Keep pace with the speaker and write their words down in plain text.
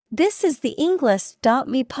This is the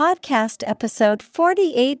Englist.me podcast episode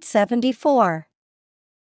 4874.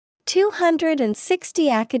 260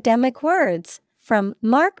 academic words, from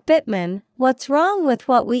Mark Bittman, What's Wrong with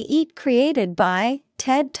What We Eat, created by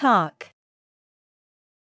TED Talk.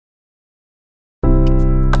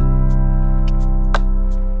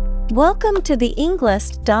 Welcome to the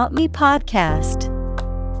Englist.me podcast.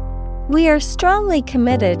 We are strongly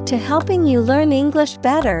committed to helping you learn English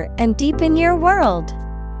better and deepen your world.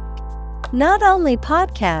 Not only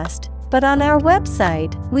podcast, but on our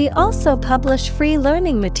website, we also publish free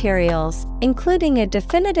learning materials, including a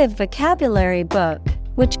definitive vocabulary book,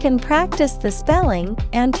 which can practice the spelling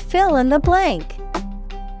and fill in the blank.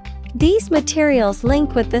 These materials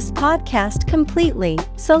link with this podcast completely,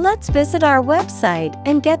 so let's visit our website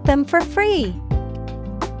and get them for free.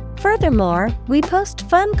 Furthermore, we post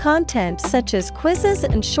fun content such as quizzes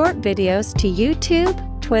and short videos to YouTube,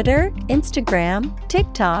 Twitter, Instagram,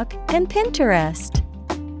 TikTok, and Pinterest.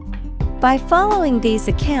 By following these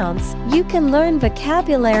accounts, you can learn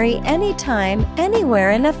vocabulary anytime,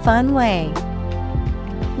 anywhere in a fun way.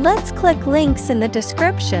 Let's click links in the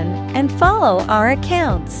description and follow our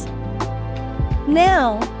accounts.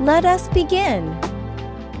 Now, let us begin.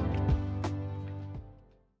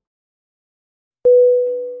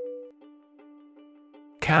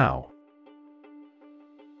 Cow.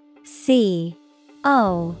 C-O-W.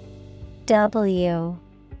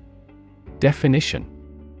 Definition: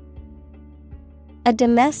 a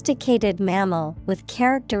domesticated mammal with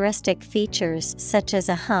characteristic features such as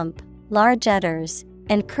a hump, large udders,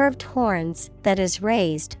 and curved horns that is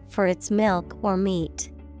raised for its milk or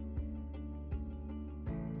meat.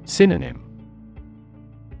 Synonym: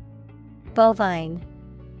 bovine,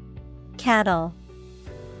 cattle,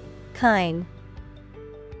 kine.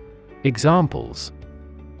 Examples: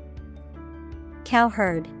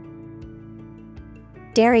 cowherd,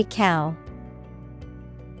 dairy cow.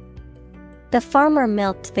 The farmer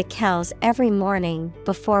milked the cows every morning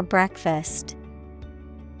before breakfast.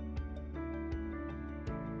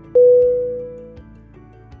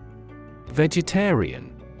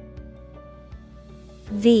 Vegetarian.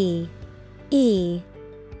 V-E-G-E-T-A-R-I-A-N.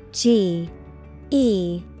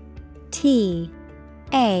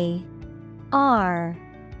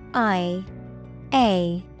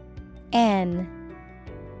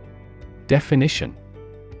 Definition: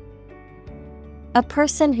 a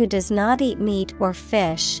person who does not eat meat or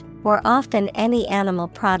fish, or often any animal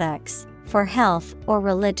products, for health or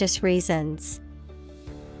religious reasons.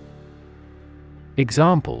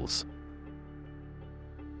 Examples: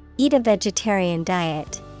 eat a vegetarian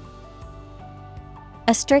diet.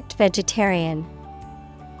 A strict vegetarian.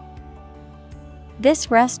 This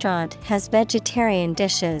restaurant has vegetarian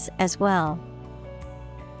dishes as well.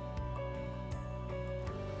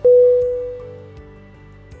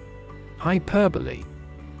 Hyperbole.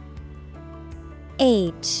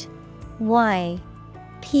 H-Y-P-E-R-B-O-L-E.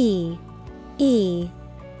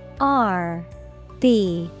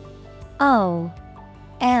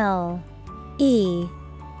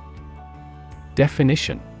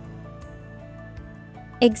 Definition: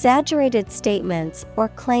 exaggerated statements or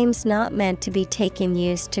claims not meant to be taken,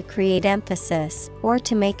 used to create emphasis or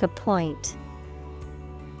to make a point.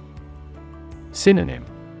 Synonym: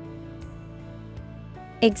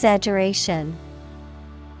 exaggeration,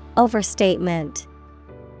 overstatement,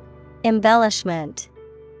 embellishment.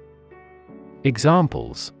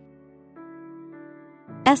 Examples: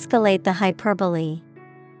 escalate the hyperbole.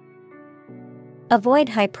 Avoid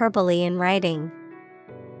hyperbole in writing.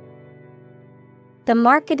 The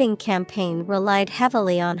marketing campaign relied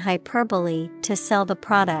heavily on hyperbole to sell the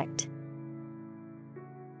product.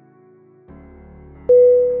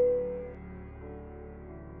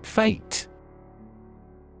 Fate.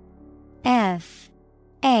 F-A-T-E.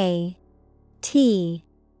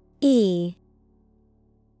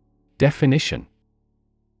 Definition: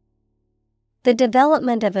 the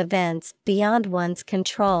development of events beyond one's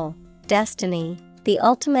control, destiny, the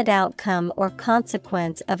ultimate outcome or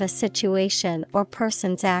consequence of a situation or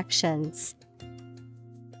person's actions.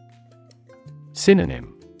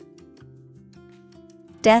 Synonym: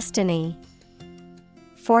 destiny,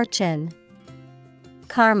 fortune,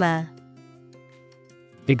 karma.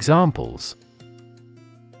 Examples: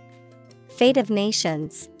 fate of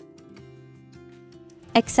nations.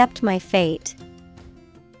 Accept my fate.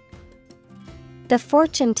 The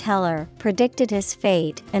fortune teller predicted his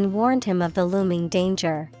fate and warned him of the looming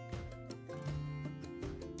danger.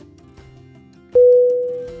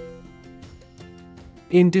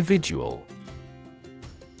 Individual.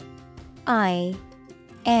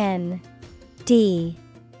 I-N-D-I-V-I-D-U-A-L.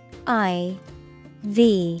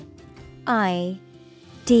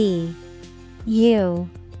 D U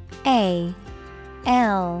A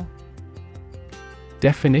L.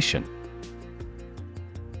 Definition: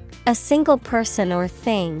 A single person or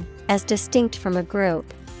thing, as distinct from a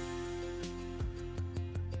group.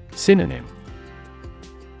 Synonym: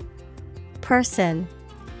 Person,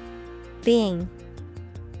 being,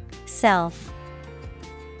 self.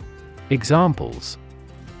 Examples: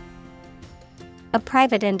 A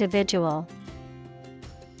private individual.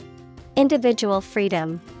 Individual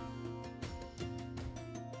freedom.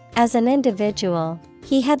 As an individual,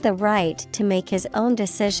 he had the right to make his own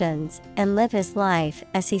decisions and live his life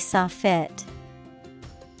as he saw fit.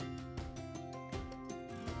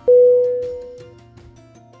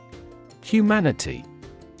 Humanity.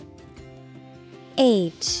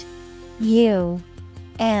 H U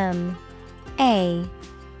M A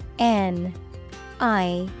N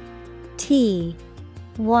I T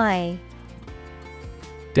Y.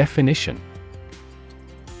 Definition: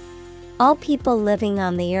 All people living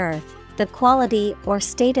on the earth, the quality or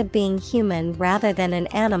state of being human rather than an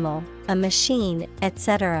animal, a machine,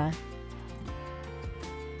 etc.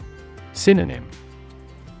 Synonym: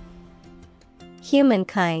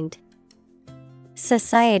 Humankind,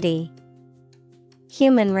 society,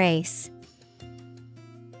 human race.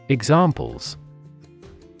 Examples: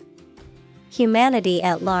 Humanity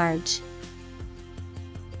at large.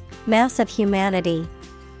 Mass of humanity.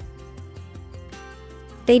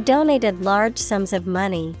 They donated large sums of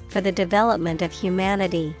money for the development of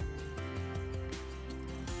humanity.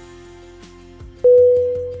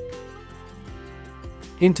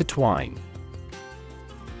 Intertwine.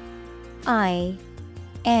 I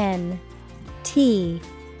N T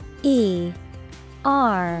E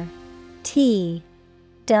R T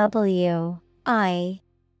W I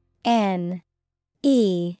N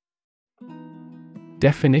E.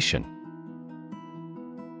 Definition: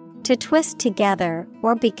 To twist together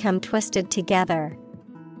or become twisted together.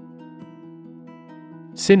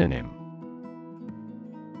 Synonym: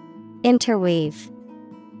 Interweave,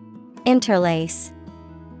 interlace,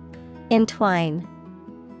 entwine.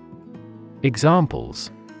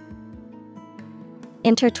 Examples: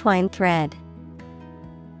 Intertwined thread.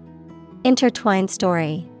 Intertwined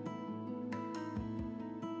story.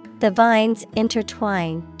 The vines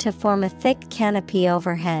intertwine to form a thick canopy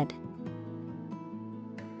overhead.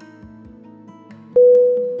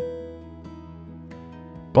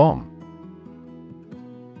 Bomb.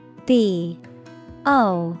 B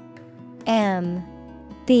O M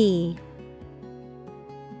B.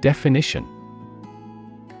 Definition: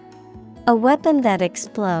 A weapon that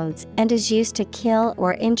explodes and is used to kill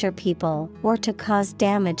or injure people or to cause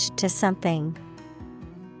damage to something.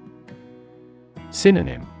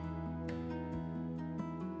 Synonym: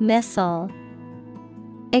 Missile,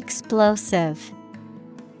 explosive,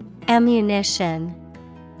 ammunition.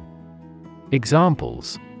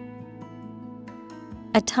 Examples: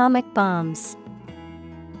 Atomic bombs.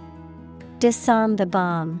 Disarm the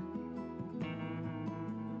bomb.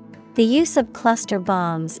 The use of cluster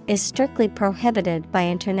bombs is strictly prohibited by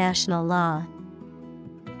international law.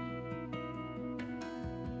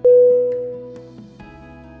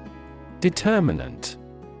 Determinant.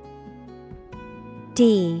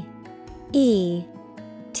 D E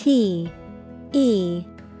T E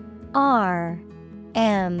R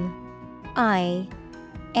M I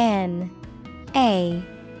N A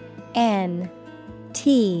N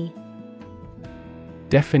T.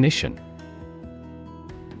 Definition: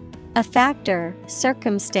 A factor,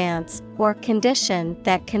 circumstance, or condition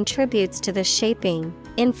that contributes to the shaping,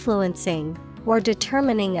 influencing, or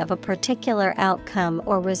determining of a particular outcome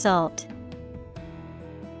or result.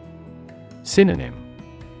 Synonym: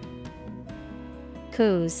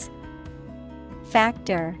 Cause,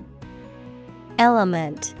 factor,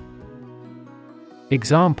 element.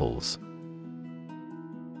 Examples: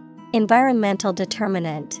 Environmental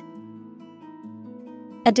determinant.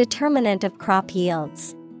 A determinant of crop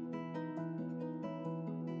yields.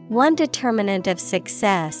 One determinant of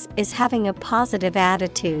success is having a positive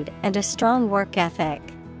attitude and a strong work ethic.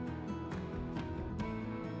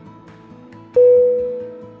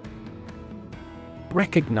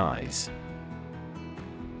 Recognize.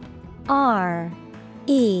 R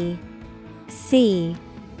E C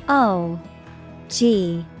O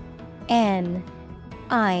G N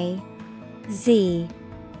I Z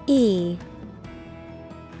E.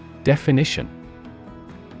 Definition: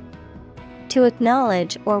 To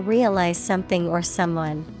acknowledge or realize something or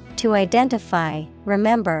someone, to identify,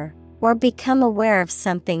 remember, or become aware of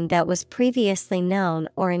something that was previously known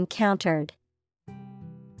or encountered.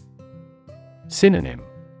 Synonym: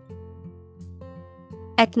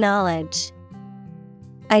 Acknowledge,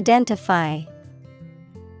 identify,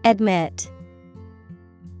 Admit.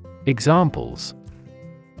 Examples: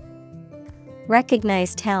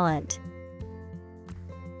 Recognize talent.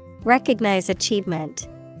 Recognize achievement.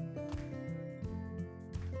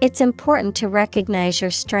 It's important to recognize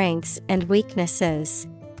your strengths and weaknesses.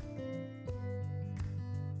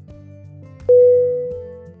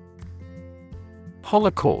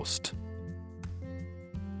 Holocaust.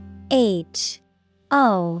 HoloCaust.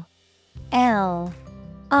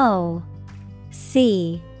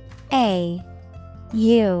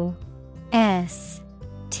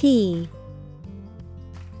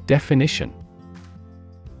 Definition: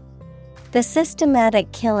 The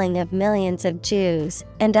systematic killing of millions of Jews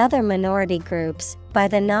and other minority groups by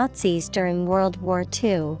the Nazis during World War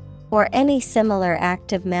II, or any similar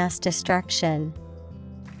act of mass destruction.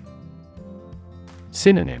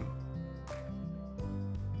 Synonym: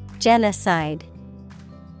 Genocide,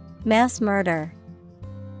 mass murder,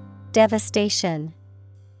 devastation.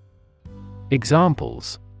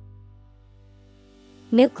 Examples: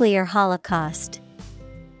 Nuclear holocaust.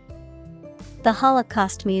 The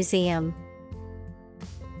Holocaust Museum.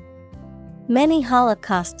 Many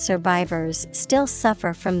Holocaust survivors still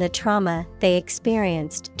suffer from the trauma they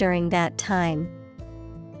experienced during that time.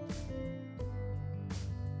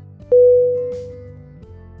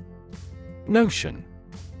 Notion.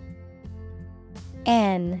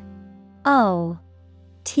 N-O-T-I-O-N.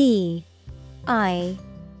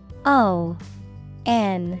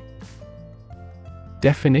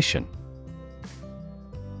 Definition: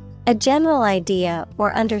 A general idea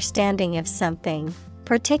or understanding of something,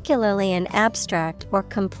 particularly an abstract or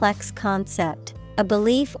complex concept, a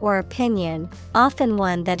belief or opinion, often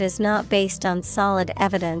one that is not based on solid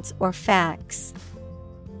evidence or facts.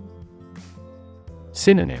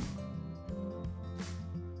 Synonym: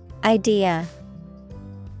 Idea,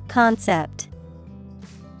 concept,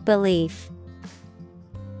 belief.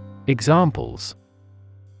 Examples: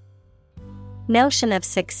 Notion of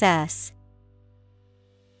success.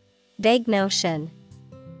 Vague notion.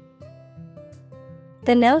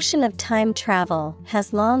 The notion of time travel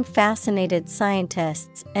has long fascinated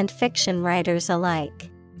scientists and fiction writers alike.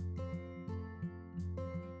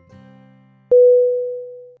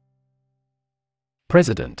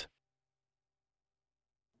 President.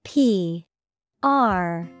 P-R-E-S-I-D-E-N-T.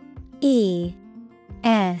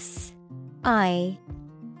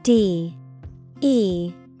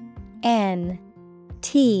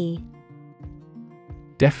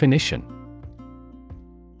 Definition: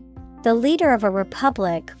 The leader of a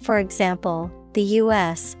republic, for example, the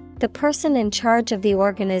U.S., the person in charge of the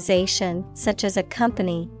organization, such as a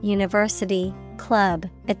company, university, club,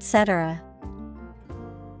 etc.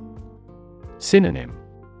 Synonym: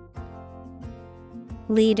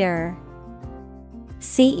 Leader,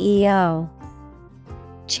 CEO,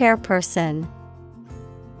 Chairperson.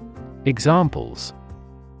 Examples: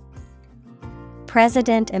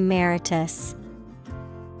 President Emeritus,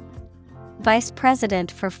 Vice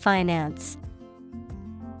President for Finance.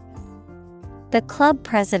 The club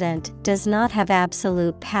president does not have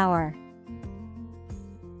absolute power.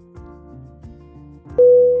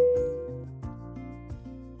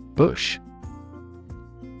 Bush.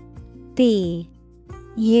 B-U-S-H.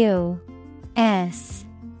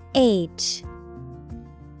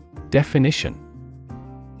 Definition: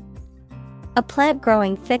 A plant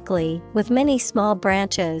growing thickly with many small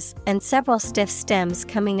branches and several stiff stems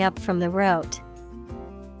coming up from the root.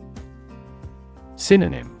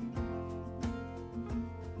 Synonym: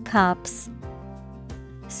 Copse,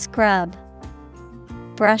 scrub,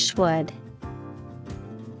 brushwood.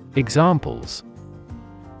 Examples: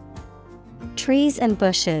 Trees and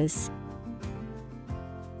bushes.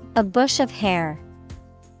 A bush of hair.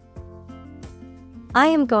 I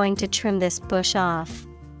am going to trim this bush off.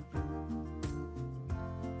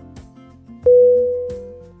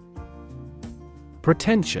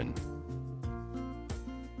 Pretension.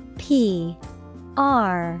 P-R-E-T-E-N-S-I-O-N.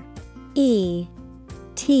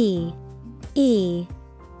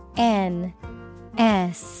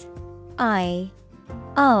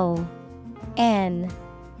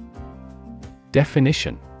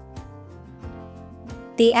 Definition: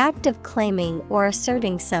 The act of claiming or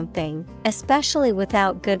asserting something, especially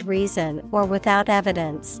without good reason or without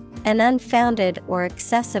evidence, an unfounded or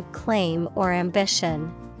excessive claim or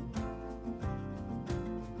ambition.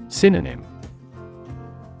 Synonym: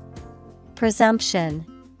 Presumption,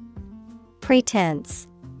 pretense,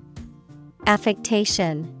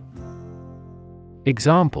 affectation.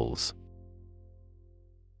 Examples: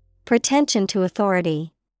 Pretension to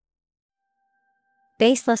authority.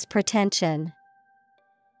 Baseless pretension.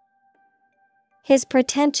 His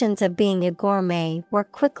pretensions of being a gourmet were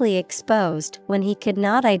quickly exposed when he could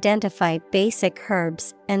not identify basic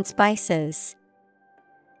herbs and spices.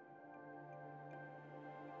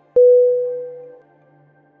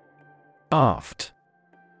 Aft.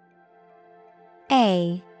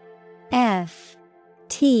 A F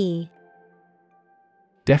T.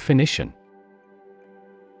 Definition.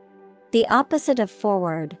 The opposite of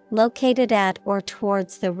forward, located at or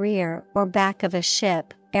towards the rear or back of a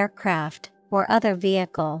ship, aircraft, or other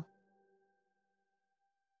vehicle.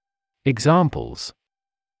 Examples.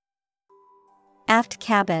 Aft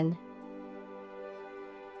cabin.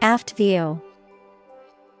 Aft view.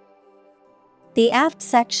 The aft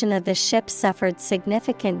section of the ship suffered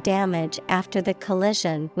significant damage after the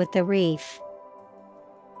collision with the reef.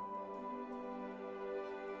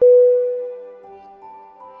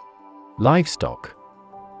 Livestock.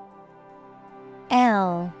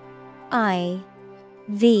 L I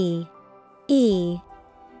V E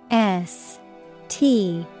S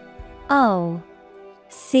T O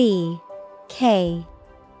C K.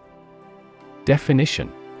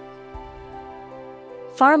 Definition.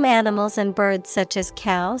 Farm animals and birds such as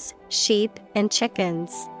cows, sheep, and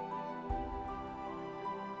chickens.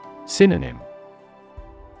 Synonym.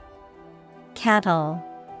 Cattle,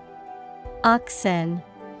 oxen,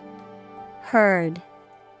 herd.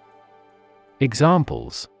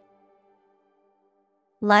 Examples.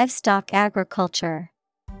 Livestock agriculture.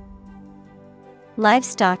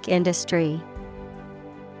 Livestock industry.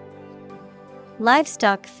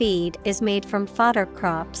 Livestock feed is made from fodder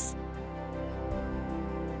crops.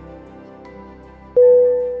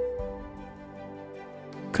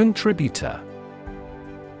 Contributor.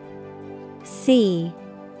 C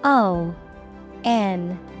O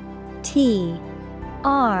N T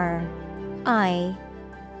R I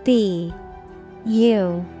B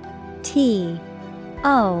U T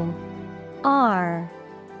O R.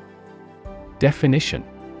 Definition.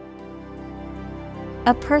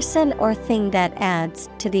 A person or thing that adds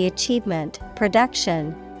to the achievement,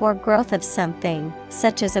 production, or growth of something,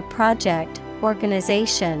 such as a project,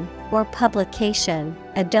 organization, or publication,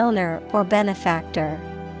 a donor or benefactor.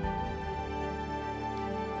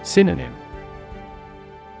 Synonym.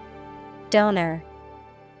 Donor,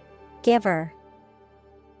 giver,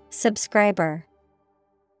 subscriber.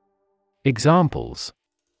 Examples.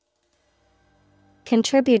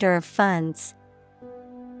 Contributor of funds.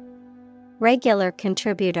 Regular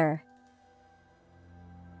contributor.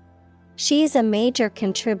 She is a major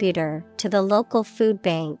contributor to the local food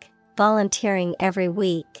bank, volunteering every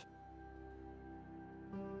week.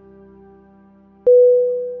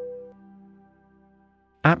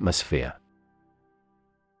 Atmosphere.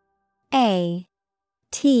 A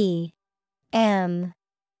T M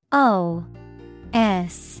O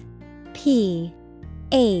S P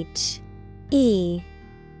H E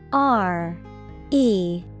R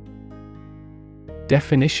E.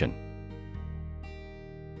 Definition.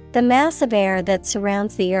 The mass of air that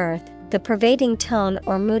surrounds the earth, the pervading tone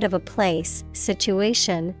or mood of a place,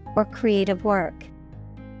 situation, or creative work.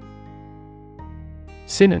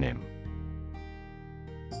 Synonym.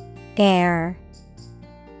 Air,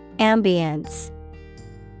 ambience,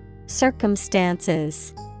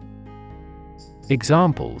 circumstances.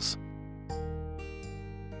 Examples.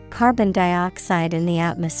 Carbon dioxide in the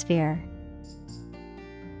atmosphere.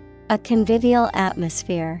 A convivial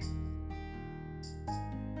atmosphere.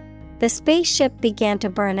 The spaceship began to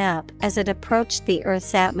burn up as it approached the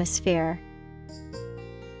Earth's atmosphere.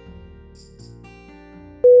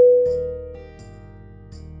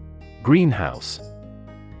 Greenhouse.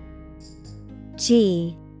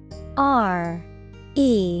 G R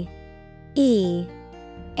E E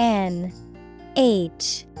N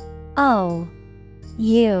H O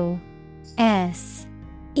U S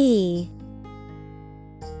E.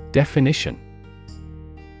 Definition.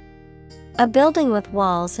 A building with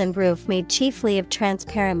walls and roof made chiefly of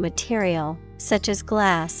transparent material, such as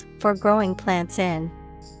glass, for growing plants in.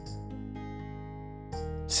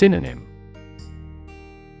 Synonym.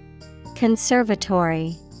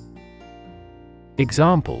 Conservatory.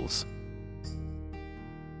 Examples.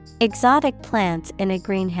 Exotic plants in a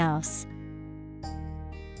greenhouse.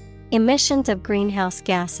 Emissions of greenhouse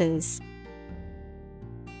gases.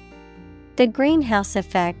 The greenhouse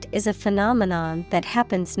effect is a phenomenon that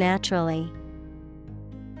happens naturally.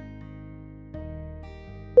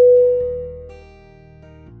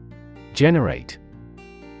 Generate.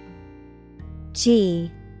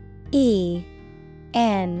 G E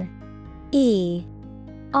N E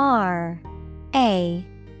R A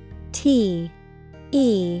T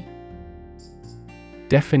E.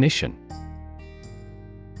 Definition.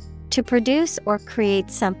 To produce or create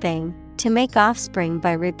something, to make offspring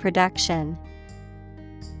by reproduction.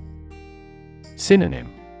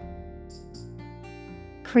 Synonym: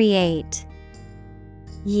 Create,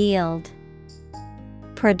 yield,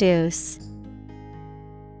 produce.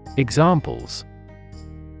 Examples: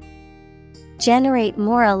 Generate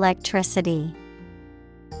more electricity.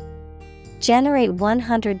 Generate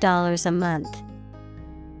 $100 a month.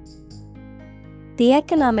 The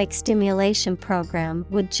economic stimulation program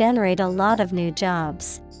would generate a lot of new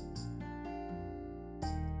jobs.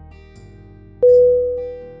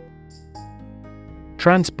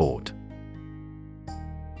 Transport.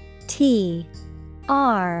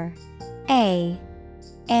 Transport.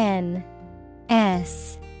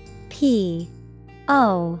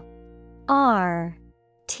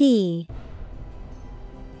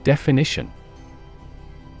 Definition: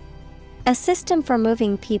 A system for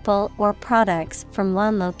moving people or products from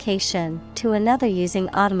one location to another using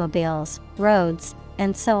automobiles, roads,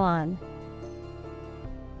 and so on.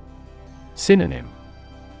 Synonym: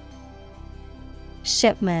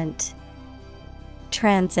 Shipment,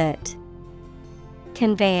 transit,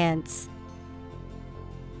 conveyance.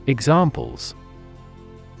 Examples: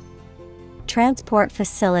 Transport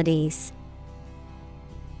facilities.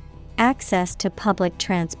 Access to public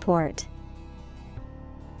transport.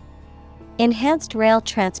 Enhanced rail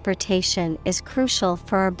transportation is crucial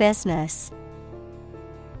for our business.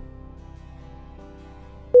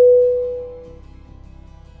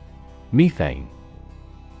 Methane.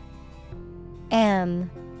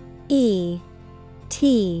 METHANE.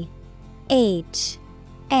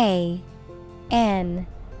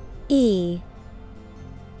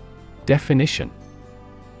 Definition: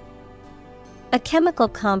 A chemical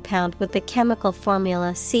compound with the chemical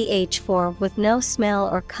formula CH4 with no smell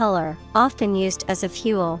or color, often used as a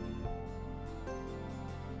fuel.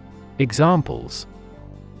 Examples: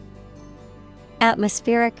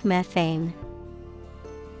 Atmospheric methane.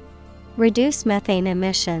 Reduce methane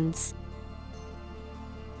emissions.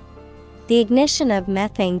 The ignition of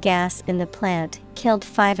methane gas in the plant killed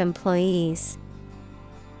 5 employees.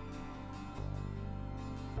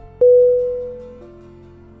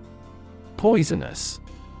 Poisonous.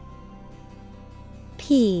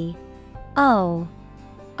 Poisonous.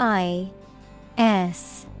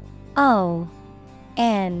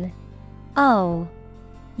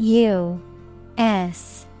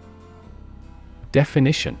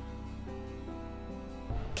 Definition: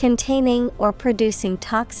 Containing or producing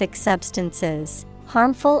toxic substances,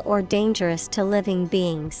 harmful or dangerous to living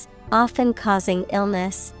beings, often causing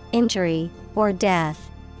illness, injury, or death,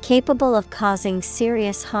 capable of causing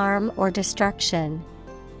serious harm or destruction.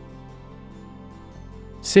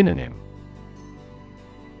 Synonym: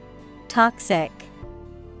 Toxic,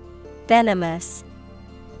 venomous,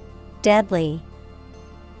 deadly.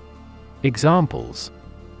 Examples: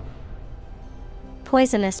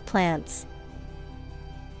 Poisonous plants.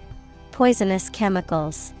 Poisonous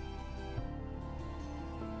chemicals.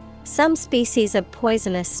 Some species of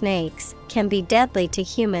poisonous snakes can be deadly to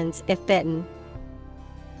humans if bitten.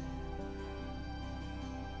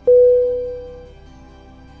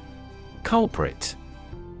 Culprit.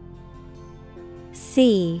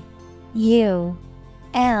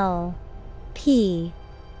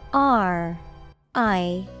 CULPRIT.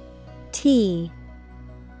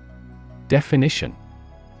 Definition: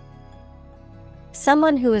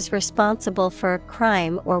 Someone who is responsible for a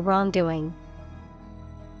crime or wrongdoing.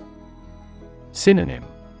 Synonym: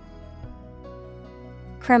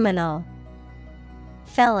 Criminal,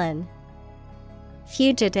 felon,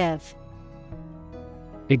 fugitive.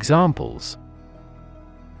 Examples: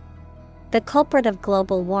 The culprit of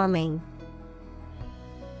global warming.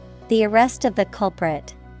 The arrest of the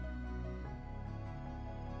culprit.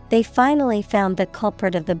 They finally found the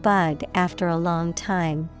culprit of the bug after a long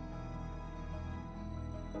time.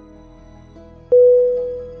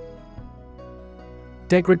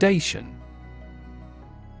 Degradation.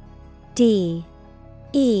 DEGRADATION.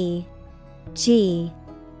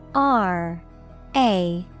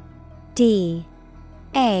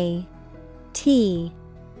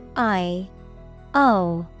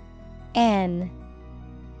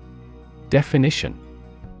 Definition: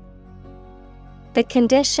 The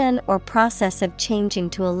condition or process of changing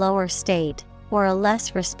to a lower state, or a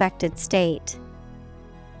less respected state.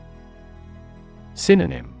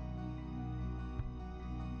 Synonym: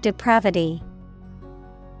 Depravity,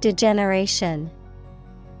 degeneration,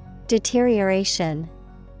 deterioration.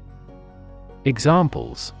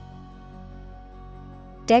 Examples: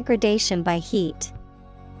 Degradation by heat.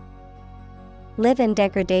 Live in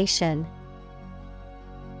degradation.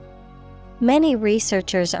 Many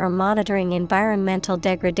researchers are monitoring environmental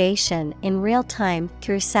degradation in real time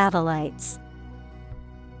through satellites.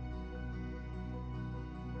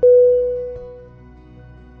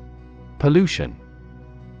 Pollution.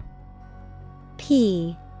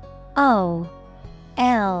 Pollution.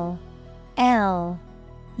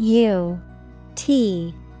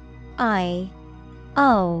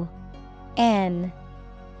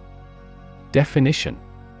 Definition.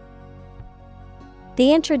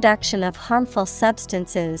 The introduction of harmful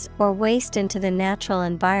substances or waste into the natural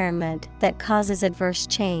environment that causes adverse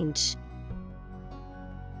change.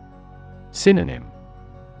 Synonym.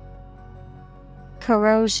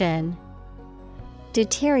 Corrosion,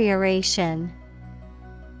 deterioration,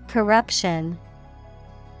 corruption.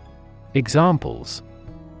 Examples.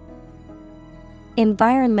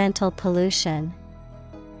 Environmental pollution.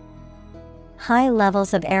 High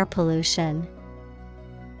levels of air pollution.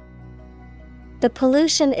 The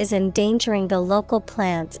pollution is endangering the local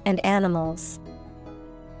plants and animals.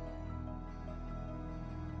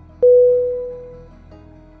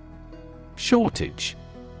 Shortage.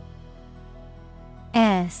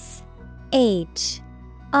 SHORTAGE.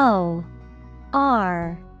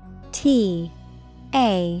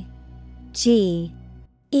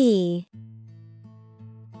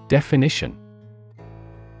 Definition.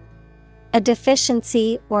 A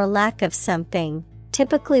deficiency or lack of something,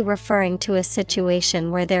 typically referring to a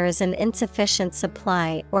situation where there is an insufficient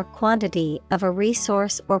supply or quantity of a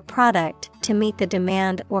resource or product to meet the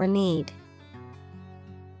demand or need.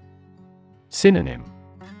 Synonym.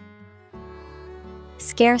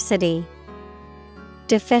 Scarcity,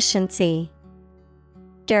 deficiency,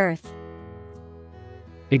 dearth.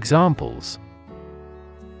 Examples.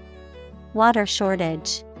 Water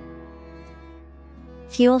shortage,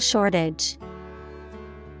 fuel shortage.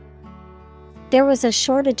 There was a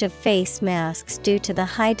shortage of face masks due to the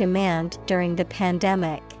high demand during the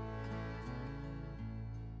pandemic.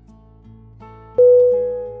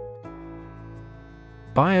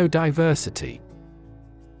 Biodiversity.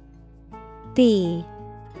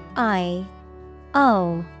 Biodiversity.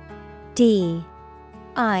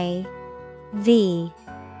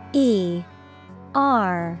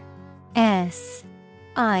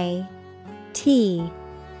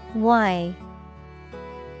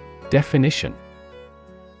 Definition.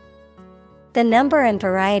 The number and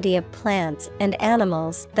variety of plants and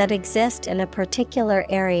animals that exist in a particular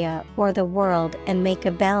area or the world and make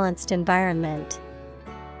a balanced environment.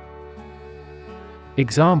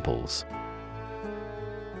 Examples.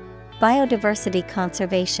 Biodiversity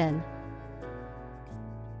conservation.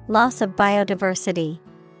 Loss of biodiversity.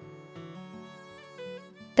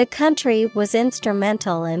 The country was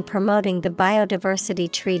instrumental in promoting the Biodiversity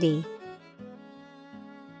Treaty.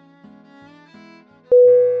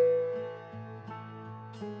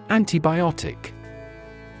 Antibiotic.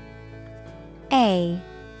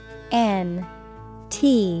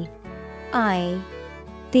 Antibiotic.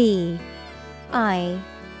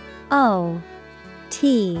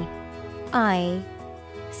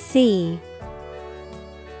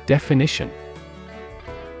 Definition.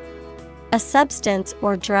 A substance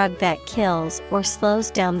or drug that kills or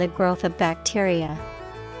slows down the growth of bacteria.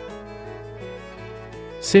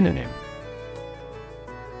 Synonym.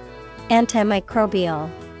 Antimicrobial,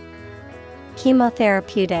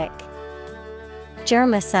 chemotherapeutic,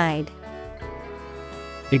 germicide.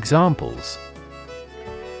 Examples.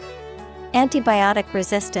 Antibiotic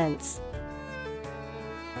resistance,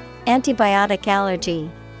 antibiotic allergy.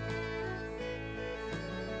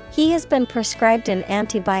 He has been prescribed an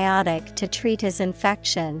antibiotic to treat his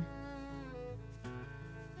infection.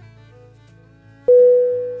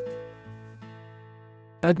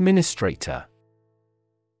 Administrator.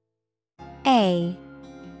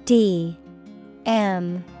 Administrator.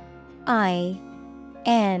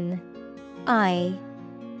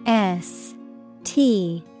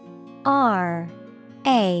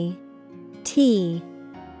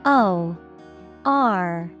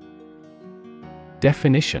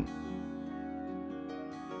 Definition.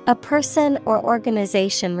 A person or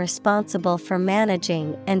organization responsible for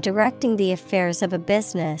managing and directing the affairs of a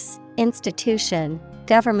business, institution,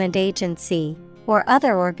 government agency, or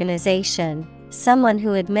other organization, someone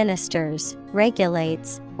who administers,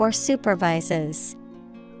 regulates, or supervises.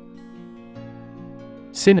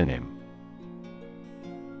 Synonym.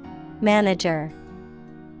 Manager,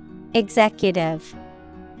 executive,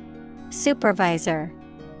 supervisor.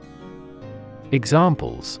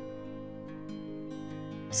 Examples.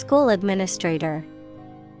 School administrator,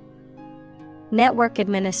 network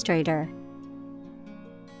administrator.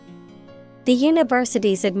 The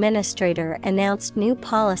university's administrator announced new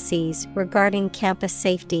policies regarding campus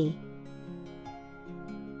safety.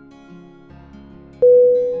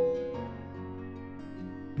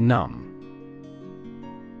 Numb.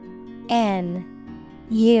 N-U-M-B.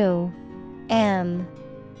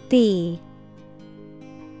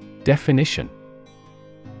 Definition: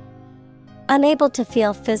 unable to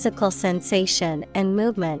feel physical sensation and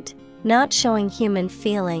movement, not showing human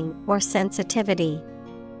feeling or sensitivity.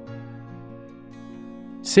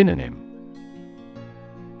 Synonym: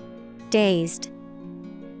 Dazed,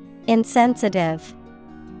 insensitive,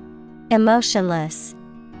 emotionless.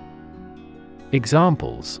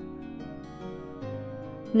 Examples: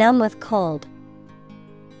 numb with cold,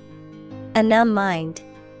 a numb mind.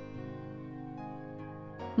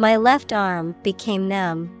 My left arm became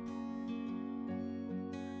numb.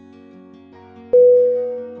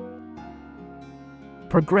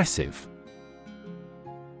 Progressive.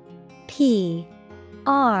 Progressive.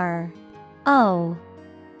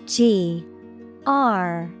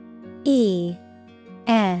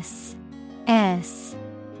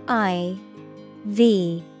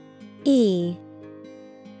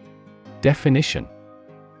 Definition: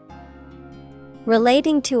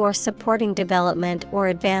 relating to or supporting development or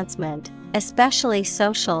advancement, especially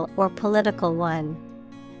social or political one.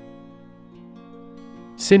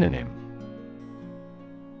 Synonym: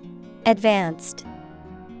 advanced,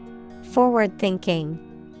 forward-thinking,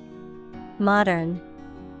 modern.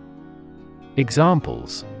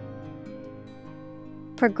 Examples: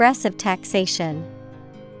 progressive taxation,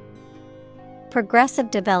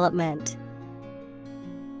 progressive development.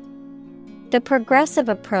 The progressive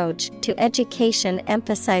approach to education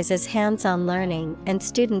emphasizes hands-on learning and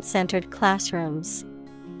student-centered classrooms.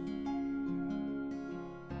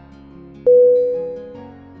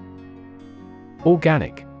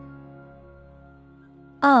 Organic.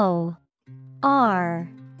 O-R-G-A-N-I-C.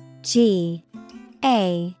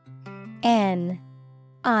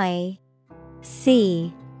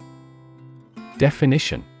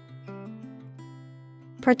 Definition: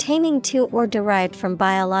 pertaining to or derived from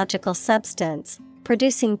biological substance,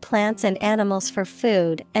 producing plants and animals for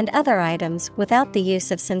food and other items without the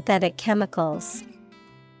use of synthetic chemicals.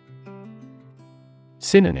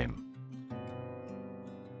 Synonym: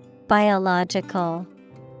 biological.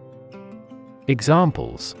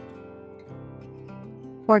 Examples: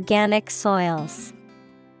 organic soils.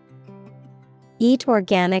 Eat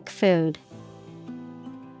organic food.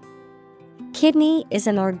 Kidney is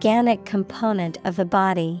an organic component of the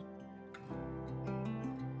body.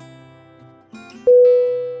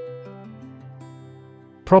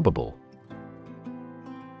 Probable.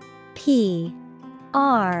 P-R-O-B-A-B-L-E.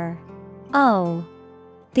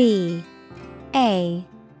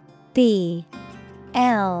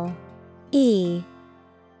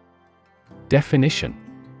 Definition: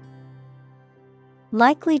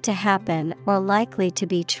 likely to happen or likely to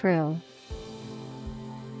be true.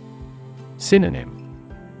 Synonym: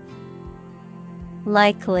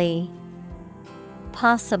 likely,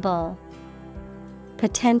 possible,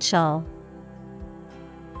 potential.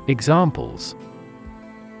 Examples: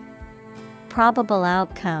 probable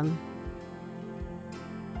outcome,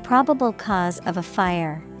 probable cause of a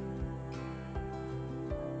fire.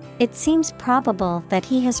 It seems probable that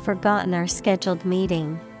he has forgotten our scheduled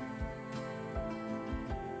meeting.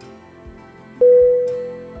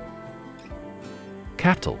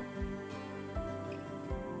 Cattle.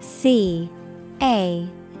 C-A-T-T-L-E.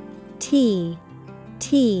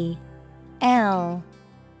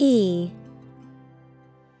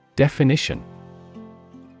 Definition: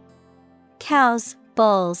 cows,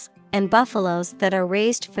 bulls, and buffaloes that are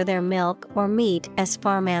raised for their milk or meat as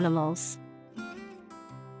farm animals.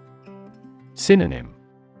 Synonym: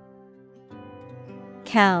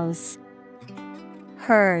 cows,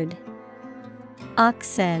 herd,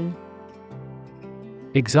 oxen.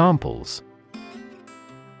 Examples: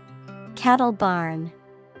 cattle barn,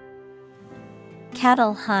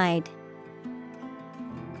 cattle hide.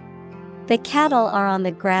 The cattle are on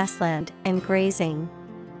the grassland and grazing.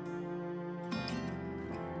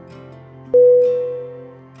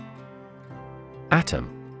 Atom.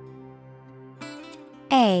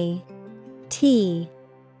 A-T-O-M.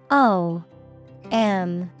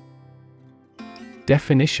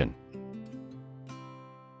 Definition: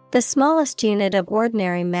 the smallest unit of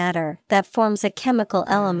ordinary matter that forms a chemical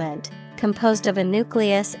element, composed of a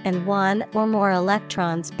nucleus and one or more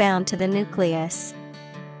electrons bound to the nucleus.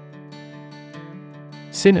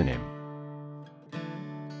 Synonym: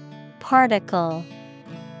 particle,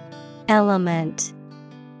 element,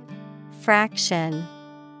 fraction.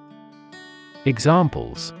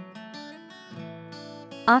 Examples: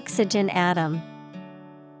 oxygen atom,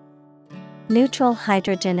 neutral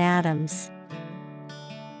hydrogen atoms.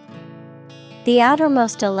 The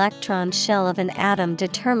outermost electron shell of an atom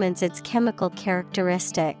determines its chemical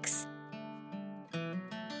characteristics.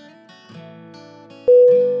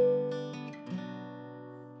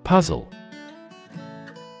 Puzzle.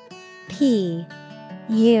 P-U-Z-Z-L-E.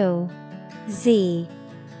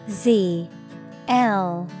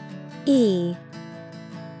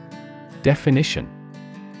 Definition.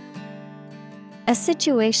 A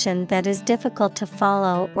situation that is difficult to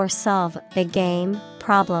follow or solve, a game,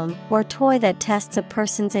 problem, or toy that tests a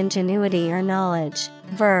person's ingenuity or knowledge.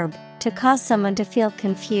 Verb, to cause someone to feel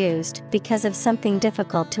confused because of something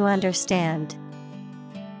difficult to understand.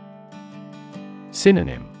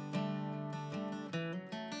 Synonym.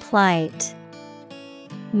 Plight,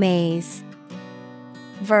 maze.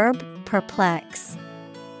 Verb, perplex.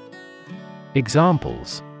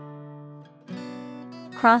 Examples.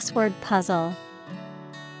 Crossword puzzle.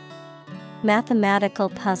 Mathematical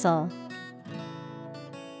puzzle.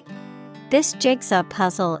 This jigsaw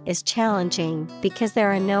puzzle is challenging because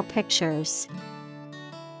there are no pictures.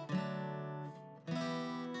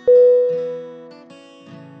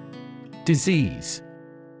 Disease.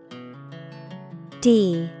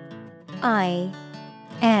 D-I-S-E-A-S-E.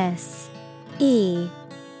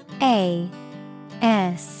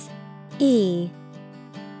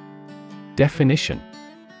 Definition.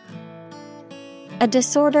 A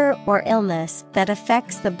disorder or illness that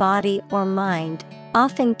affects the body or mind,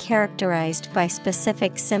 often characterized by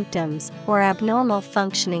specific symptoms or abnormal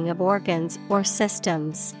functioning of organs or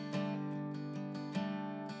systems.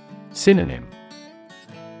 Synonym.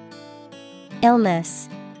 Illness,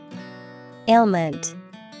 ailment,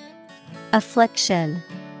 affliction.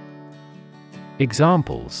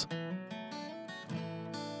 Examples.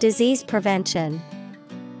 Disease prevention,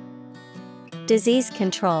 disease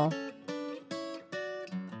control.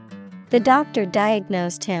 The doctor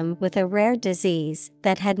diagnosed him with a rare disease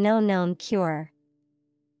that had no known cure.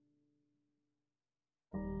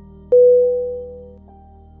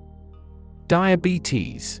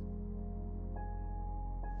 Diabetes.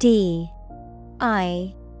 D-I-A-B-E-T-E-S.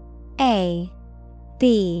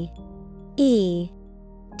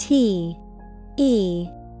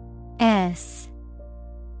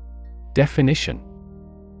 Definition.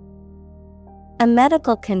 A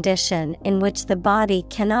medical condition in which the body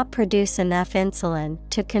cannot produce enough insulin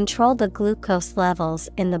to control the glucose levels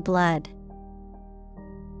in the blood.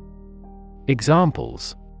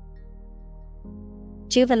 Examples.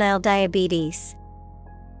 Juvenile diabetes,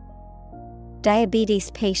 diabetes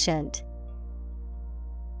patient.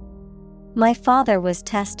 My father was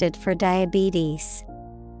tested for diabetes.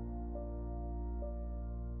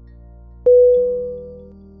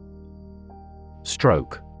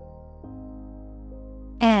 Stroke.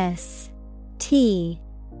 S-T-R-O-K-E.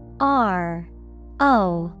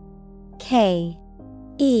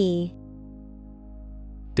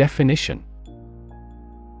 Definition.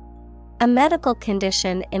 A medical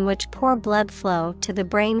condition in which poor blood flow to the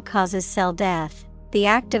brain causes cell death, the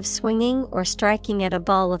act of swinging or striking at a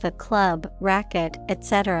ball with a club, racket,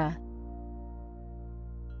 etc.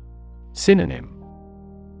 Synonym.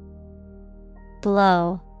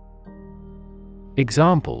 Blow.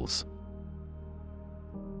 Examples.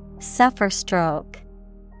 Suffer stroke.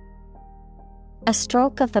 A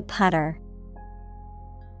stroke of the putter.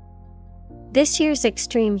 This year's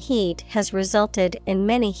extreme heat has resulted in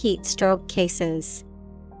many heat stroke cases.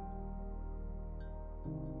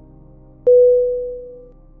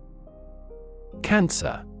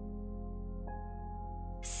 Cancer.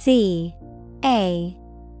 C-A-N-C-E-R.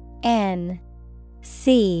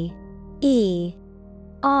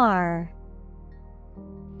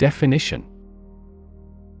 Definition.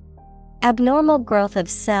 Abnormal growth of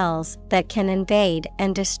cells that can invade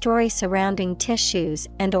and destroy surrounding tissues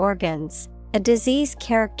and organs. A disease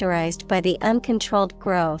characterized by the uncontrolled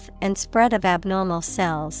growth and spread of abnormal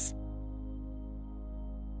cells.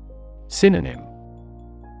 Synonym.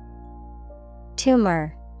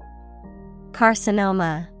 Tumor,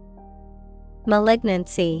 carcinoma,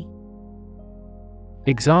 malignancy.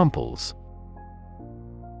 Examples.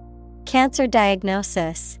 Cancer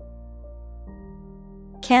diagnosis,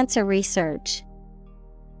 cancer research.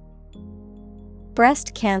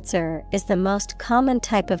 Breast cancer is the most common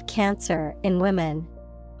type of cancer in women.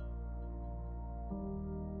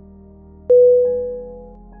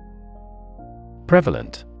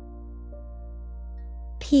 Prevalent.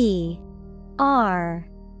 P-R-E-V-A-L-E-N-T.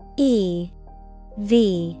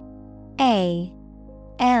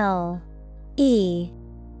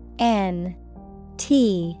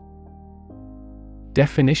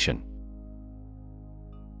 Definition.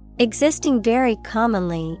 Existing very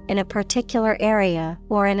commonly in a particular area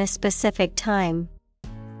or in a specific time.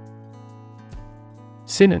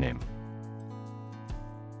 Synonym: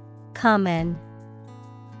 Common,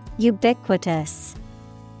 ubiquitous,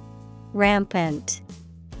 rampant.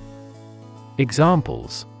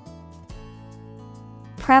 Examples: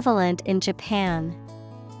 Prevalent in Japan.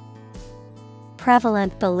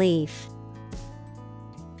 Prevalent belief.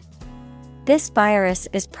 This virus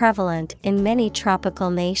is prevalent in many tropical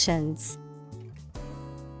nations.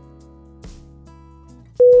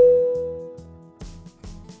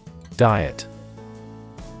 Diet.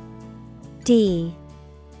 D-I-E-T.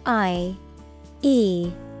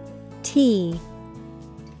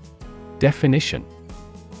 Definition: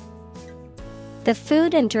 The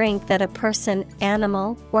food and drink that a person,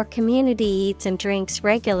 animal, or community eats and drinks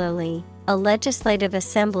regularly. A legislative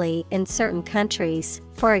assembly in certain countries,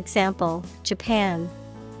 for example, Japan.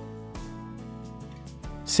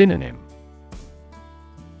 Synonym: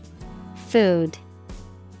 Food,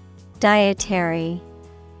 dietary.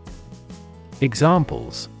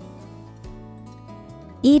 Examples: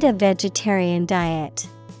 Eat a vegetarian diet.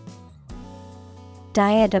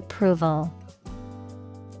 Diet approval.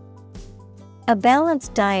 A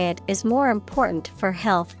balanced diet is more important for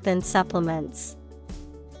health than supplements.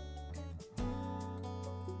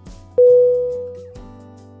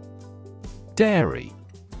 Dairy.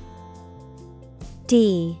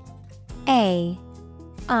 D-A-I-R-Y.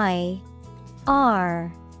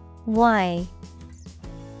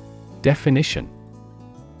 Definition: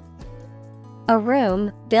 A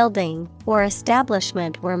room, building, or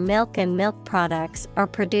establishment where milk and milk products are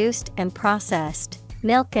produced and processed.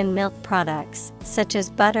 Milk and milk products, such as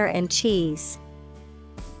butter and cheese.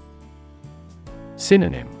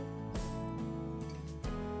 Synonym: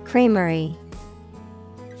 Creamery,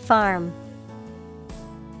 farm.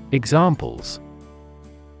 Examples: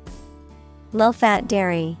 Low-fat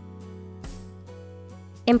dairy.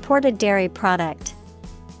 Imported dairy product.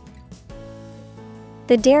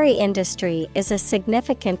 The dairy industry is a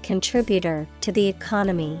significant contributor to the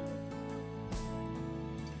economy.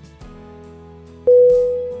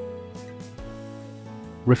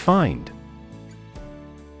 Refined.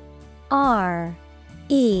 R-E-F-I-N-E-D.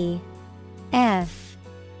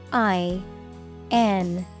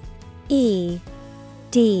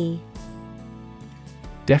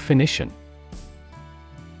 Definition: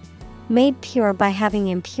 Made pure by having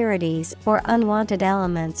impurities or unwanted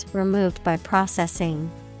elements removed by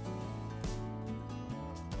processing.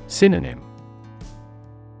 Synonym: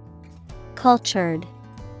 Cultured,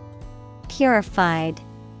 purified,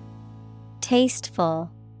 tasteful.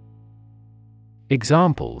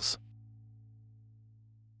 Examples: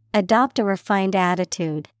 Adopt a refined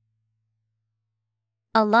attitude.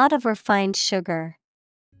 A lot of refined sugar.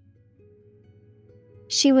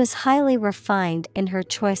 She was highly refined in her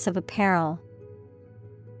choice of apparel.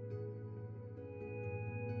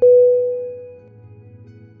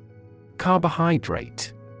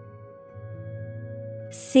 Carbohydrate.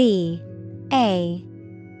 C A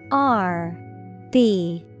R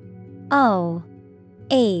B O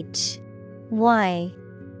H Y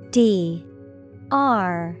D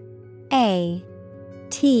R A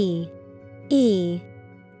T E.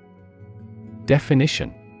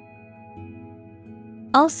 Definition: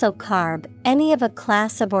 Also carb, any of a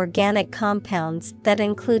class of organic compounds that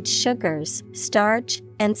include sugars, starch,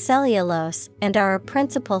 and cellulose and are a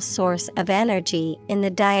principal source of energy in the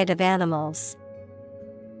diet of animals.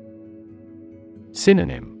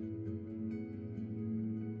 Synonym: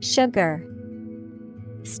 Sugar,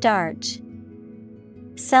 starch,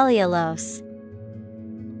 cellulose.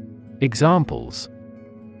 Examples: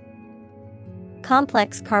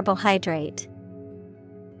 Complex carbohydrate.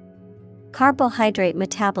 Carbohydrate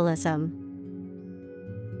metabolism.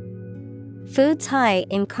 Foods high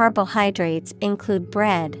in carbohydrates include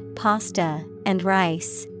bread, pasta, and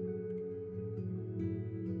rice.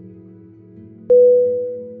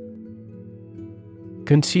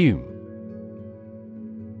 Consume.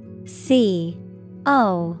 C-O-N-S-U-M-E.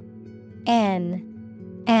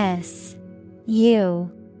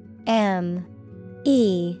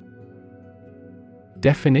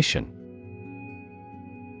 Definition: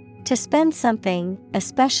 To spend something,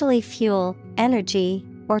 especially fuel, energy,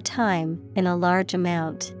 or time, in a large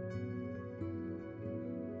amount.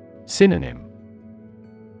 Synonym: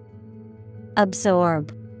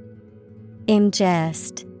 Absorb,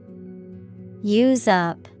 ingest, use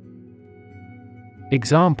up.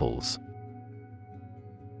 Examples: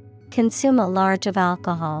 Consume a large of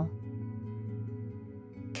alcohol.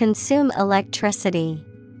 Consume electricity.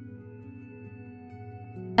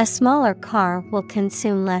 A smaller car will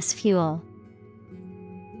consume less fuel.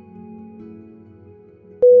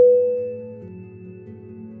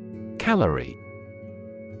 Calorie.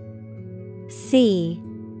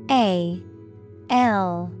 Calorie.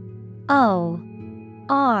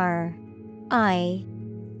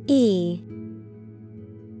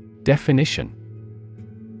 Definition.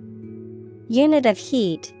 Unit of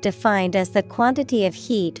heat defined as the quantity of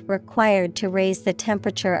heat required to raise the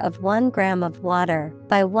temperature of 1 gram of water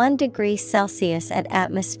by 1 degree Celsius at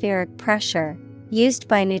atmospheric pressure, used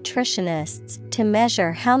by nutritionists to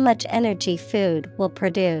measure how much energy food will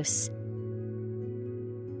produce.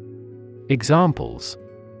 Examples: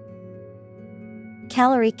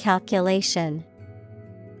 Calorie calculation.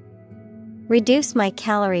 Reduce my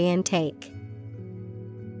calorie intake.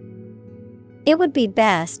 It would be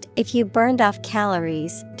best if you burned off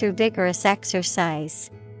calories through vigorous exercise.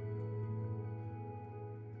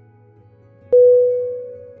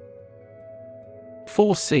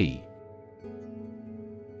 Foresee.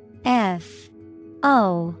 Foresee.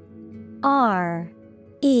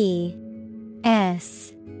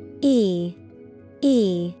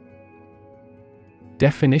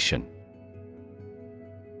 Definition.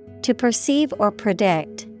 To perceive or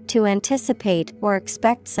predict, to anticipate or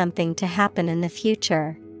expect something to happen in the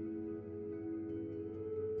future.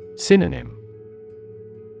 Synonym: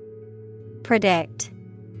 Predict,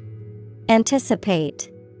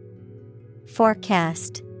 anticipate,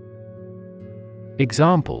 forecast.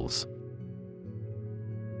 Examples: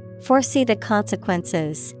 Foresee the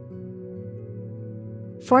consequences.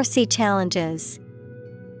 Foresee challenges.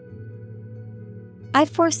 I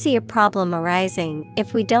foresee a problem arising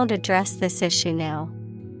if we don't address this issue now.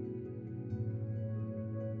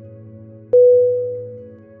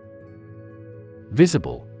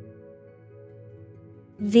 Visible.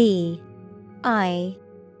 V-I-S-I-B-L-E.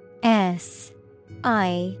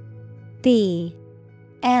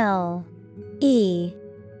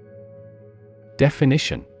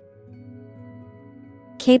 Definition.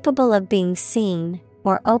 Capable of being seen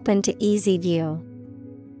or open to easy view.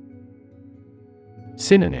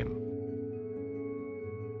 Synonym: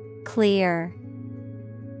 Clear,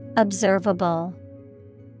 observable,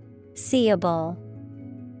 seeable.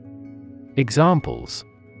 Examples: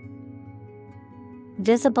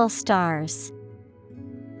 Visible stars.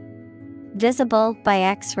 Visible by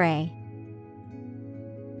X-ray.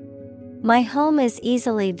 My home is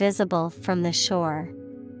easily visible from the shore.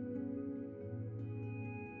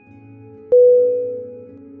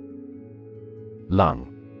 Lung.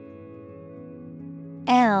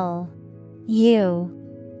 L-U-N-G.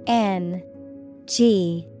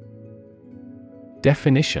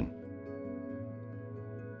 Definition.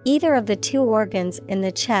 Either of the two organs in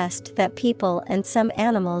the chest that people and some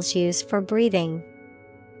animals use for breathing.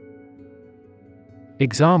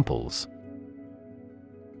 Examples: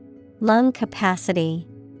 Lung capacity.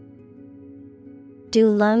 Do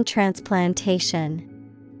lung transplantation.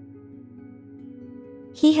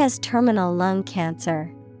 He has terminal lung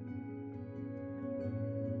cancer.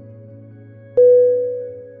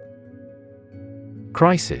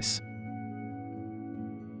 Crisis.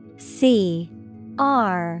 C-R-I-S-I-S.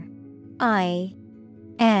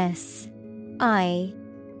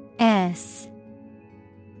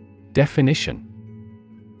 Definition.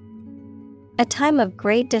 A time of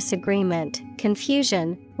great disagreement,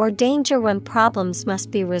 confusion, or danger when problems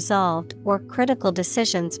must be resolved or critical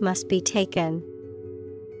decisions must be taken.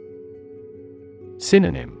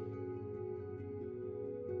 Synonym: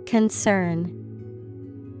 Concern,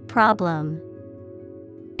 problem,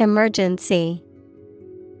 emergency.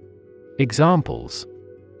 Examples: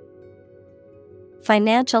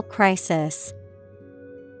 Financial crisis.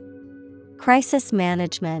 Crisis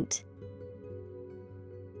management.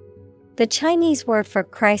 The Chinese word for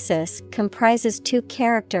crisis comprises two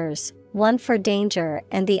characters, one for danger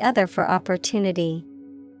and the other for opportunity.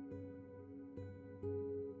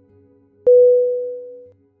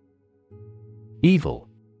 Evil.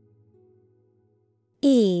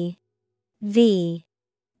 E-V-I-L.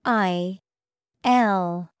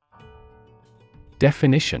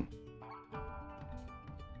 Definition.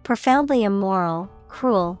 Profoundly immoral,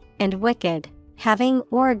 cruel, and wicked, having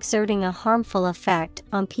or exerting a harmful effect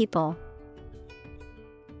on people.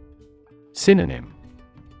 Synonym: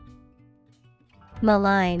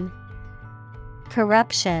 Malign,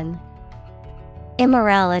 corruption,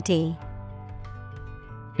 immorality.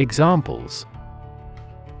 Examples: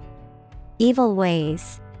 Evil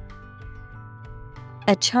ways.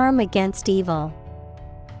 A charm against evil.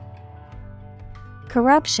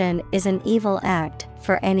 Corruption is an evil act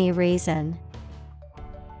for any reason.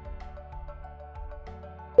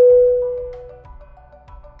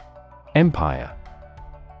 Empire.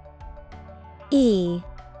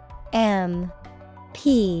 E-M-P-I-R-E.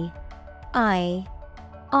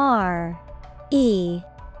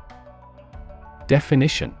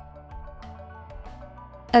 Definition: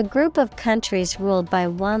 a group of countries ruled by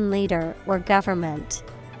one leader or government.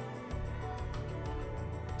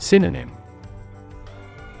 Synonym: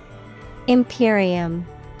 Imperium,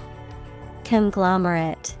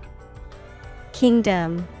 conglomerate,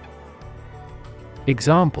 kingdom.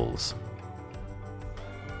 Examples: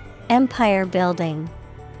 Empire building,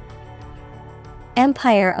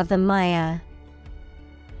 Empire of the Maya.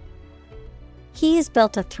 He has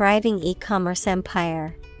built a thriving e-commerce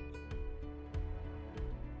empire.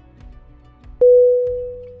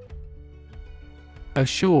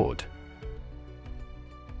 Assured.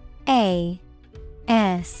 A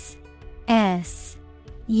S S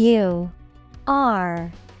U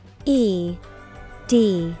R E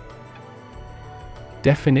D.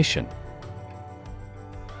 Definition: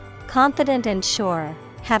 Confident and sure,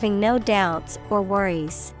 having no doubts or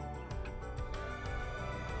worries.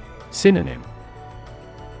 Synonym: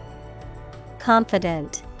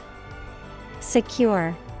 Confident,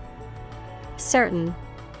 secure, certain.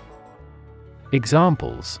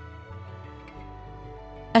 Examples: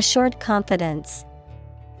 Assured confidence,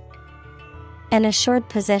 an assured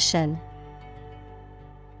position.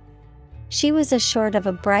 She was assured of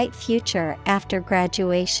a bright future after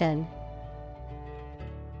graduation.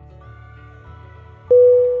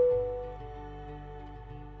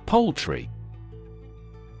 Poultry.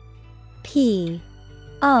 P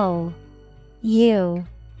O U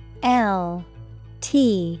L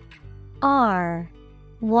T R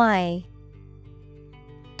Y.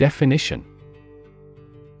 Definition: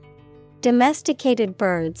 Domesticated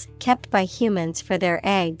birds kept by humans for their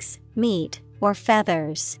eggs, meat, or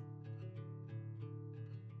feathers.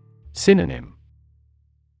 Synonym: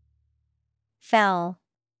 Fowl,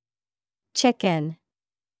 chicken,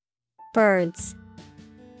 birds.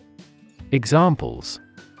 Examples: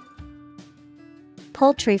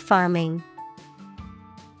 Poultry farming,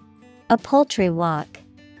 a poultry walk.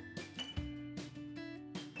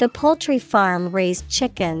 The poultry farm raised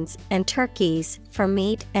chickens and turkeys for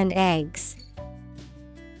meat and eggs.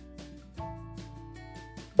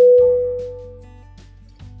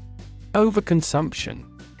 Overconsumption.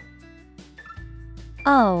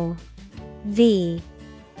 O V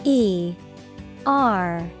E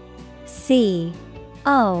R C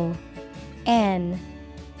O N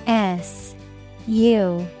S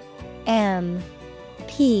U M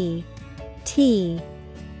P T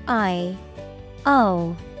I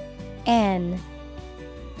O N.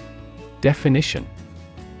 Definition: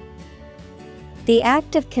 The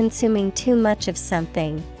act of consuming too much of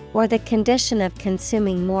something, or the condition of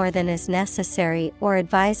consuming more than is necessary or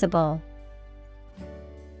advisable.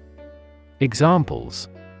 Examples: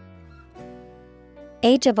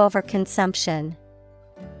 Age of overconsumption,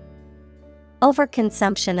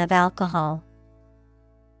 overconsumption of alcohol.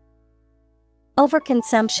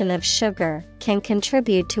 Overconsumption of sugar can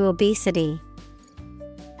contribute to obesity.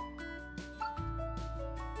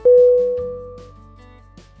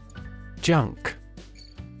 Junk.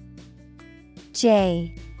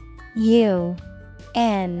 J U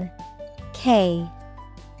N K.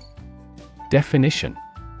 Definition: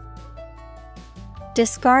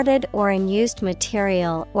 Discarded or unused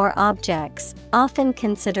material or objects, often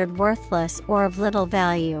considered worthless or of little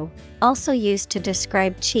value, also used to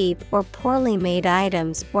describe cheap or poorly made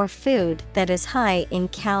items or food that is high in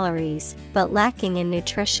calories but lacking in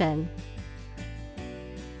nutrition.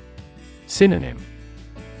 Synonym: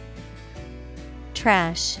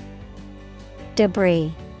 Trash,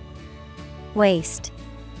 debris, waste.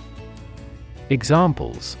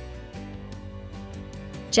 Examples: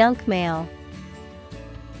 Junk mail,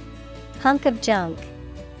 hunk of junk.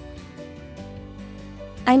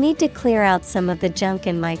 I need to clear out some of the junk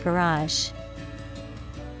in my garage.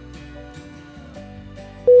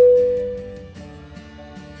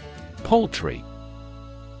 Poultry.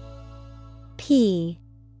 P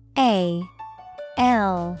A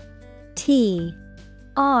L T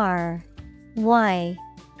R Y.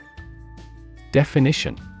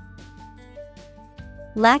 Definition: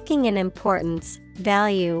 Lacking in importance,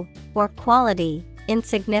 value, or quality,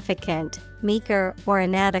 insignificant, meager, or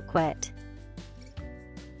inadequate.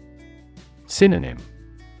 Synonym: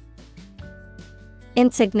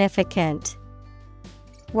 Insignificant,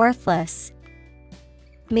 worthless,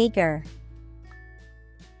 meager.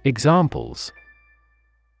 Examples: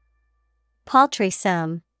 Paltry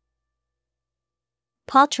sum,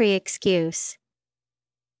 paltry excuse.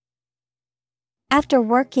 After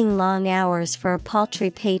working long hours for a paltry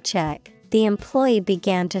paycheck, the employee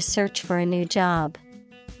began to search for a new job.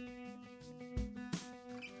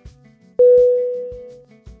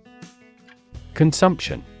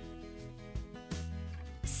 Consumption.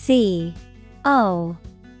 C O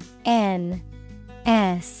N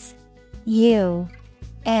S U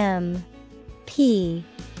M P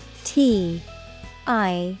T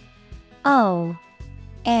I O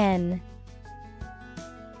N.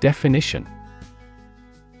 Definition: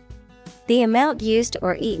 the amount used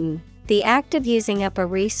or eaten, the act of using up a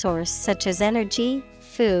resource such as energy,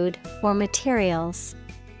 food, or materials.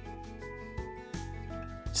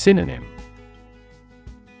 Synonym: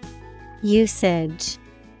 Usage,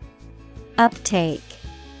 uptake,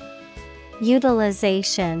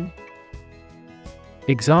 utilization.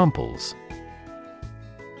 Examples: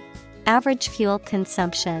 average fuel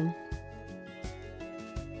consumption,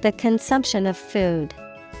 the consumption of food.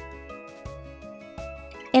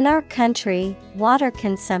 In our country, water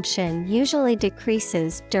consumption usually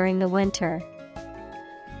decreases during the winter.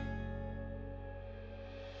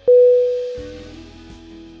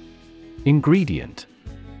 Ingredient: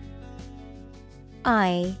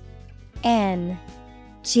 I N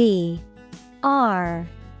G R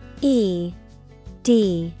E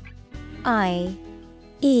D I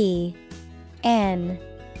E N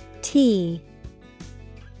T.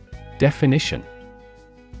 Definition: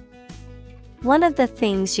 one of the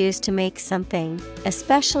things used to make something,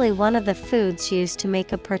 especially one of the foods used to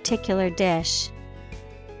make a particular dish.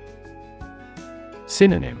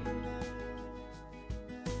 Synonym: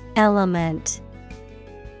 element,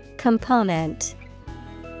 component.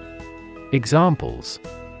 Examples: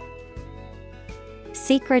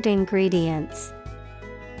 secret ingredients,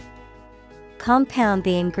 compound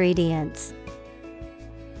the ingredients.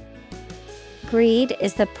 Greed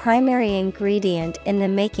is the primary ingredient in the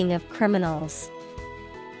making of criminals.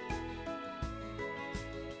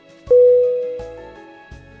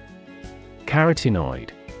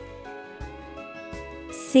 Carotenoid.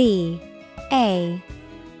 C A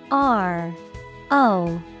R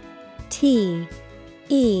O T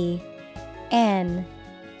E N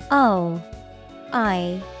O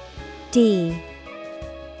I D.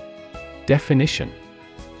 Definition: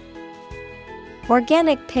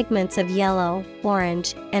 organic pigments of yellow,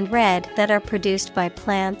 orange, and red that are produced by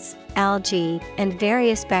plants, algae, and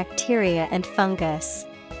various bacteria and fungus.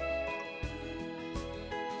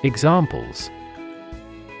 Examples: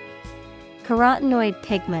 carotenoid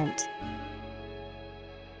pigment,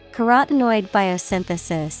 carotenoid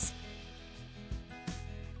biosynthesis.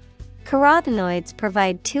 Carotenoids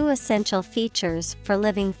provide two essential features for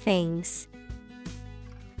living things.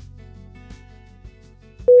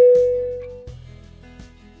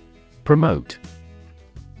 Promote.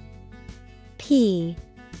 P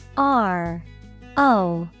R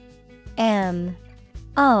O M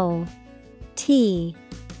O T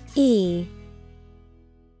E.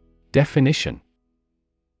 Definition: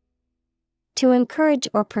 to encourage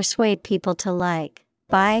or persuade people to like,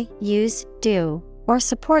 buy, use, do, or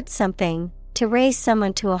support something, to raise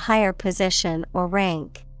someone to a higher position or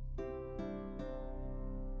rank.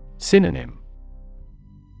 Synonym: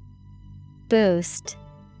 boost,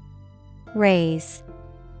 raise,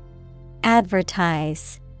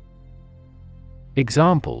 advertise.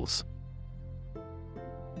 Examples: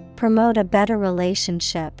 promote a better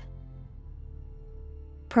relationship,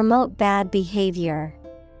 promote bad behavior.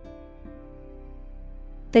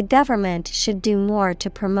 The government should do more to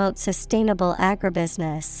promote sustainable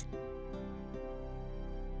agribusiness.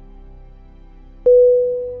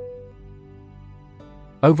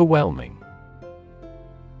 Overwhelming.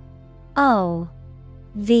 O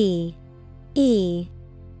V E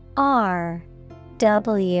R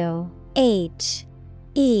W H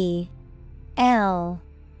E L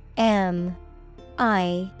M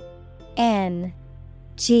I N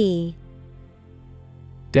G.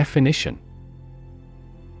 Definition: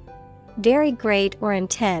 very great or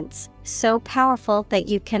intense, so powerful that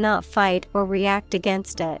you cannot fight or react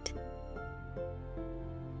against it.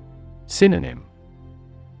 Synonym: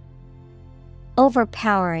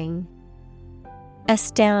 overpowering,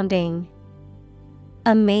 astounding,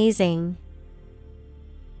 amazing.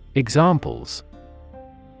 Examples: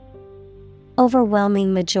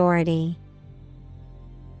 overwhelming majority,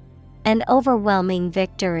 an overwhelming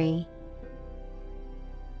victory.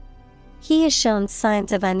 He has shown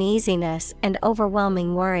signs of uneasiness and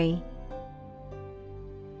overwhelming worry.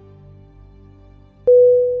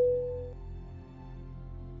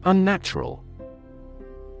 Unnatural.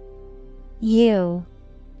 U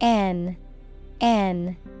N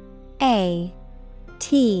N A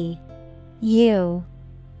T U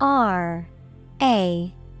R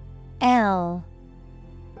A L.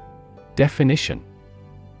 Definition: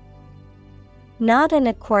 not in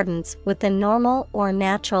accordance with the normal or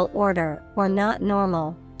natural order, or not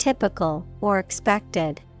normal, typical, or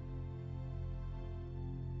expected.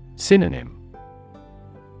 Synonym: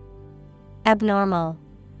 abnormal,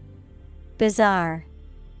 bizarre,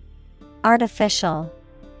 artificial.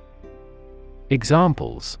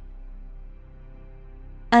 Examples: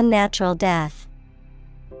 Unnatural death,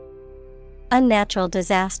 unnatural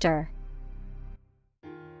disaster.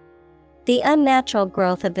 The unnatural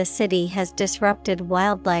growth of the city has disrupted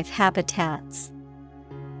wildlife habitats.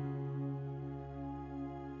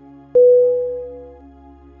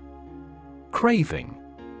 Craving.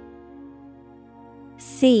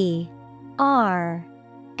 CRAVING.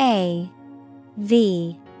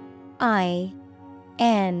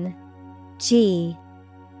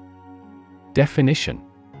 Definition: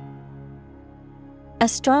 A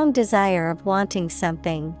strong desire of wanting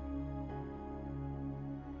something.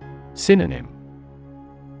 Synonym: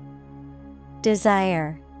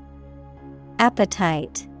 Desire,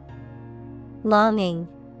 appetite, longing.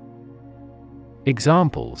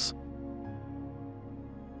 Examples: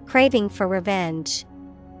 Craving for revenge.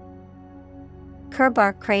 Curb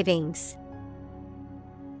our cravings.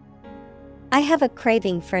 I have a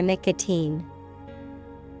craving for nicotine.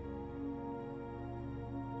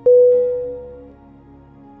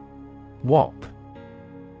 WOP.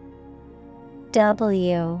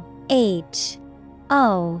 WHOP.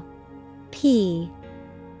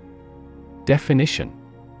 Definition: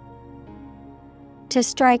 To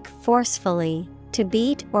strike forcefully, to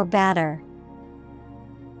beat or batter.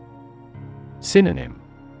 Synonym: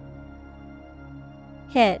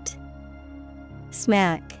 Hit,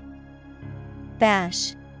 smack,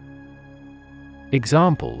 bash.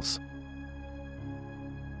 Examples: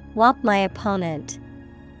 Whop my opponent.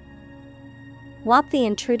 Whop the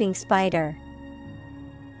intruding spider.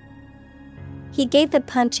 He gave the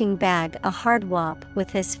punching bag a hard whop with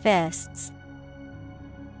his fists.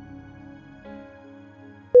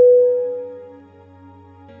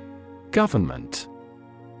 Government.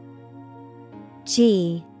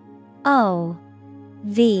 GOVERNMENT.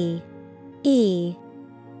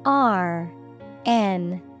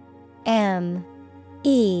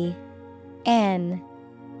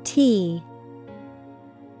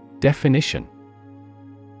 Definition: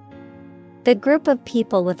 The group of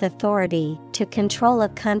people with authority to control a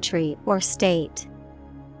country or state.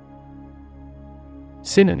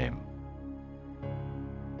 Synonym: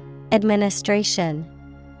 Administration,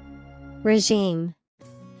 regime,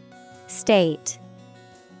 state.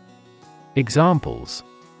 Examples: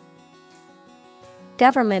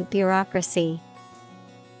 Government bureaucracy.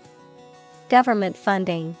 Government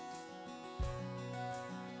funding.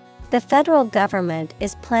 The federal government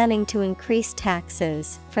is planning to increase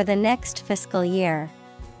taxes for the next fiscal year.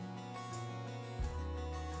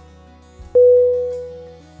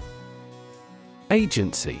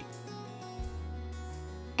 Agency.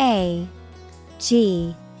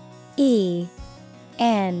 AGENCY.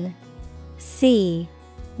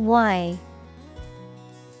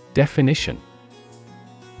 Definition: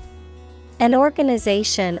 An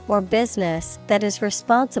organization or business that is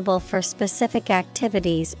responsible for specific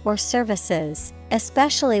activities or services,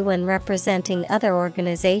 especially when representing other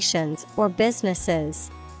organizations or businesses.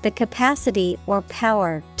 The capacity or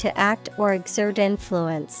power to act or exert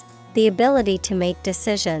influence, the ability to make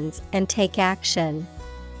decisions and take action.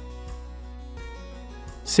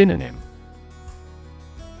 Synonym: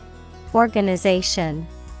 Organization,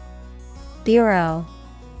 bureau,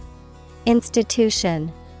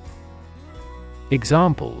 institution.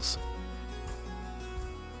 Examples: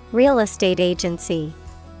 Real estate agency.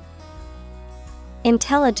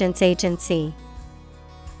 Intelligence agency.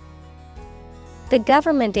 The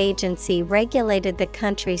government agency regulated the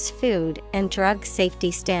country's food and drug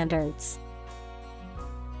safety standards.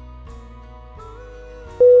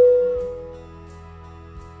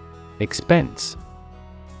 Expense.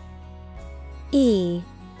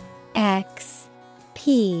 EXPENSE.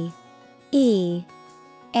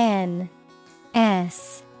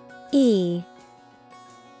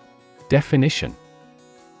 Definition: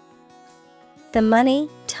 The money,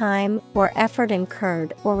 time, or effort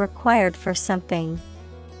incurred or required for something.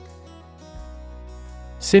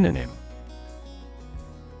 Synonym: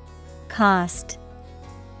 Cost,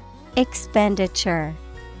 expenditure,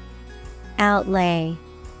 outlay.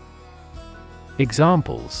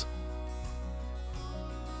 Examples: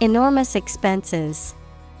 Enormous expenses.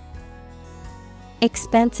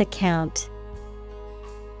 Expense account.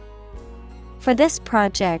 For this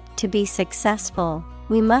project to be successful,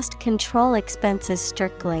 we must control expenses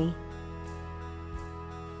strictly.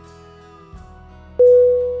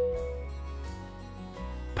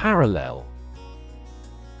 Parallel.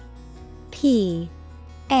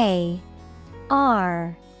 PARALL.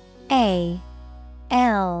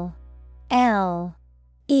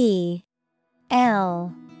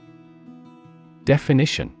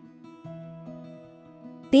 Definition: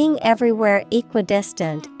 being everywhere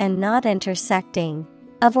equidistant and not intersecting,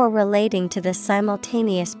 of or relating to the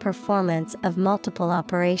simultaneous performance of multiple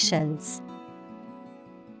operations.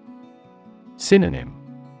 Synonym: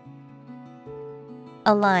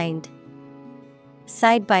 Aligned,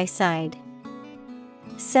 side by side,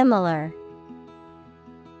 similar.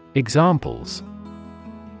 Examples: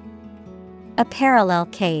 A parallel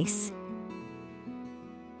case,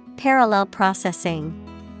 parallel processing.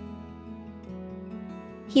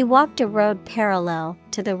 He walked a road parallel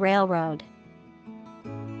to the railroad.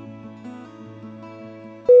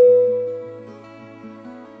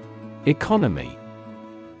 Economy.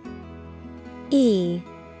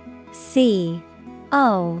 E-C-O-N-O-M-Y.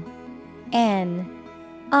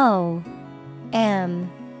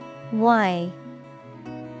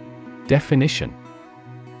 Definition: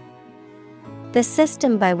 the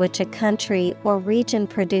system by which a country or region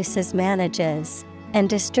produces, manages, and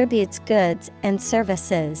distributes goods and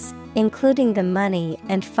services, including the money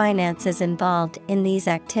and finances involved in these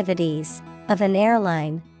activities, of an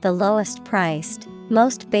airline, the lowest priced,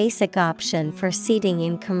 most basic option for seating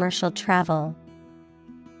in commercial travel.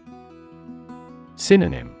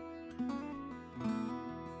 Synonym: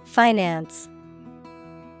 Finance,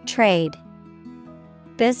 trade,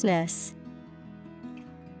 business.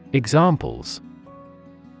 Examples: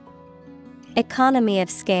 economy of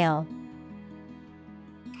scale,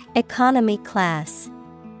 economy class.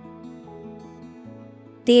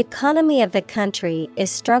 The economy of the country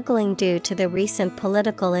is struggling due to the recent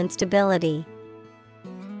political instability.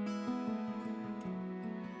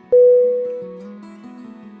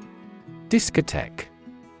 Discotheque.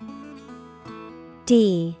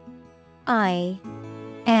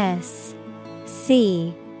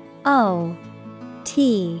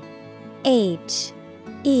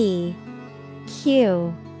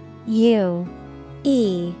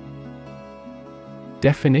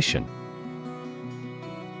 Definition: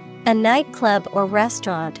 a nightclub or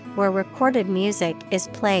restaurant where recorded music is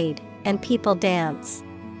played and people dance.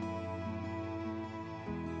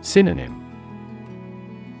 Synonym: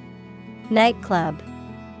 nightclub,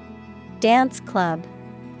 dance club,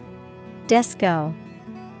 disco.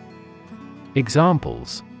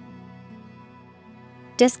 Examples: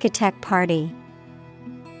 discotheque party,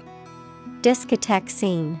 discotheque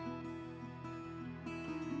scene.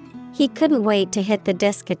 He couldn't wait to hit the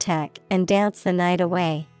discotheque and dance the night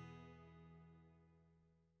away.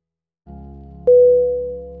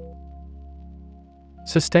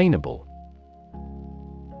 Sustainable.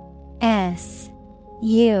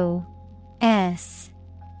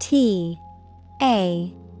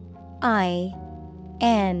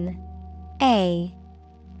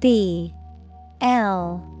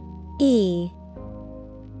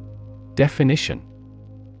 Definition: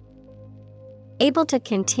 able to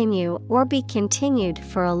continue or be continued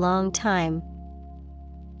for a long time.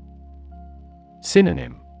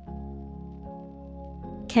 Synonym: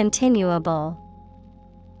 continuable,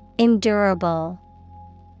 endurable,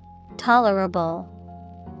 tolerable.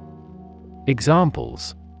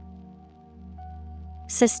 Examples: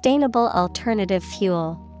 sustainable alternative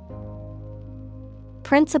fuel,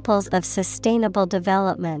 principles of sustainable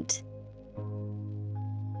development.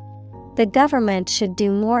 The government should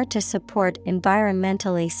do more to support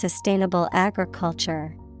environmentally sustainable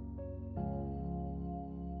agriculture.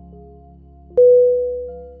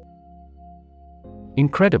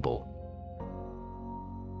 Incredible.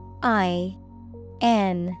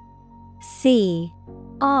 I-N-C-R-E-D-I-B-L-E.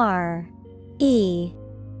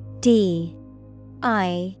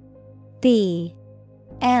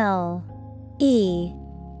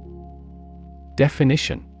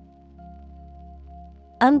 Definition: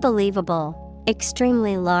 unbelievable,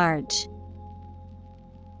 extremely large.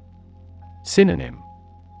 Synonym: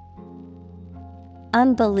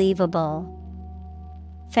 unbelievable,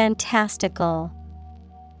 fantastical,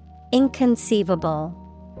 inconceivable.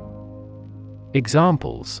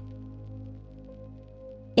 Examples: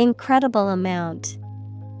 incredible amount,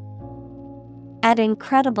 at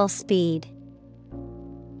incredible speed.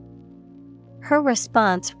 Her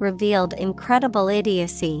response revealed incredible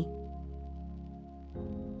idiocy.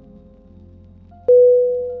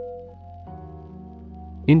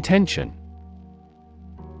 Intention.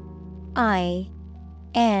 I-N-T-E-N-T-I-O-N.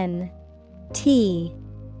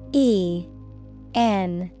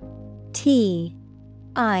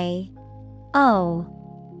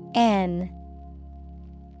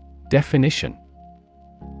 Definition: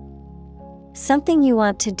 something you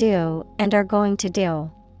want to do and are going to do.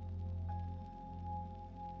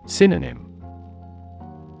 Synonym: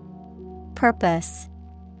 purpose,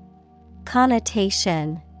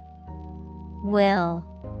 connotation, will.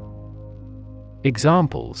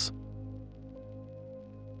 Examples: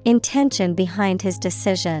 Intention behind his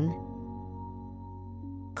decision.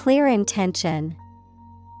 Clear intention.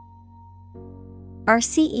 Our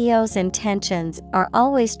CEO's intentions are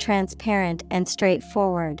always transparent and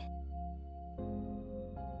straightforward.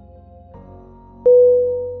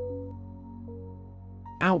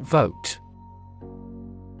 Outvote.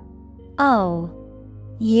 O-U-T-V-O-T-E.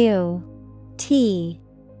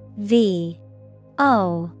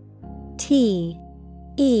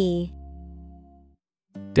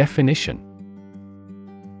 Definition: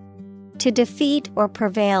 To defeat or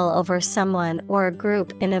prevail over someone or a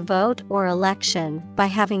group in a vote or election by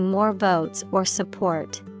having more votes or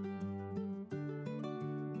support.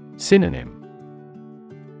 Synonym: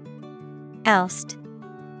 Oust,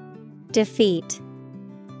 defeat,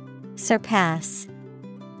 surpass.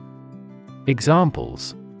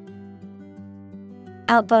 Examples: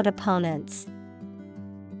 Outvote opponents.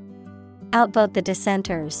 Outvote the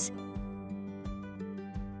dissenters.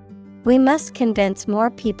 We must convince more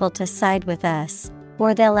people to side with us,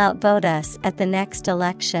 or they'll outvote us at the next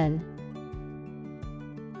election.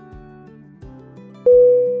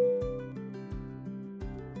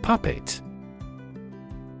 Puppet.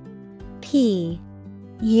 P-U-P-P-E-T.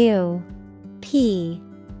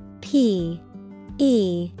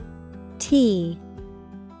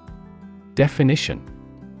 Definition: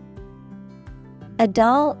 A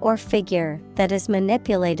doll or figure that is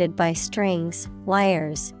manipulated by strings,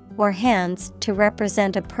 wires, or hands to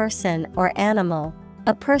represent a person or animal,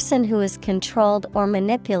 a person who is controlled or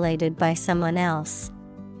manipulated by someone else.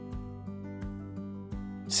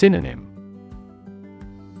 Synonym: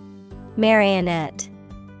 Marionette,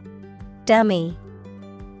 dummy,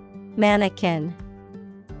 mannequin.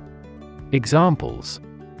 Examples: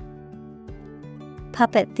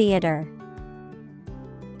 Puppet theater.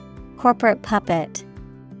 Corporate puppet.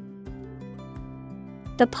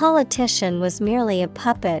 The politician was merely a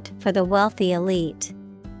puppet for the wealthy elite.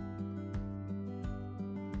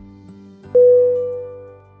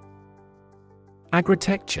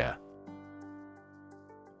 Agritecture.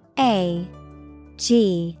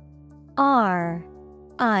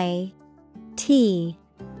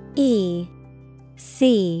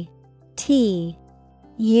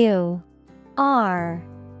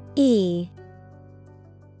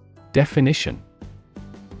 Definition: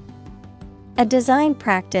 A design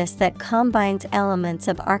practice that combines elements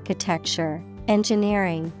of architecture,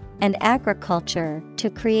 engineering, and agriculture to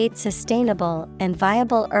create sustainable and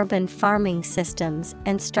viable urban farming systems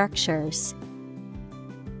and structures.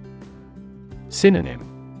 Synonym: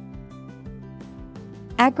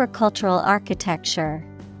 Agricultural architecture.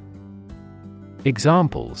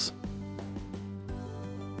 Examples: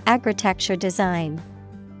 Agritecture design.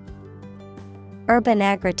 Urban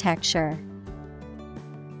agritecture.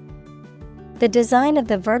 The design of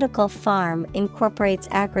the vertical farm incorporates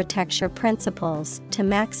agritecture principles to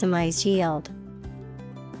maximize yield.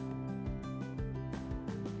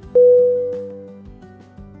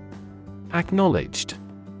 Acknowledged.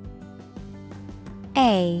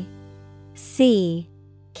 A C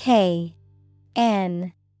K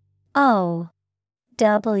N O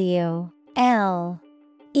W L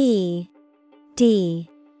E D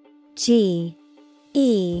G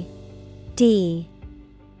E D.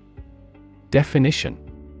 Definition: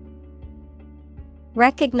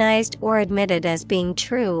 Recognized or admitted as being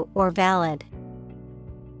true or valid.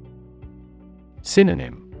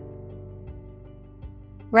 Synonym: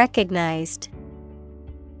 Recognized,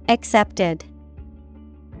 accepted,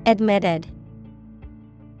 admitted.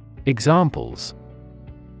 Examples: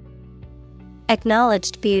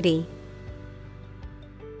 Acknowledged beauty.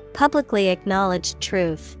 Publicly acknowledged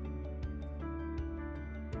truth.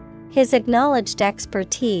 His acknowledged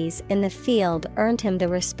expertise in the field earned him the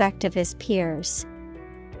respect of his peers.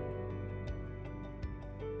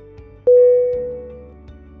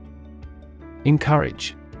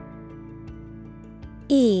 Encourage.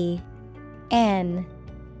 E N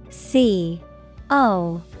C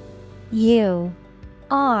O U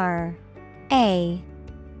R A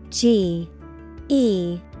G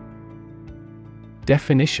E.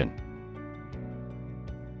 Definition: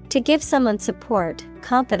 To give someone support,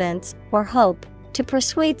 confidence, or hope, to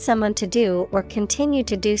persuade someone to do or continue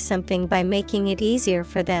to do something by making it easier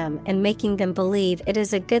for them and making them believe it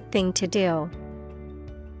is a good thing to do.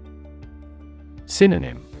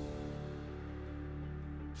 Synonym: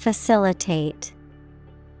 Facilitate,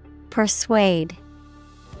 persuade,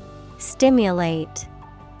 stimulate.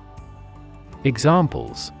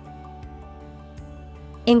 Examples: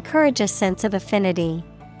 Encourage a sense of affinity.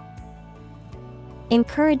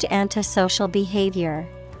 Encourage antisocial behavior.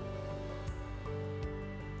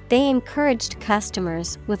 They encouraged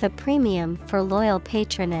customers with a premium for loyal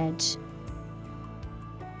patronage.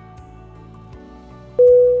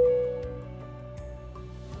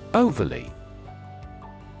 Overly.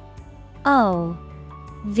 O-V-E-R-L-Y.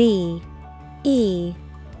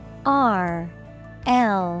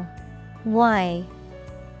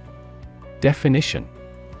 Definition.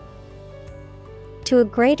 To a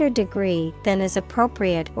greater degree than is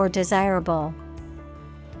appropriate or desirable.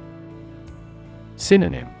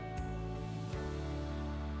 Synonym.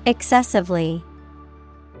 Excessively.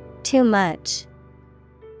 Too much.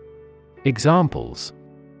 Examples.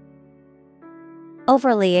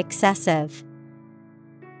 Overly excessive.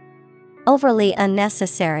 Overly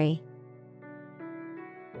unnecessary.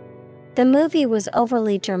 The movie was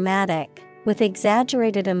overly dramatic, with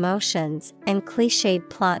exaggerated emotions and cliched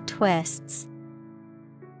plot twists.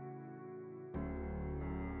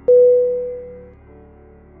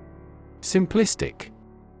 Simplistic.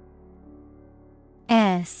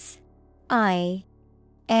 S-I-M-P-L-I-S-T-I-C.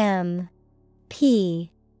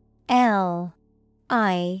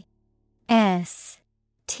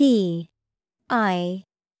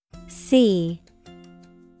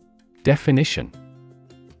 Definition.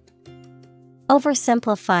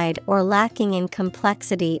 Oversimplified or lacking in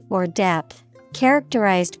complexity or depth,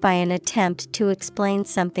 characterized by an attempt to explain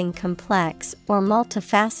something complex or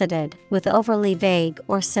multifaceted with overly vague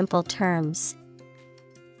or simple terms.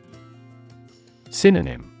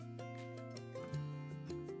 Synonym.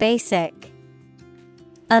 Basic,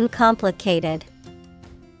 uncomplicated,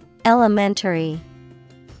 elementary.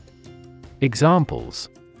 Examples.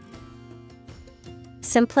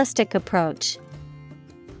 Simplistic approach.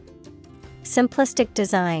 Simplistic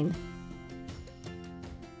design.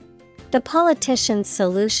 The politician's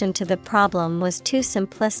solution to the problem was too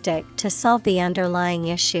simplistic to solve the underlying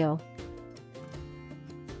issue.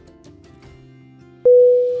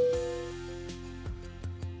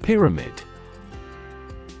 Pyramid.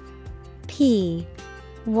 P-Y-R-A-M-I-D.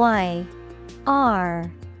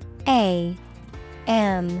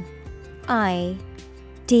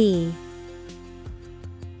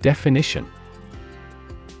 Definition.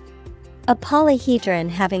 A polyhedron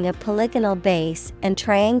having a polygonal base and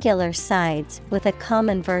triangular sides with a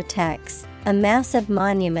common vertex, a massive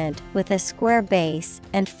monument with a square base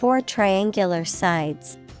and 4 triangular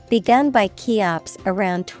sides, begun by Cheops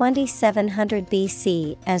around 2700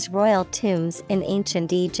 BC as royal tombs in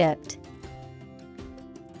ancient Egypt.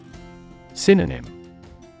 Synonym.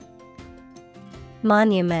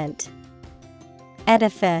 Monument,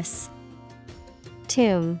 edifice,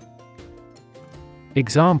 tomb.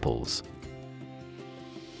 Examples.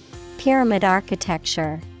 Pyramid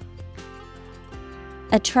architecture.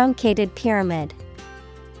 A truncated pyramid.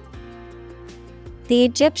 The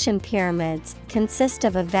Egyptian pyramids consist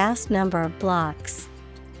of a vast number of blocks.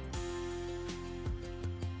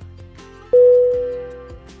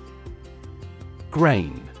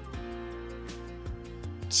 Grain.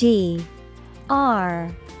 G-R-A-I-N.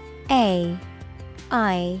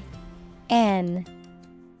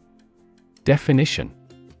 Definition.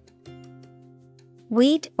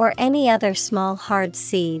 Wheat or any other small hard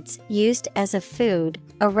seeds used as a food,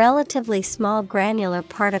 a relatively small granular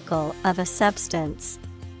particle of a substance.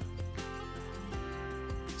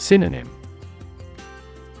 Synonym.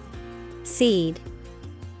 Seed,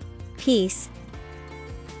 piece,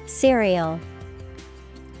 cereal.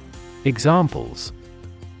 Examples.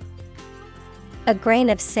 A grain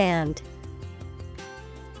of sand.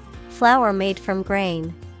 Flour made from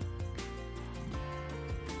grain.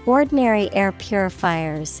 Ordinary air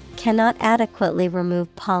purifiers cannot adequately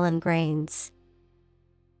remove pollen grains.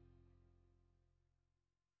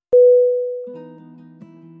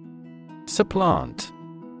 Supplant.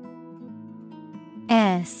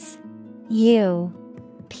 S-U-P-P-L-A-N-T.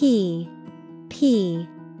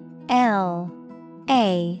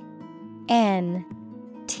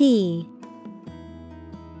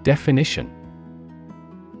 Definition.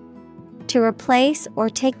 To replace or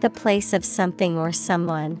take the place of something or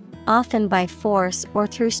someone, often by force or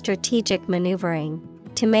through strategic maneuvering.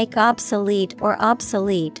 To make obsolete or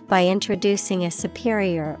obsolete by introducing a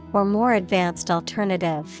superior or more advanced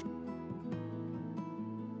alternative.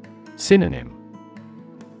 Synonym.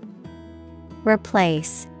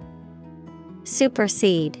 Replace,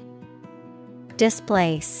 supersede,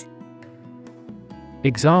 displace.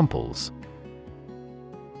 Examples.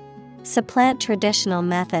 Supplant traditional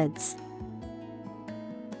methods.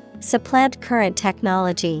 Supplant current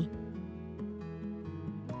technology.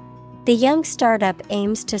 The young startup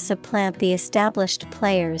aims to supplant the established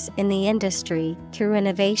players in the industry through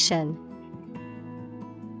innovation.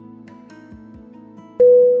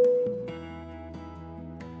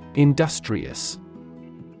 Industrious.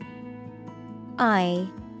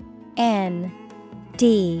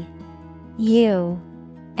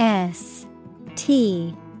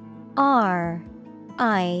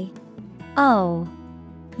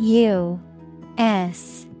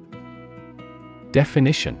 Industrious.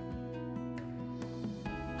 Definition.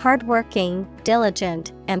 Hardworking,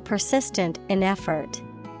 diligent, and persistent in effort.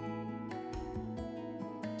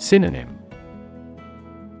 Synonym.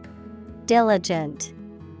 Diligent,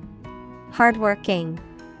 hardworking,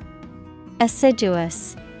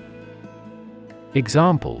 assiduous.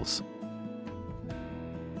 Examples.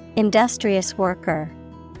 Industrious worker.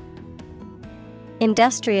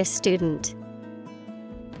 Industrious student.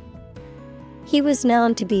 He was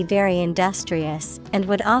known to be very industrious and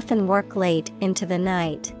would often work late into the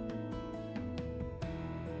night.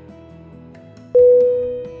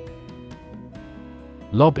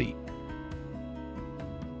 Lobby. Lobby.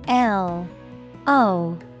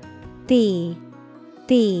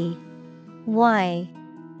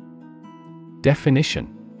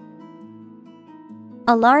 Definition.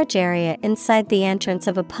 A large area inside the entrance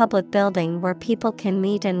of a public building where people can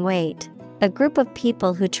meet and wait. A group of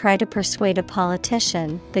people who try to persuade a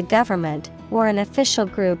politician, the government, or an official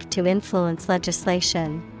group to influence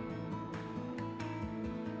legislation.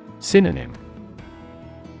 Synonym.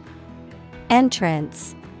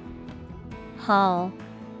 Entrance, hall,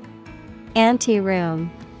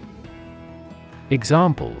 anteroom.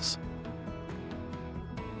 Examples.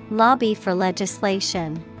 Lobby for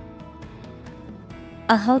legislation.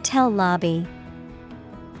 A hotel lobby.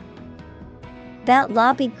 That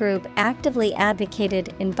lobby group actively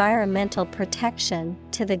advocated environmental protection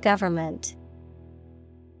to the government.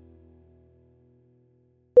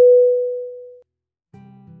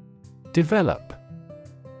 Develop.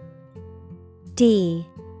 DEVELOP.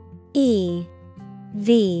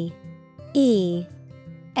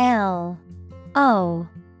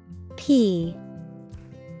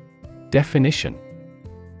 Definition.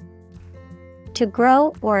 To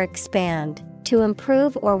grow or expand, to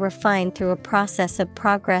improve or refine through a process of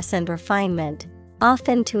progress and refinement,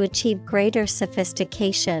 often to achieve greater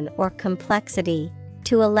sophistication or complexity,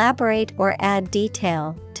 to elaborate or add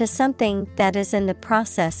detail to something that is in the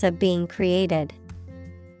process of being created.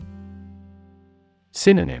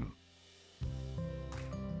 Synonym.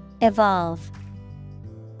 Evolve,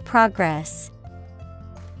 progress,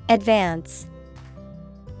 advance.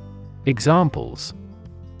 Examples.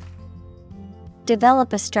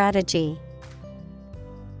 Develop a strategy.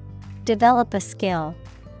 Develop a skill.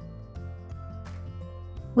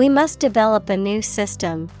 We must develop a new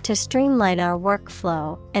system to streamline our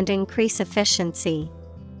workflow and increase efficiency.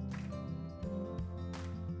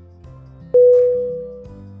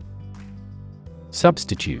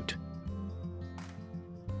 Substitute.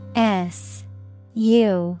 SUBSTITUTE.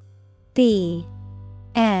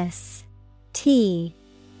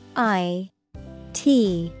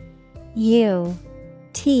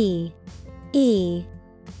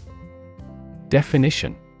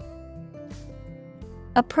 Definition.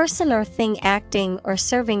 A person or thing acting or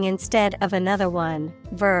serving instead of another one.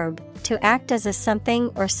 Verb, to act as a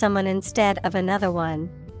something or someone instead of another one.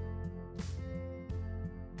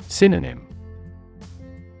 Synonym.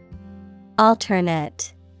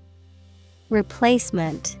 Alternate,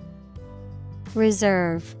 replacement,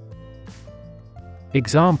 reserve.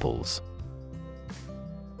 Examples.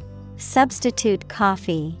 Substitute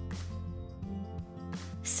coffee.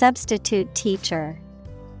 Substitute teacher.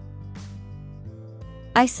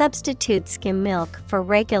 I substitute skim milk for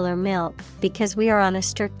regular milk because we are on a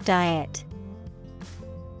strict diet.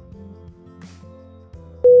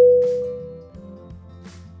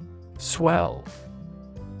 Swell.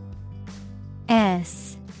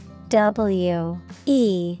 SWELL.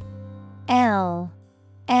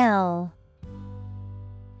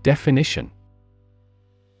 Definition.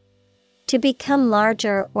 To become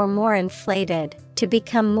larger or more inflated, to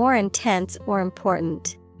become more intense or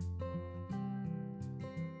important.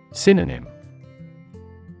 Synonym.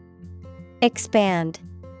 Expand,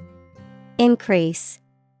 increase,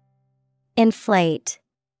 inflate.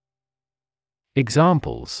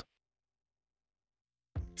 Examples.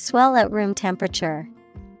 Swell at room temperature.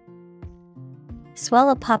 Swell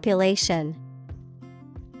a population.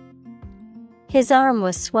 His arm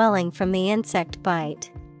was swelling from the insect bite.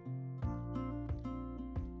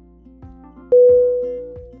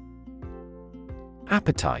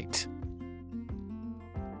 Appetite.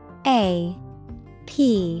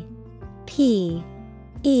 APPETE.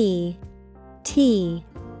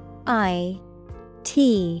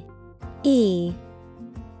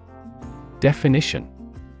 Definition.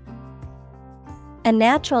 A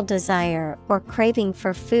natural desire or craving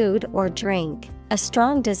for food or drink, a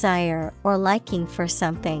strong desire or liking for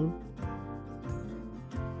something.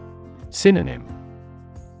 Synonym: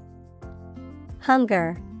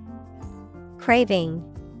 Hunger, craving,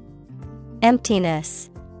 emptiness.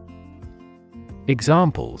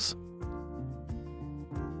 Examples: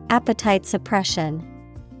 Appetite suppression,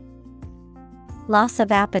 loss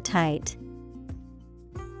of appetite.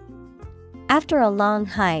 After a long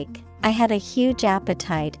hike, I had a huge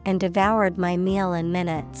appetite and devoured my meal in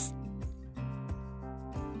minutes.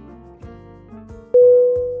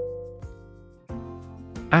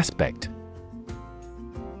 Aspect.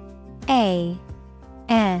 A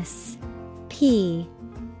S P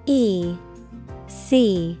E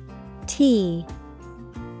C T.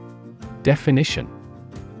 Definition: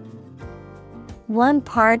 One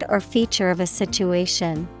part or feature of a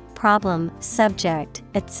situation, problem, subject,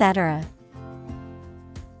 etc.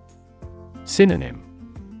 Synonym: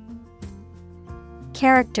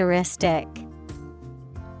 Characteristic,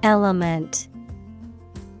 element,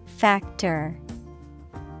 factor.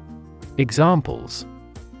 Examples: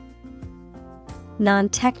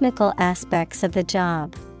 Non-technical aspects of the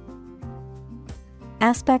job.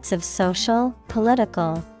 Aspects of social,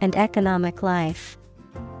 political, and economic life.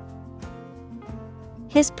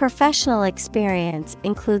 His professional experience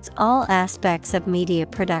includes all aspects of media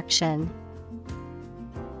production.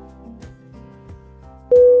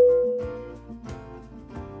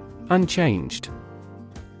 Unchanged.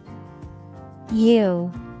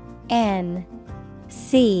 U N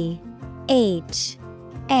C H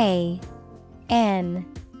A N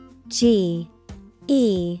G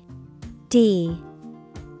E D.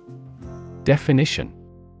 Definition: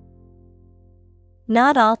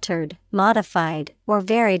 Not altered, modified, or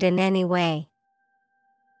varied in any way.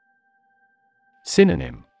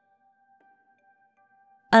 Synonym: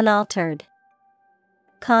 Unaltered,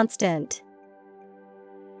 constant.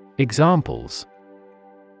 Examples: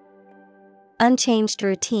 Unchanged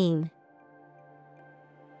routine.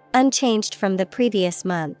 Unchanged from the previous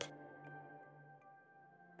month.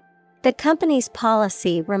 The company's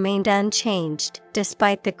policy remained unchanged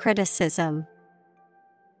despite the criticism.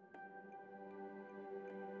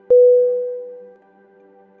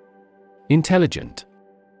 Intelligent.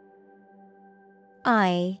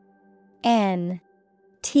 I N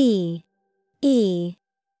T E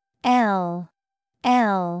L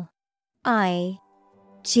L I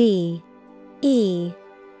G E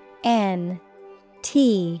N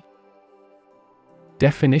T.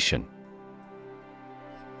 Definition: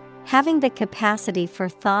 Having the capacity for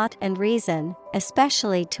thought and reason,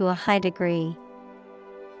 especially to a high degree.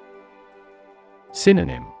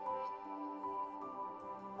 Synonym: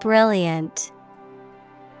 Brilliant,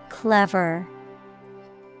 clever,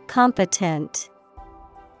 competent.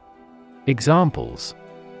 Examples: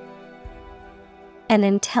 An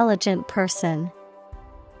intelligent person.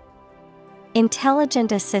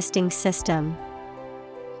 Intelligent assisting system.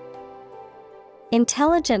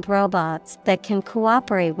 Intelligent robots that can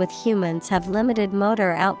cooperate with humans have limited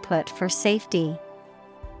motor output for safety.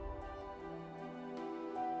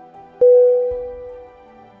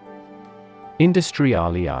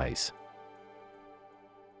 Industrialize.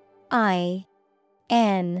 I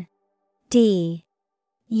N D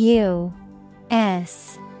U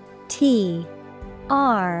S T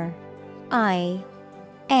R I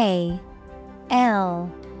A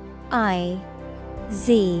L I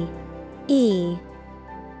Z E.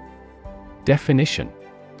 Definition: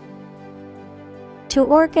 To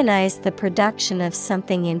organize the production of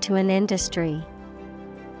something into an industry.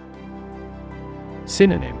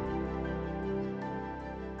 Synonym: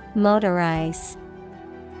 Motorize.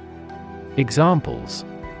 Examples: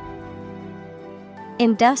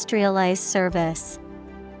 Industrialized service.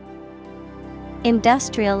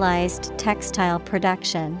 Industrialized textile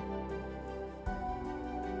production.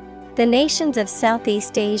 The nations of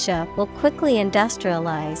Southeast Asia will quickly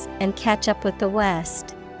industrialize and catch up with the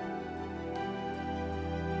West.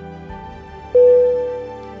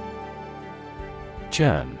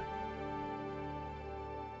 Churn.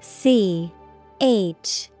 C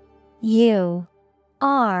H U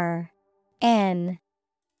R N.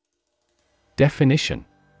 Definition: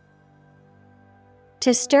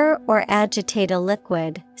 To stir or agitate a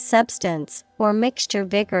liquid, substance, or mixture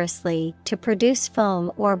vigorously to produce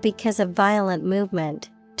foam or because of violent movement,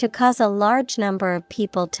 to cause a large number of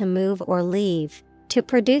people to move or leave, to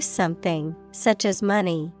produce something, such as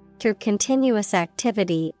money, through continuous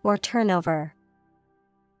activity or turnover.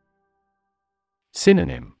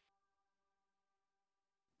 Synonym: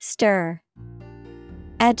 Stir,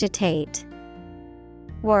 agitate,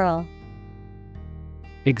 whirl.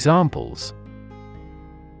 Examples: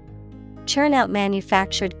 churn out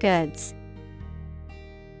manufactured goods.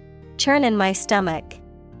 Churn in my stomach.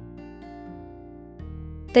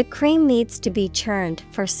 The cream needs to be churned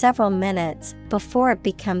for several minutes before it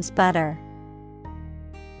becomes butter.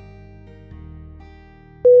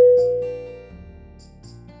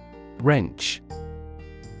 Wrench.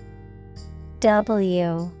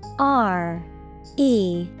 W-R-E-N-C-H.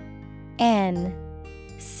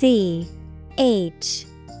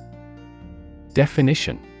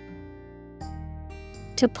 Definition: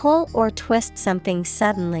 to pull or twist something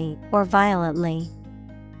suddenly or violently.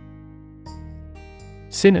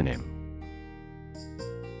 Synonym: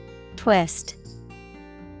 Twist,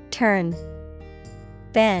 turn,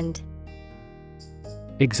 bend.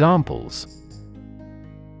 Examples: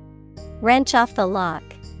 Wrench off the lock.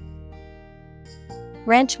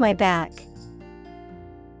 Wrench my back.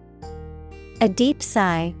 A deep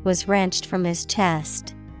sigh was wrenched from his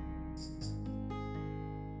chest.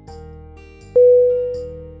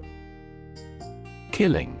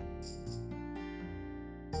 Killing.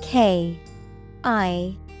 K-I-L-L-I-N-G.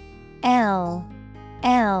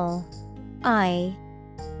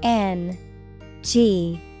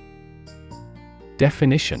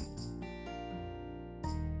 Definition: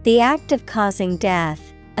 the act of causing death,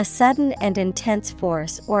 a sudden and intense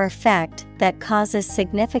force or effect that causes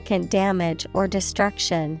significant damage or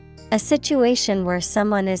destruction. A situation where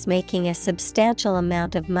someone is making a substantial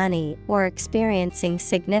amount of money or experiencing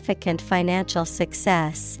significant financial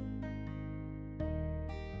success.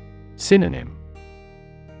 Synonym: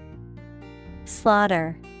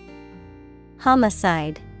 Slaughter,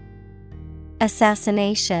 homicide,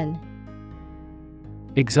 assassination.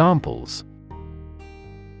 Examples: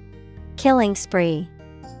 killing spree,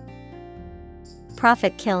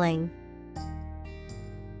 profit killing.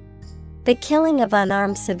 The killing of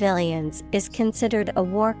unarmed civilians is considered a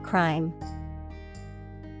war crime.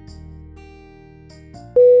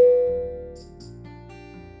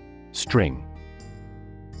 String.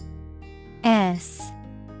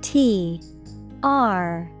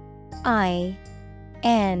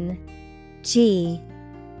 S-T-R-I-N-G.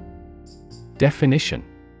 Definition: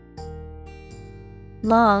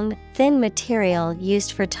 long, thin material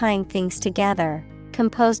used for tying things together,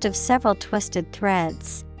 composed of several twisted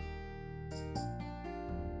threads.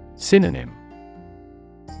 Synonym: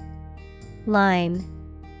 line,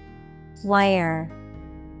 wire,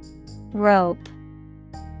 rope.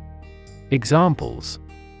 Examples: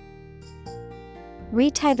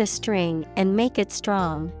 retie the string and make it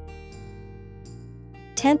strong.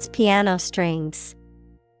 Tense piano strings.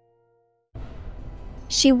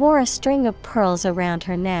 She wore a string of pearls around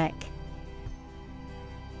her neck.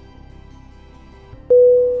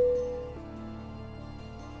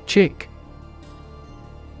 Chick.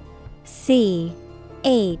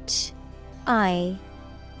 C-H-I-C-K.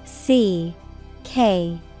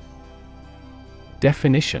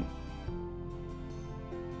 Definition: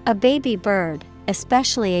 a baby bird,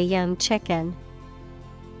 especially a young chicken.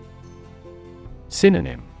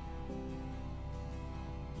 Synonym: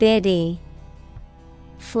 biddy,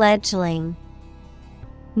 fledgling,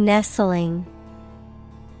 nestling.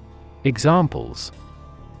 Examples: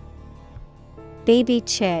 baby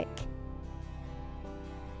chick,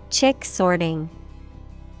 chick sorting.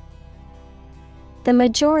 The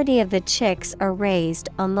majority of the chicks are raised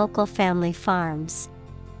on local family farms.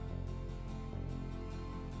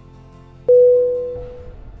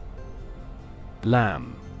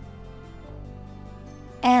 Lamb.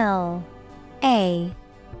 L-A-M-B.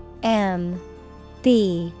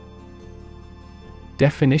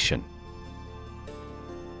 Definition: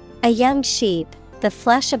 a young sheep, the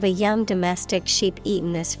flesh of a young domestic sheep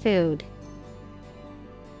eaten as food.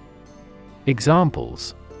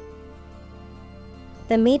 Examples: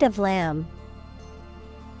 the meat of lamb.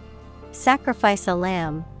 Sacrifice a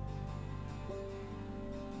lamb.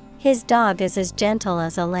 His dog is as gentle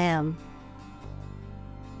as a lamb.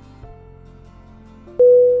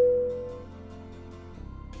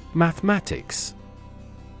 Mathematics.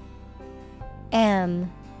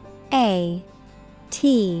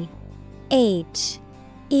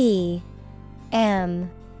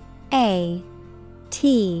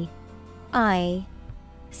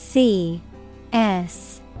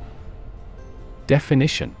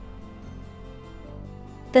 Definition: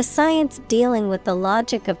 the science dealing with the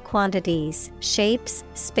logic of quantities, shapes,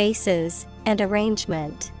 spaces, and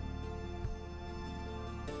arrangement.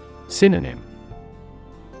 Synonym: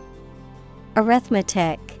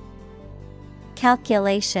 arithmetic,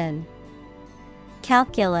 calculation,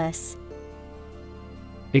 calculus.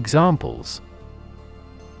 Examples: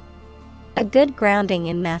 a good grounding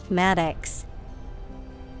in mathematics.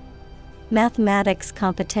 Mathematics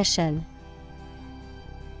competition.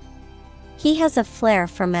 He has a flair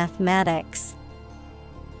for mathematics.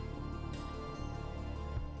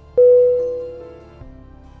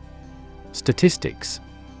 Statistics.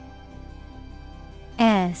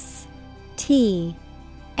 S-T-A-T-I-S-T-I-C-S.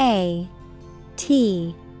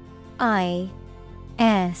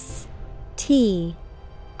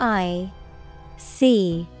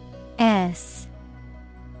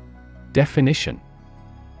 Definition.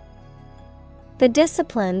 The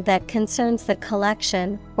discipline that concerns the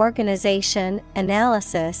collection, organization,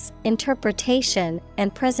 analysis, interpretation,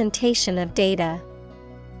 and presentation of data.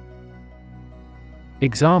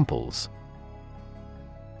 Examples.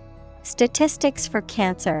 Statistics for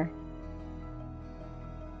cancer.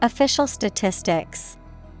 Official statistics.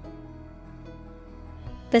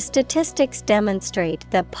 The statistics demonstrate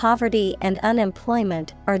that poverty and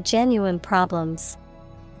unemployment are genuine problems.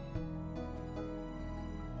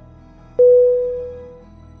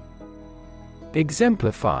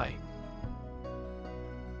 Exemplify.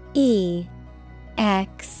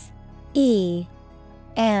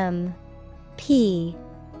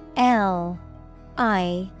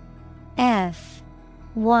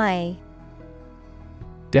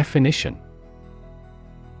 Definition.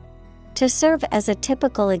 To serve as a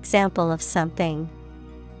typical example of something.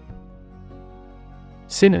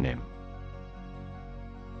 Synonym.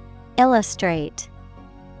 Illustrate,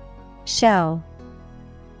 show,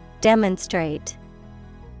 demonstrate.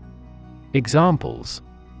 Examples.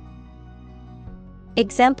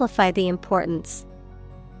 Exemplify the importance.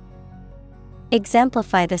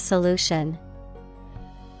 Exemplify the solution.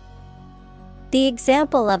 The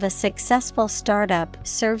example of a successful startup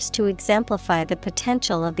serves to exemplify the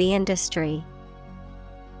potential of the industry.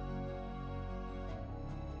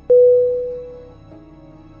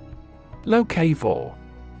 Locavore.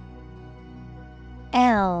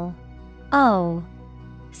 L-O-C-A-V-O-R-E.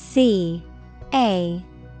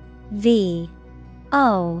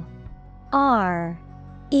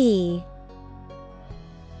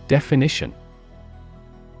 Definition.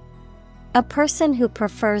 A person who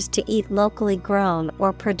prefers to eat locally grown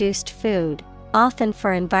or produced food, often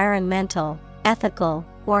for environmental, ethical,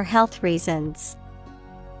 or health reasons.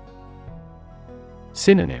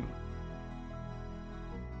 Synonym.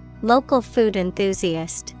 Local food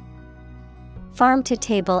enthusiast.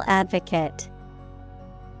 Farm-to-table advocate.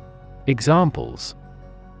 Examples.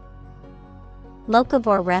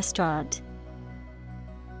 Locavore restaurant.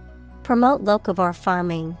 Promote locavore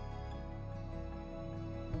farming.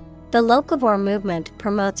 The locavore movement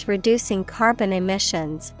promotes reducing carbon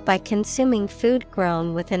emissions by consuming food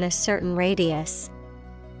grown within a certain radius.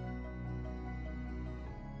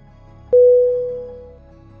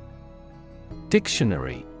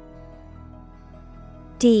 Dictionary.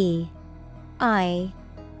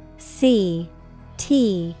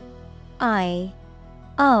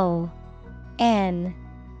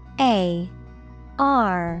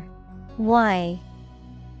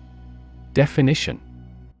 Definition.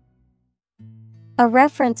 A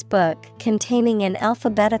reference book containing an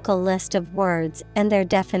alphabetical list of words and their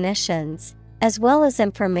definitions, as well as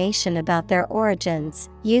information about their origins,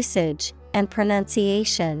 usage, and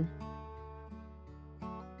pronunciation.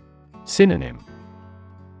 Synonym.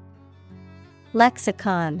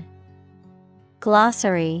 Lexicon,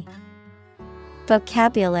 glossary,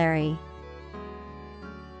 vocabulary.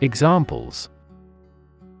 Examples.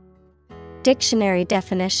 Dictionary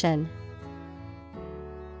definition.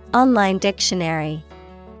 Online dictionary.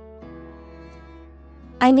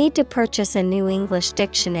 I need to purchase a new English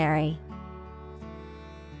dictionary.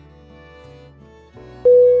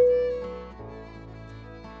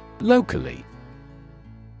 Locally.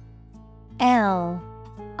 L-O-C-A-L-L-Y.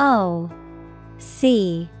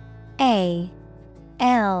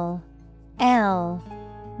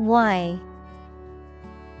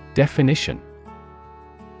 Definition.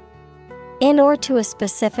 In or to a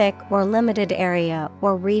specific or limited area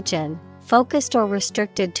or region, focused or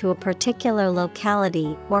restricted to a particular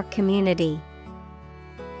locality or community.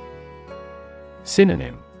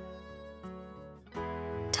 Synonym.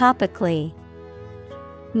 Topically.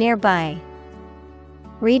 Nearby.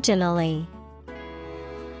 Regionally.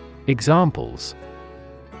 Examples.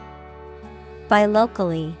 Buy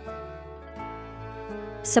locally.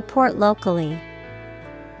 Support locally.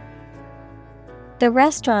 The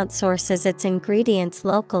restaurant sources its ingredients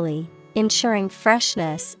locally, ensuring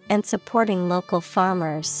freshness and supporting local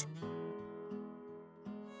farmers.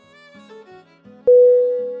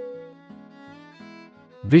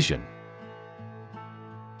 Vision.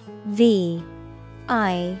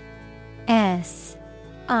 V-I-S-I-O-N.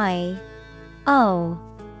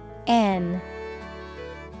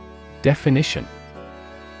 Definition.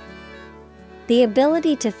 The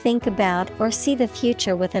ability to think about or see the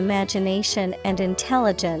future with imagination and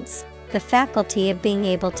intelligence, the faculty of being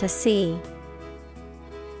able to see.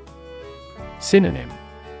 Synonym: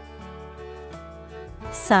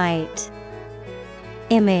 Sight,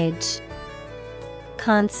 image,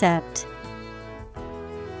 concept.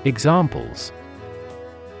 Examples: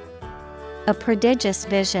 A prodigious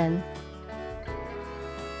vision,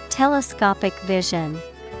 telescopic vision.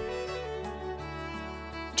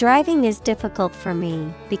 Driving is difficult for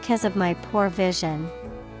me because of my poor vision.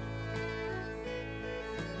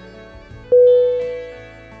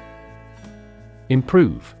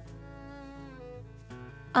 Improve.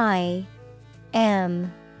 I-M-P-R-O-V-E.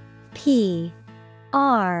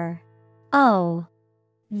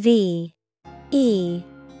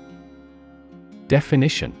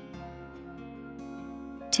 Definition: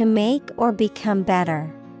 To make or become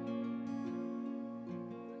better.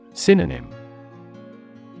 Synonym: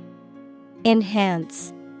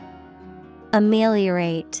 Enhance,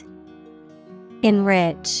 ameliorate,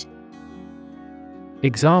 enrich.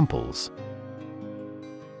 Examples: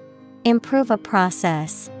 Improve a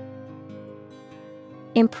process.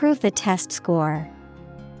 Improve the test score.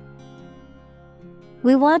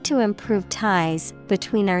 We want to improve ties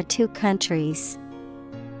between our two countries.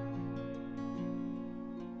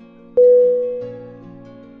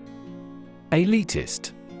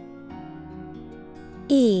 Elitist.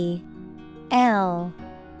 E-L-I-T-I-S-T.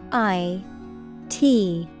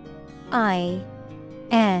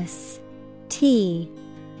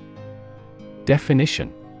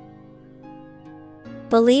 Definition: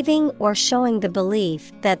 Believing or showing the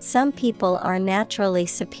belief that some people are naturally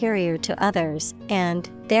superior to others and,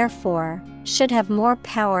 therefore, should have more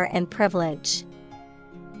power and privilege.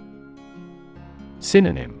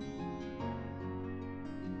 Synonym: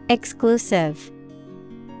 Exclusive,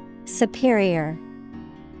 superior.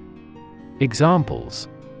 Examples: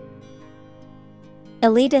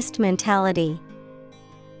 Elitist mentality,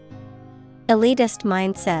 elitist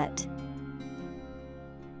mindset.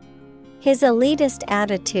 His elitist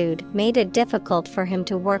attitude made it difficult for him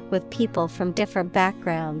to work with people from different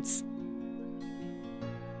backgrounds.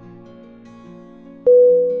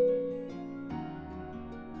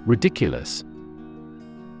 Ridiculous.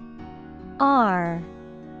 R-I-D-I-C-U-L-O-U-S.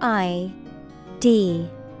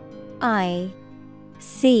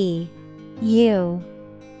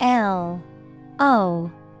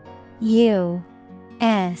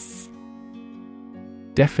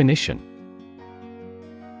 Definition: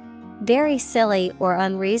 Very silly or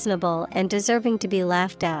unreasonable and deserving to be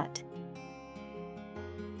laughed at.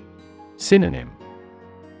 Synonym: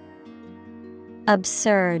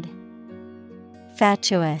 Absurd,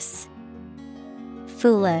 fatuous,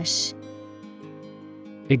 foolish.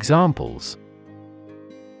 Examples: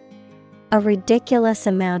 A ridiculous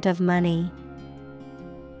amount of money.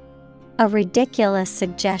 A ridiculous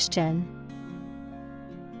suggestion.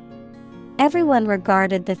 Everyone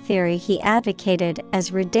regarded the theory he advocated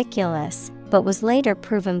as ridiculous, but was later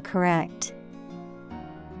proven correct.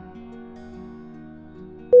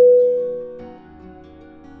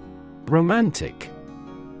 Romantic.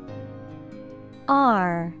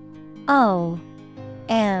 R-O-M-A-N-T-I-C.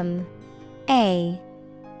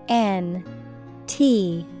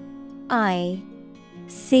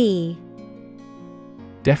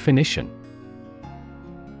 Definition: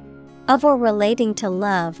 Of or relating to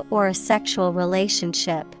love or a sexual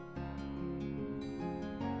relationship.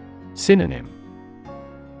 Synonym: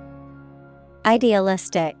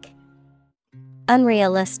 Idealistic,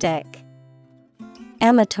 unrealistic,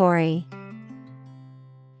 amatory.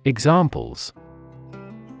 Examples: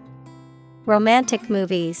 Romantic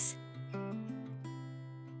movies.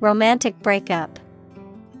 Romantic breakup.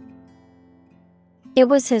 It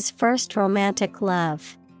was his first romantic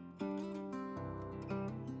love.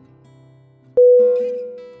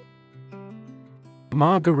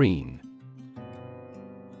 Margarine.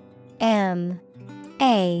 M-A-R-G-A-R-I-N-E.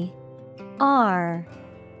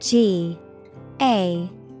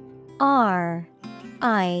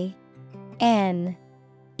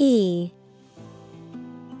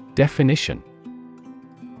 Definition: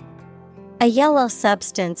 A yellow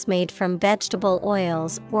substance made from vegetable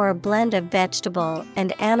oils or a blend of vegetable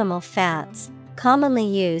and animal fats, commonly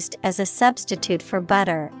used as a substitute for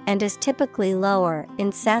butter and is typically lower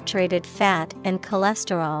in saturated fat and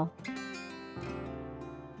cholesterol.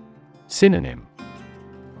 Synonym: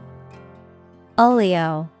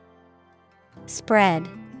 Oleo, spread,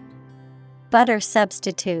 butter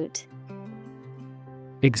substitute.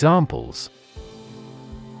 Examples: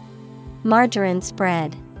 Margarine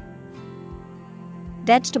spread.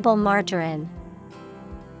 Vegetable margarine.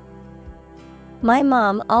 My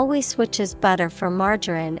mom always switches butter for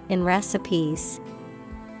margarine in recipes.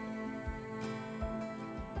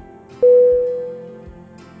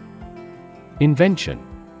 Invention.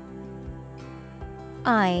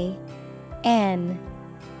 INVENTION.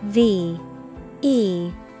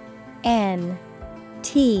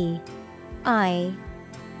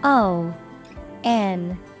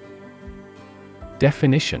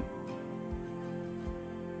 Definition.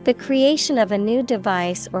 The creation of a new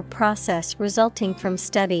device or process resulting from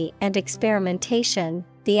study and experimentation,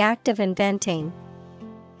 the act of inventing.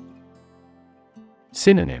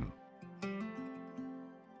 Synonym.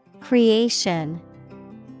 Creation,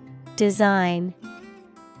 design,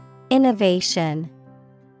 innovation.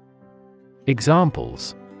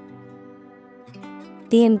 Examples.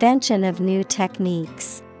 The invention of new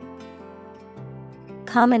techniques.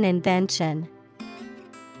 Common invention.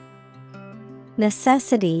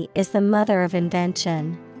 Necessity is the mother of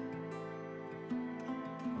invention.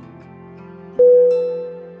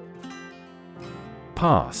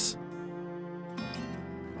 Pass.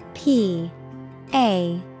 P-A-S-S-E.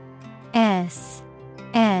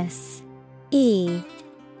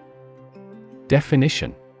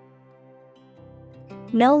 Definition.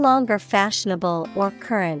 No longer fashionable or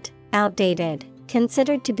current, outdated,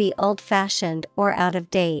 considered to be old-fashioned or out of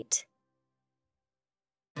date.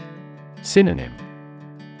 Synonym.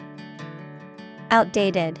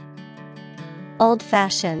 Outdated,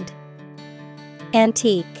 old-fashioned,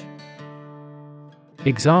 antique.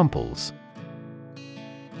 Examples.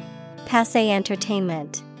 Passé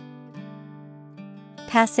entertainment.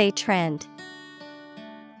 Passé trend.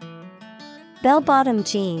 Bell-bottom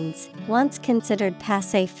jeans, once considered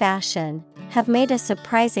passé fashion, have made a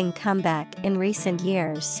surprising comeback in recent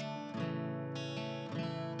years.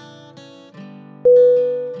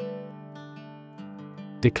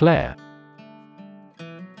 Declare.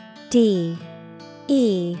 D-E-C-L-A-R-E.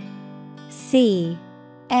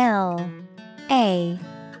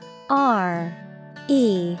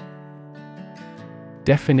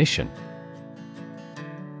 Definition.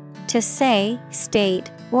 To say,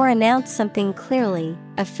 state, or announce something clearly,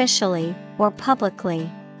 officially, or publicly.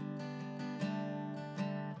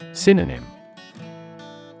 Synonym.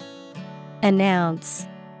 Announce,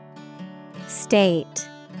 state,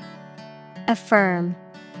 affirm.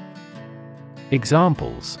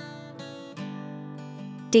 Examples.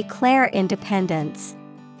 Declare independence.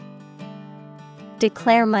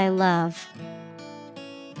 Declare my love.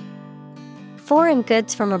 Foreign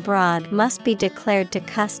goods from abroad must be declared to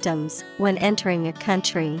customs when entering a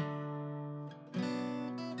country.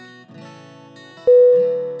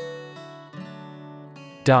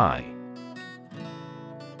 Die.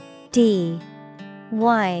 D-Y-E.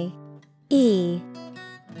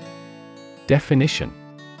 Definition.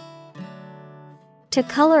 To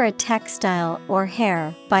color a textile or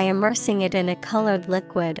hair by immersing it in a colored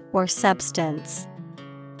liquid or substance.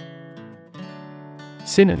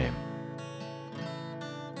 Synonym.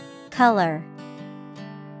 Color,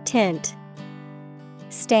 tint,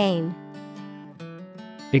 stain.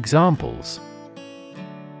 Examples.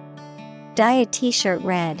 Dye a t-shirt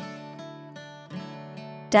red.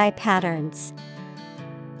 Dye patterns.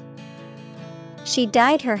 She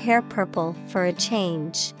dyed her hair purple for a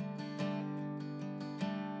change.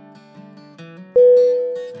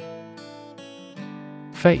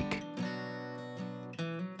 Fake.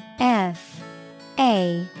 F-A-K-E.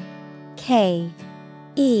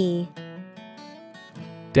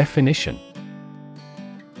 Definition.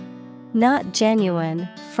 Not genuine,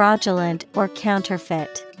 fraudulent, or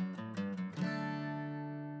counterfeit.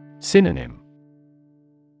 Synonym.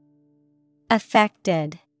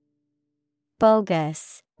 Affected,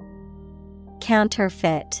 bogus,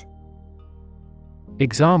 counterfeit.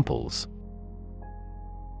 Examples.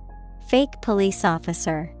 Fake police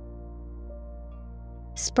officer.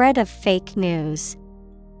 Spread of fake news.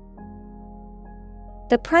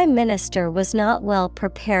 The Prime Minister was not well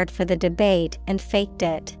prepared for the debate and faked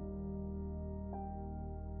it.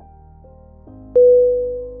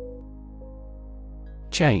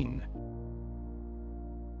 Chain.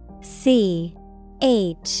 C-H-A-I-N.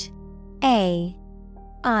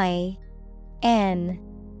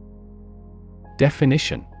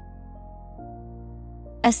 Definition.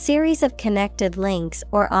 A series of connected links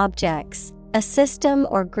or objects, a system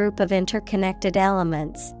or group of interconnected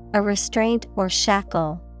elements, a restraint or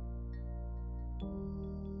shackle.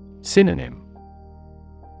 Synonym.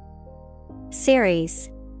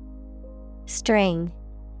 Series, string,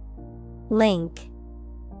 link.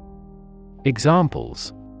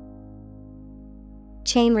 Examples.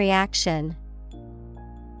 Chain reaction.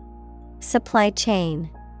 Supply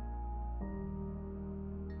chain.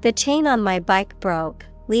 The chain on my bike broke,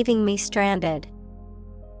 leaving me stranded.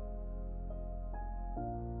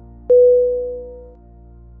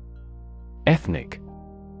 Ethnic.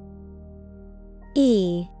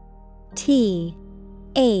 ETHNIC.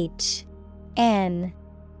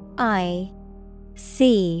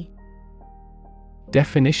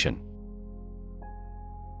 Definition: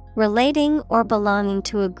 relating or belonging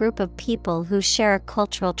to a group of people who share a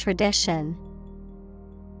cultural tradition.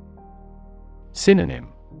 Synonym: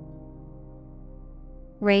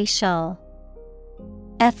 Racial,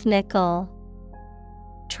 ethnical,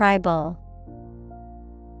 tribal.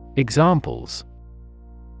 Examples: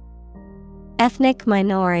 Ethnic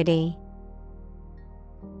minority,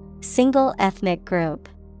 single ethnic group.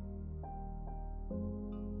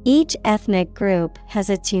 Each ethnic group has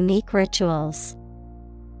its unique rituals.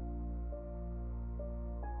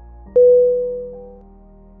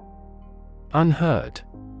 Unheard.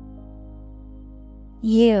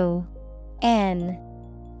 UNHEARD.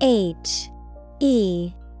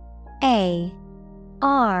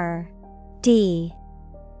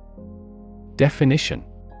 Definition: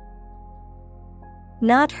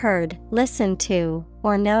 not heard, listened to,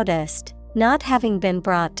 or noticed, not having been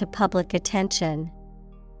brought to public attention.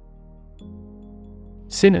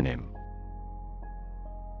 Synonym: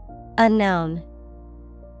 unknown,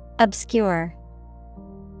 obscure.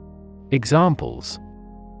 Examples: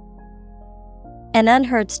 an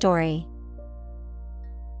unheard story.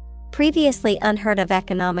 Previously unheard of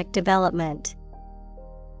economic development.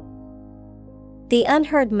 The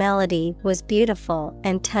unheard melody was beautiful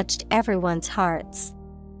and touched everyone's hearts.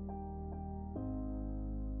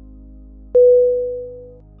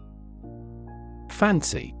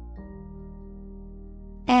 Fancy.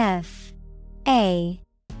 FANCY.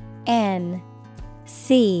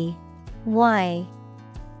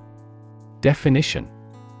 Definition: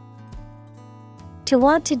 to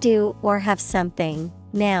want to do or have something.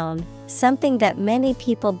 Noun, something that many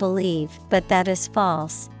people believe but that is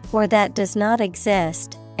false, or that does not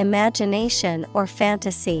exist, imagination or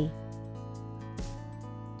fantasy.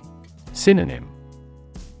 Synonym: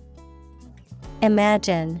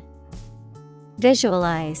 imagine,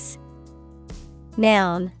 visualize.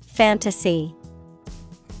 Noun, fantasy.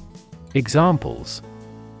 Examples: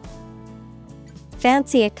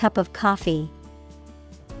 fancy a cup of coffee.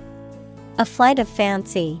 A flight of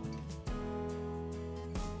fancy.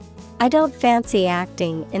 I don't fancy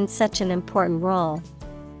acting in such an important role.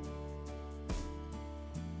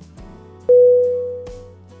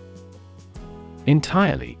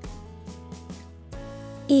 Entirely.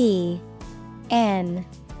 ENTIRELY.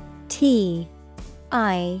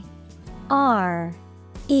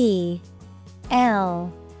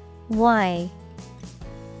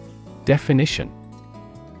 Definition: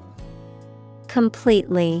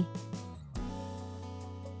 completely.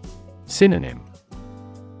 Synonym: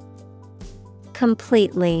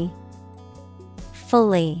 completely,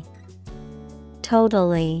 fully,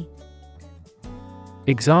 totally.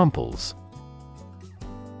 Examples: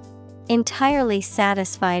 entirely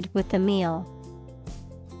satisfied with the meal.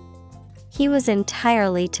 He was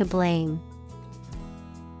entirely to blame.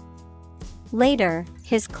 Later,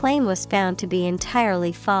 his claim was found to be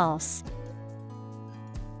entirely false.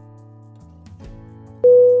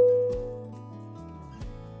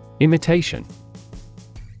 Imitation.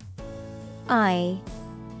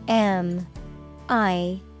 IMITATION.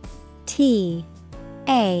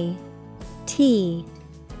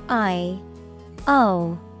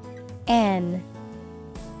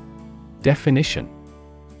 Definition: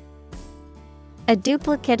 a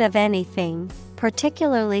duplicate of anything,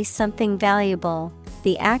 particularly something valuable,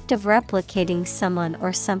 the act of replicating someone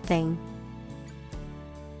or something.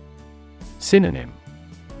 Synonym: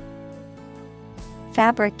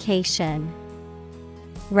 fabrication,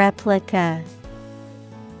 replica,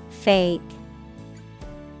 fake.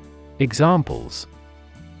 Examples: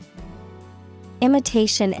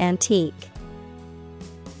 imitation antique,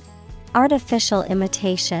 artificial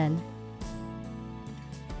imitation.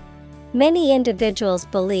 Many individuals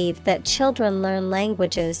believe that children learn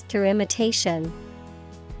languages through imitation.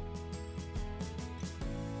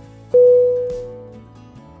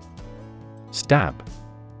 Stab.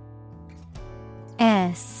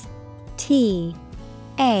 STAB.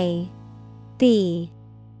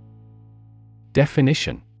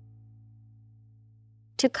 Definition: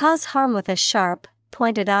 to cause harm with a sharp,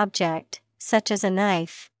 pointed object, such as a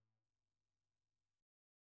knife.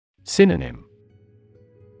 Synonym: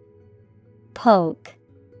 poke,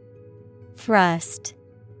 thrust,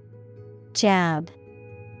 jab.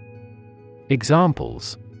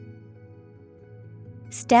 Examples: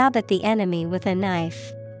 stab at the enemy with a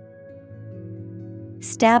knife.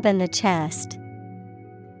 Stab in the chest.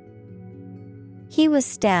 He was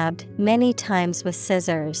stabbed many times with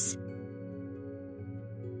scissors.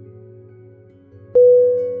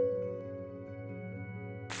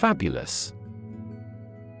 Fabulous.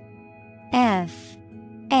 Fabulous.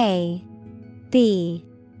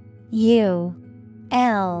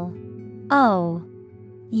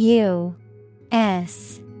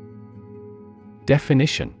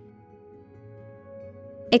 Definition: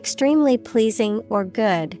 extremely pleasing or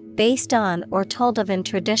good, based on or told of in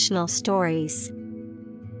traditional stories.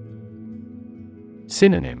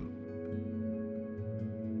 Synonym: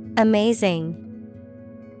 Amazing,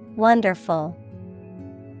 wonderful,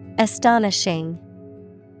 astonishing.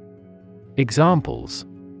 Examples: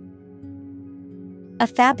 a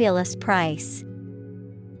fabulous price.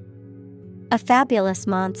 A fabulous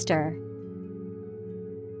monster.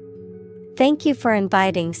 Thank you for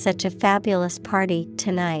inviting such a fabulous party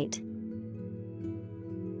tonight.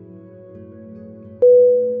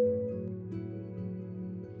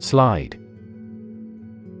 Slide.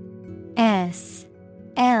 S-L-I-D-E.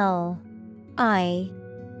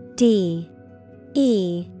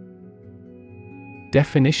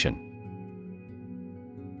 Definition: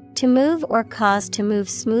 to move or cause to move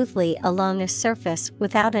smoothly along a surface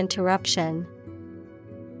without interruption.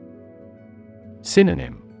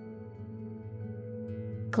 Synonym: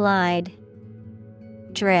 glide,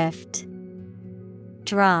 drift,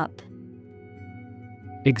 drop.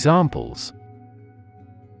 Examples: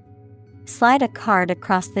 slide a card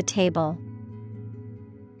across the table.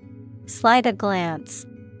 Slide a glance.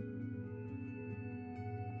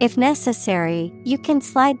 If necessary, you can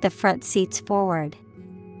slide the front seats forward.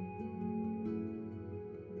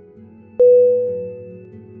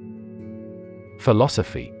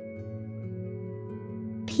 Philosophy.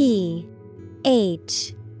 Philosophy.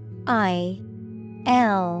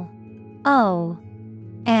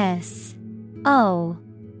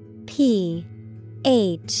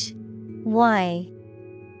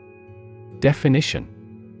 Definition: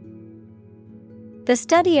 the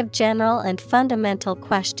study of general and fundamental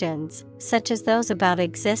questions, such as those about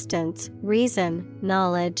existence, reason,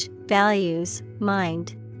 knowledge, values,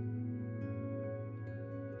 mind.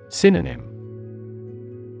 Synonym: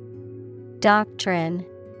 doctrine,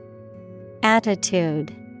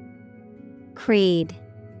 attitude, creed.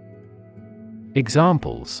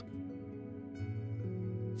 Examples: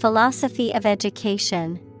 philosophy of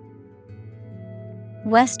education.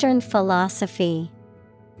 Western philosophy.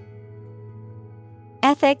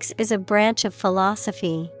 Ethics is a branch of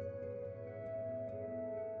philosophy.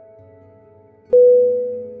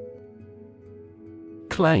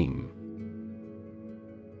 Claim.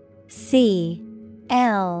 C-L-A-I-M.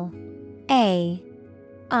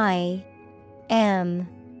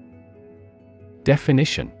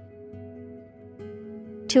 Definition: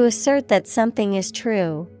 to assert that something is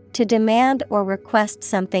true, to demand or request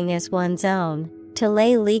something as one's own, to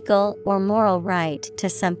lay legal or moral right to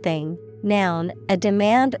something. Noun, a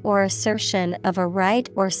demand or assertion of a right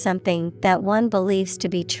or something that one believes to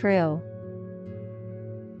be true.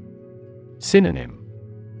 Synonym: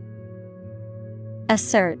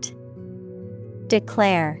 assert,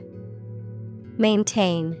 declare,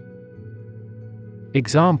 maintain.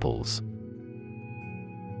 Examples: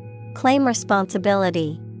 claim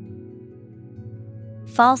responsibility.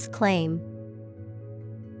 False claim.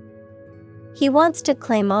 He wants to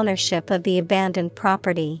claim ownership of the abandoned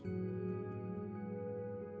property.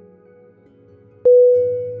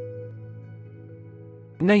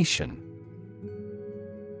 Nation.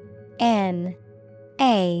 N-A-T-I-O-N.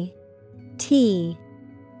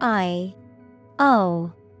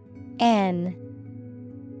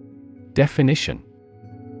 Definition: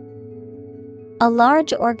 a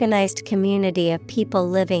large organized community of people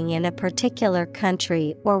living in a particular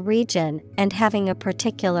country or region and having a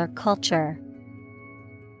particular culture.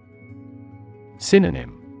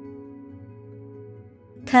 Synonym: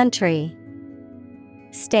 country,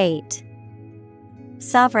 state,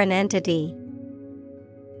 sovereign entity.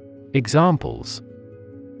 Examples: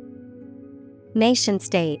 nation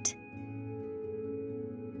state.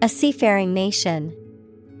 A seafaring nation.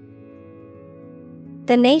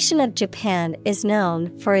 The nation of Japan is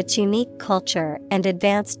known for its unique culture and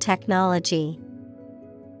advanced technology.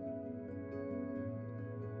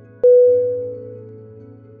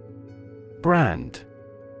 Brand.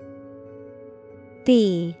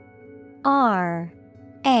 B-R-A-N-D.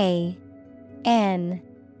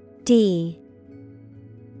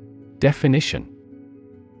 Definition: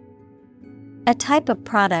 a type of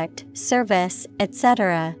product, service,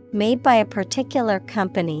 etc., made by a particular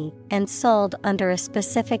company and sold under a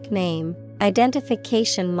specific name,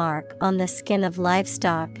 identification mark on the skin of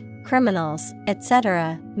livestock, criminals,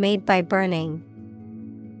 etc., made by burning.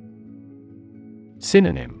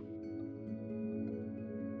 Synonym: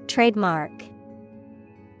 Trademark,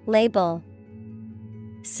 label,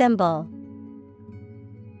 symbol.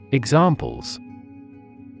 Examples: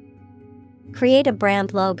 Create a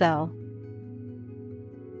brand logo.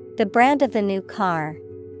 The brand of the new car.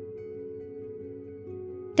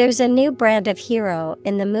 There's a new brand of hero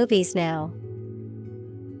in the movies now.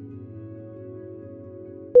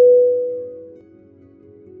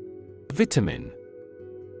 Vitamin.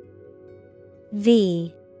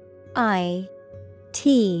 VITAMIN.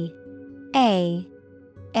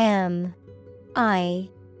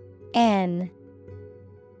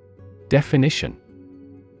 Definition: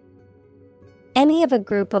 Any of a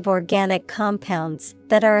group of organic compounds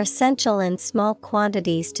that are essential in small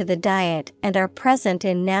quantities to the diet and are present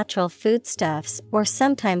in natural foodstuffs or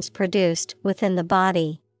sometimes produced within the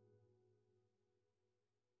body.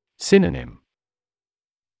 Synonym: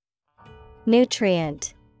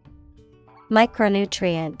 Nutrient,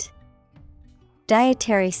 micronutrient,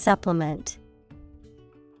 dietary supplement.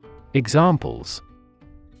 Examples: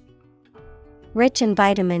 Rich in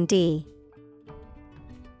vitamin D.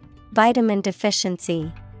 Vitamin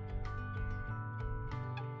deficiency.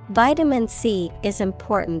 Vitamin C is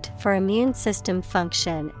important for immune system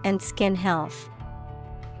function and skin health.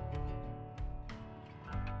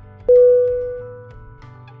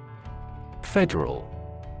 Federal.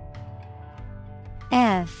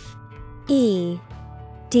 FEDERAL.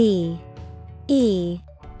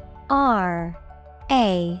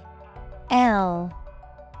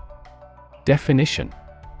 Definition: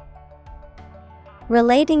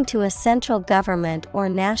 Relating to a central government or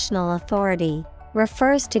national authority,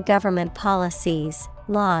 refers to government policies,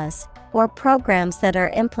 laws, or programs that are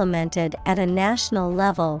implemented at a national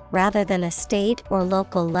level rather than a state or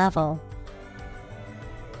local level.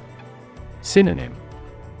 Synonym: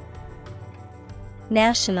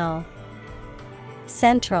 National,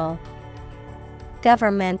 central,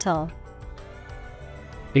 governmental.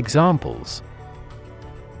 Examples: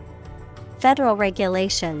 Federal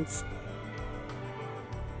regulations.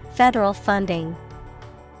 Federal funding.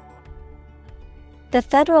 The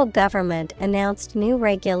federal government announced new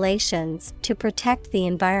regulations to protect the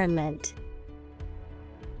environment.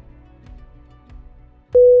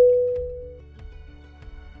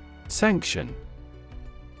 Sanction.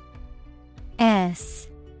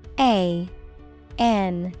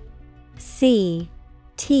 SANCTION.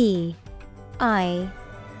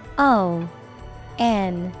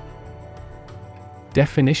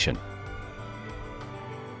 Definition: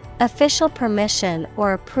 Official permission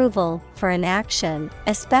or approval for an action,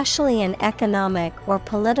 especially an economic or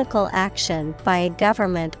political action by a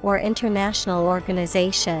government or international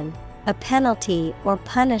organization, a penalty or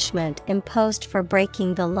punishment imposed for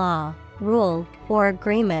breaking the law, rule, or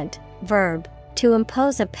agreement. Verb, to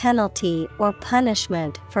impose a penalty or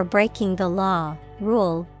punishment for breaking the law,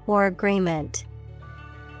 rule, or agreement.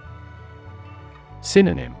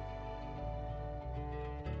 Synonym: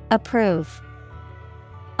 Approve,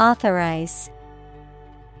 authorize,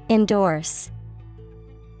 endorse.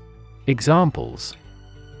 Examples: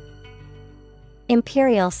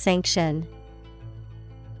 Imperial sanction.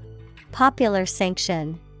 Popular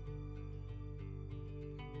sanction.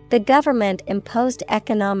 The government imposed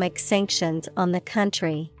economic sanctions on the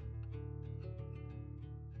country.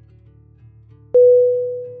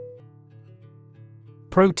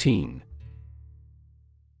 Protein.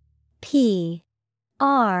 PROTEIN.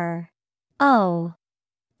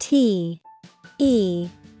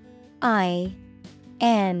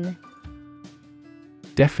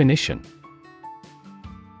 Definition: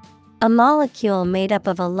 A molecule made up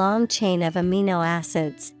of a long chain of amino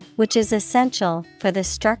acids, which is essential for the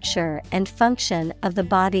structure and function of the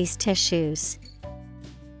body's tissues.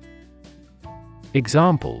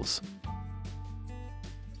 Examples: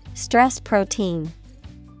 Stress protein.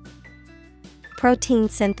 Protein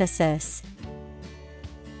synthesis.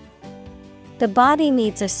 The body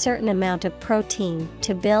needs a certain amount of protein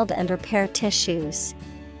to build and repair tissues.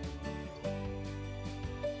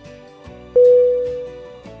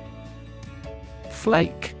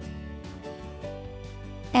 Flake.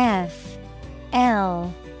 FLAKE.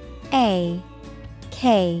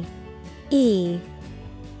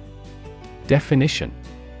 Definition: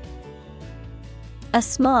 A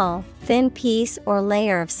small, thin piece or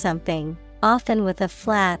layer of something, often with a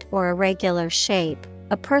flat or irregular shape,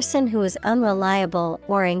 a person who is unreliable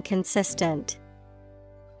or inconsistent.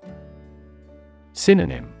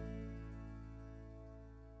 Synonym: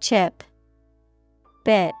 Chip,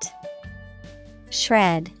 bit,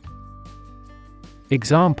 shred.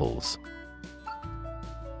 Examples: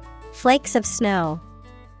 flakes of snow,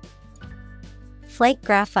 flake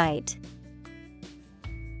graphite.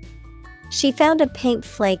 She found a paint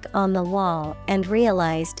flake on the wall and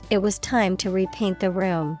realized it was time to repaint the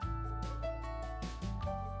room.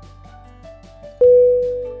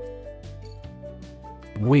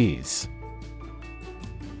 Whiz.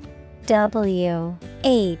 W-H-I-Z.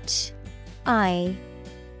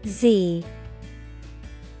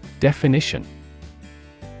 Definition: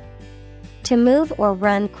 to move or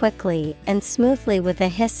run quickly and smoothly with a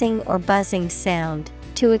hissing or buzzing sound,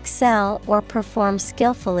 to excel or perform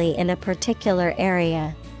skillfully in a particular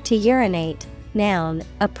area, to urinate. Noun,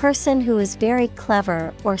 a person who is very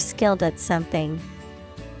clever or skilled at something.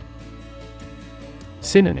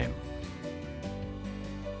 Synonym: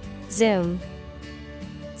 Zoom,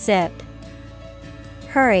 zip,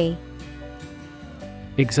 hurry.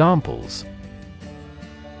 Examples: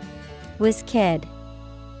 Whiz kid,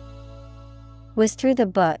 whiz through the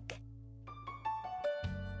book.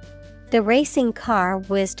 The racing car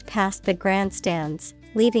whizzed past the grandstands,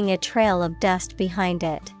 leaving a trail of dust behind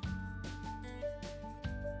it.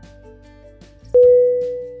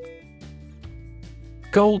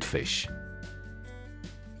 Goldfish.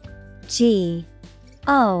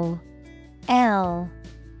 G-O-L-D-F-I-S-H.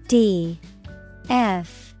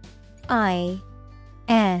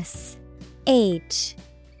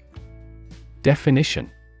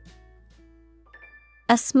 Definition: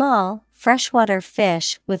 a small, freshwater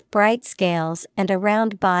fish with bright scales and a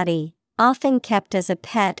round body, often kept as a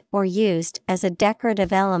pet or used as a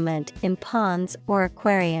decorative element in ponds or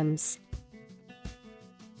aquariums.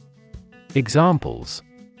 Examples: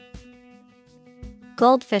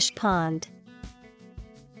 goldfish pond,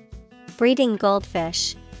 breeding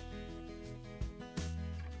goldfish.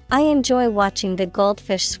 I enjoy watching the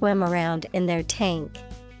goldfish swim around in their tank.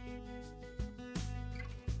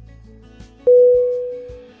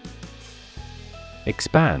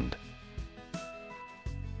 Expand.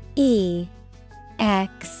 E-X-P-A-N-D.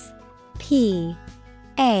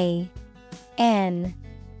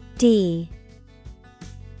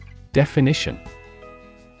 Definition: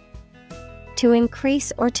 to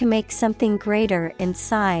increase or to make something greater in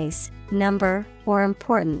size, number, or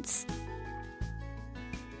importance.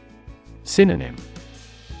 Synonym: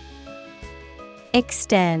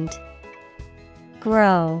 extend,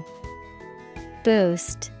 grow,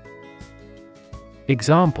 boost.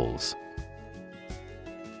 Examples: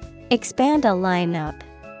 expand a lineup,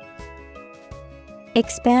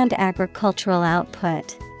 expand agricultural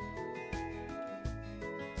output.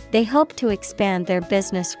 They hope to expand their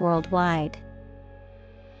business worldwide.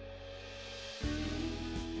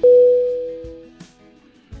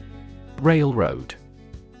 Railroad.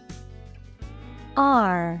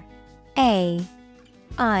 R-A-I-L-R-O-A-D.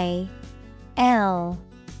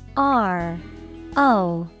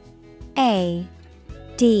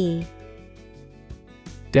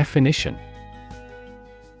 Definition: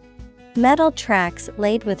 metal tracks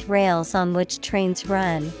laid with rails on which trains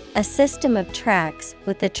run, a system of tracks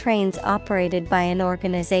with the trains operated by an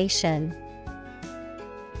organization.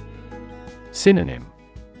 Synonym: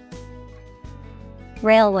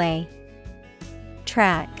 railway,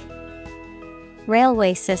 track,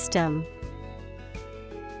 railway system.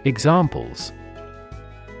 Examples: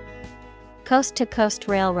 coast-to-coast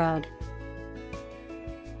railroad,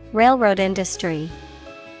 railroad industry.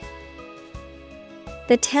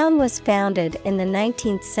 The town was founded in the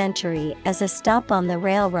 19th century as a stop on the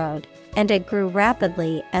railroad, and it grew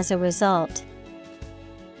rapidly as a result.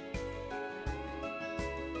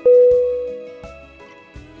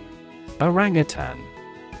 Orangutan.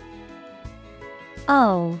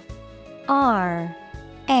 O-R-A-N-G-U-T-A-N.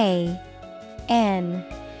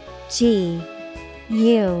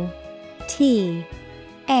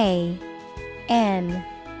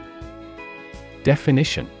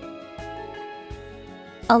 Definition: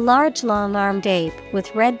 a large long-armed ape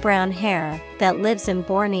with red-brown hair that lives in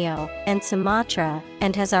Borneo and Sumatra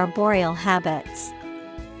and has arboreal habits.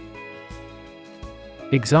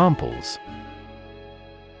 Examples: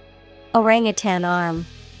 orangutan arm,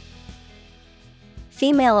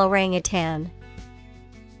 female orangutan.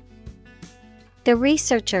 The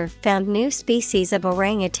researcher found new species of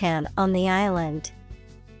orangutan on the island.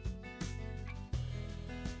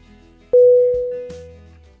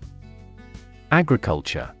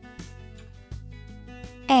 Agriculture.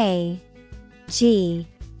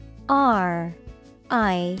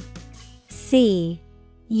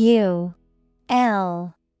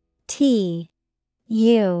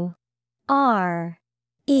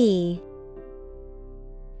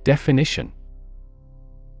 Definition: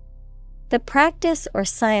 The practice or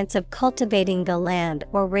science of cultivating the land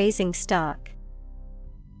or raising stock.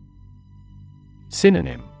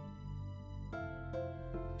 Synonym: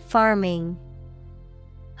 Farming,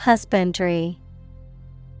 husbandry,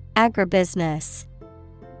 agribusiness.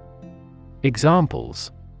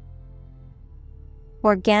 Examples: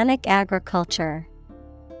 Organic agriculture,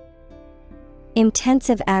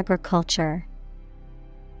 intensive agriculture.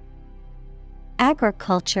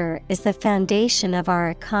 Agriculture is the foundation of our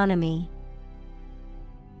economy.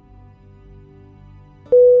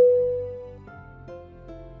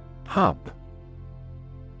 Hub.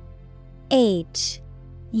 H-U-B.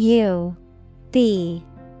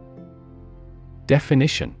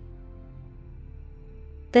 Definition: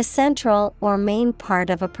 The central or main part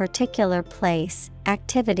of a particular place,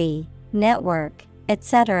 activity, network,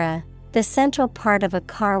 etc. The central part of a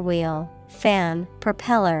car wheel, fan,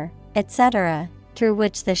 propeller, etc., through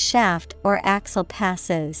which the shaft or axle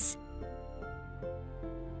passes.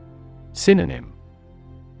 Synonym: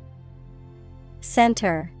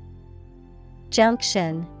 Center,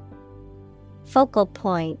 junction, focal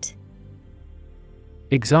point.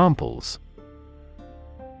 Examples: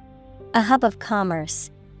 A hub of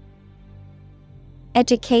commerce,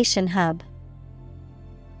 education hub.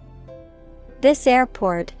 This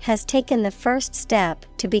airport has taken the first step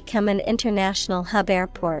to become an international hub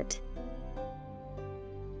airport.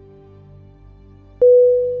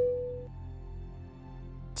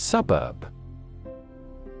 Suburb.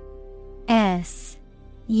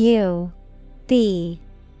 S-U-B-U-R-B.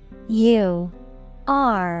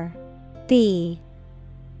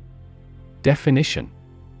 Definition: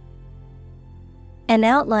 An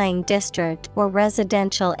outlying district or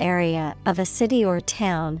residential area of a city or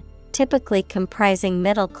town, typically comprising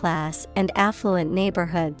middle-class and affluent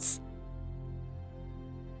neighborhoods.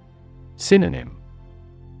 Synonym: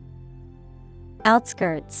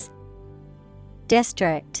 Outskirts,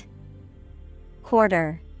 district,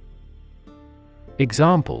 quarter.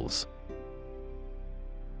 Examples: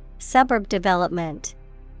 Suburb development,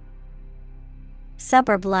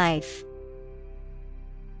 suburb life.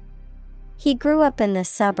 He grew up in the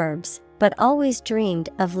suburbs, but always dreamed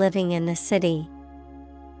of living in the city.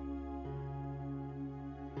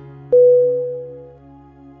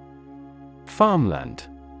 Farmland.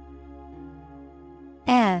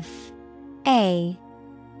 F-A-R-M-L-A-N-D.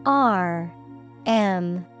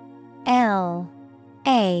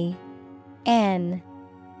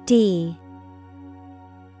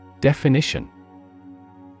 Definition: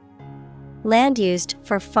 Land used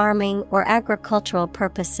for farming or agricultural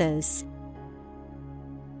purposes.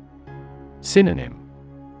 Synonym: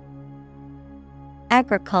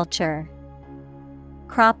 Agriculture,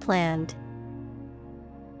 cropland.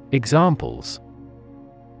 Examples: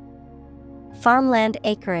 Farmland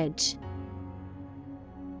acreage,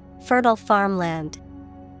 fertile farmland.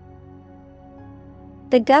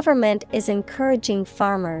 The government is encouraging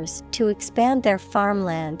farmers to expand their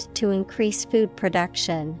farmland to increase food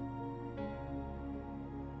production.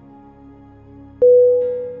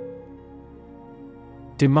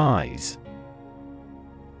 Demise.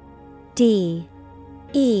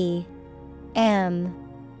 D-E-M-I-S-E.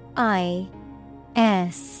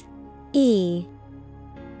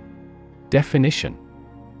 Definition: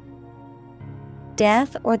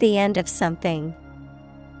 Death or the end of something.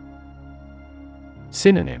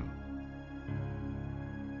 Synonym: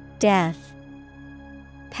 Death,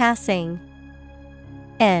 passing,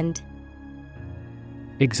 end.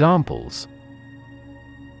 Examples: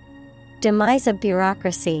 Demise of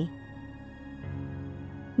bureaucracy.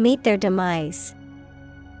 Meet their demise.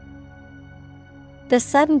 The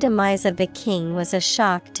sudden demise of the king was a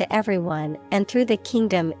shock to everyone and threw the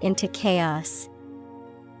kingdom into chaos.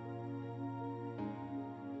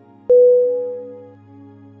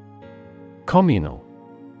 Communal.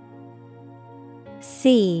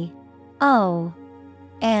 C-O-M-M-U-N-A-L.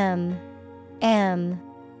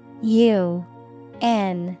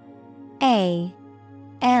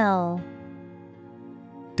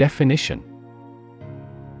 Definition: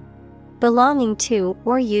 Belonging to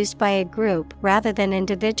or used by a group rather than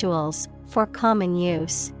individuals, for common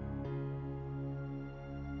use.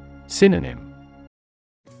 Synonym: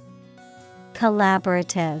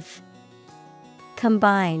 Collaborative,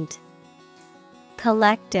 combined,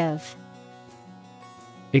 collective.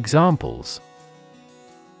 Examples: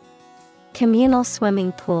 Communal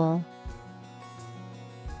swimming pool,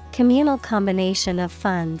 communal combination of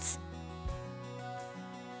funds.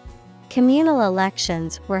 Communal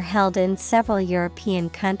elections were held in several European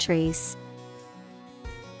countries.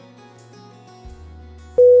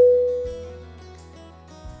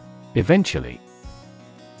 Eventually.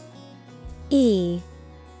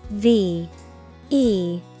 V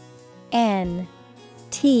E N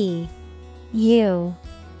T U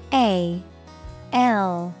A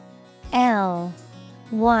L L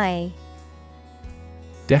Y.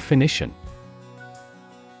 Definition.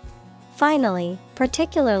 Finally,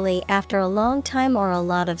 particularly after a long time or a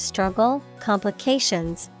lot of struggle,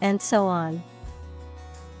 complications, and so on.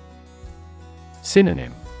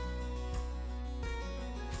 Synonym.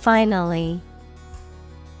 Finally,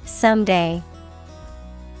 someday,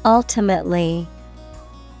 ultimately.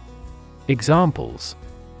 Examples.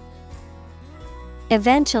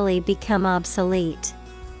 Eventually become obsolete.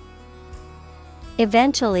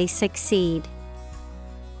 Eventually succeed.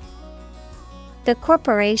 The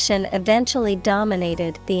corporation eventually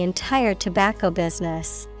dominated the entire tobacco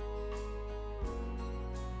business.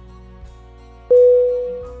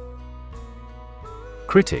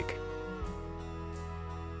 Critic.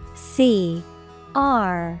 C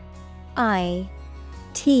R I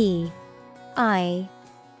T I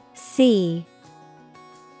C.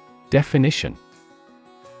 Definition.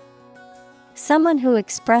 Someone who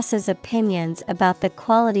expresses opinions about the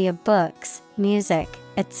quality of books, music,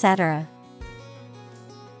 etc.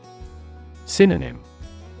 Synonym.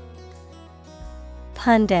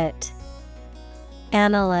 Pundit,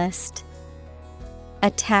 analyst,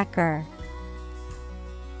 attacker.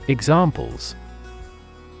 Examples.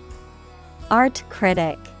 Art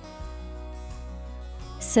critic,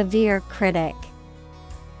 severe critic.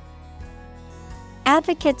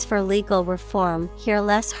 Advocates for legal reform hear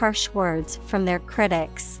less harsh words from their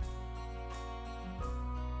critics.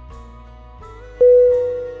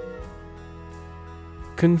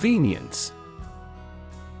 Convenience.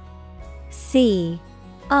 C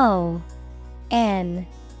O N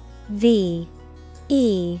V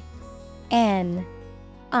E N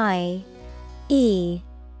I E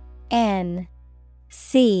N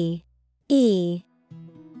C E.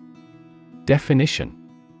 Definition.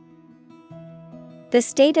 The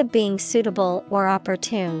state of being suitable or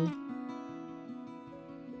opportune.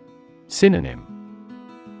 Synonym.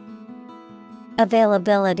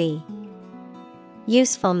 Availability,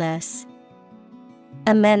 usefulness,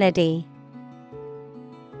 amenity.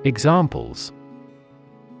 Examples.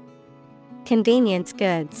 Convenience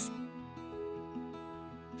goods.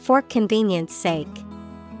 For convenience sake.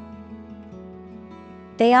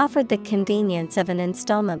 They offered the convenience of an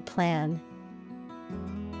installment plan.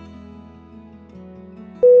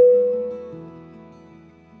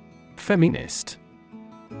 Feminist.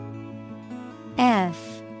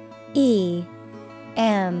 F E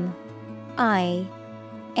M I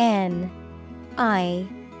N I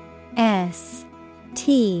S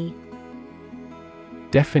T.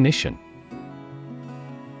 Definition.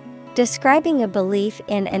 Describing a belief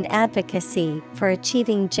in and advocacy for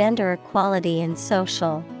achieving gender equality in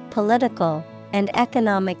social, political, and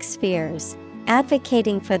economic spheres.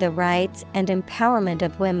 Advocating for the rights and empowerment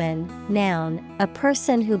of women. Noun, a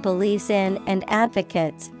person who believes in and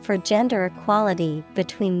advocates for gender equality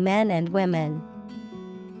between men and women.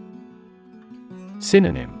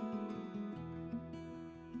 Synonym.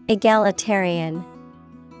 Egalitarian.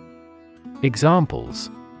 Examples.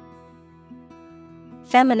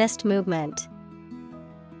 Feminist movement.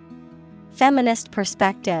 Feminist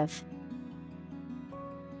perspective.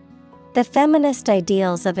 The feminist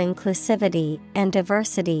ideals of inclusivity and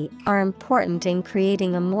diversity are important in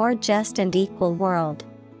creating a more just and equal world.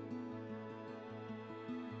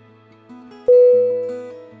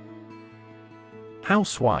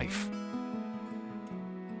 Housewife.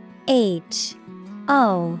 H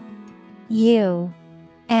O U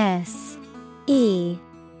S E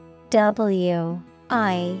W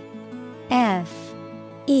I F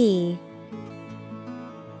E.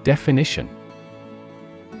 Definition.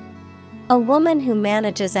 A woman who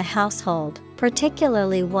manages a household,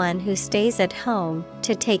 particularly one who stays at home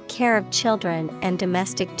to take care of children and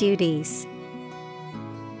domestic duties.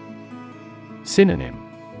 Synonym.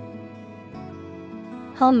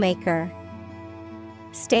 Homemaker.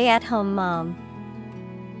 Stay-at-home mom.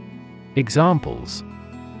 Examples.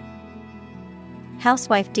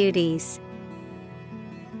 Housewife duties.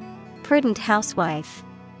 Prudent housewife.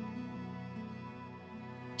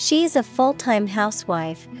 She is a full-time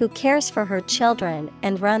housewife who cares for her children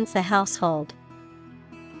and runs the household.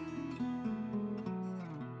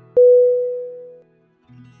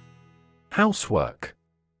 Housework.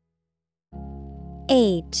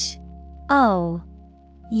 H O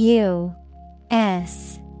U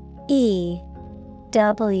S E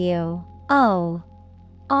W O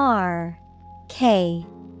R K.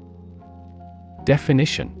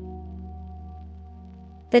 Definition.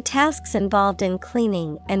 The tasks involved in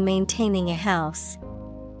cleaning and maintaining a house.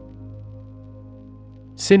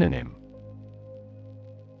 Synonym.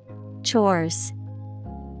 chores,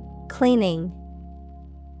 cleaning,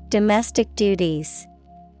 domestic duties.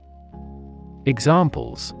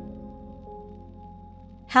 Examples.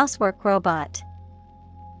 Housework robot,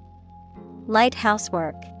 light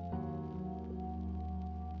housework.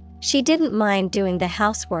 She didn't mind doing the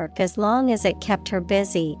housework as long as it kept her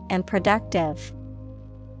busy and productive.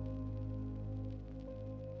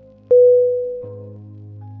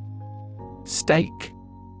 Stake.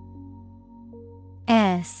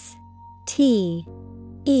 S-T-E-A-K.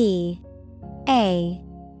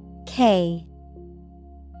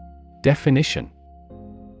 Definition.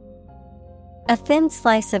 A thin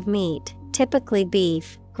slice of meat, typically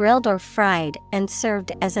beef, grilled or fried and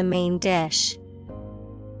served as a main dish.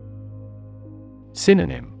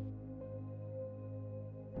 Synonym.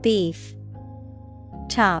 Beef,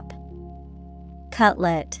 chop,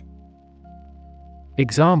 cutlet.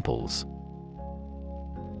 Examples.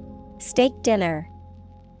 Steak dinner,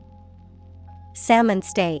 salmon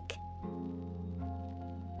steak.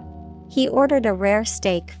 He ordered a rare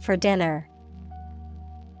steak for dinner.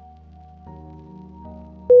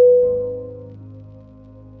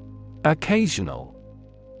 Occasional.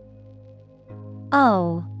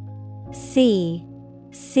 O-C-C-A-S-I-O-N-A-L.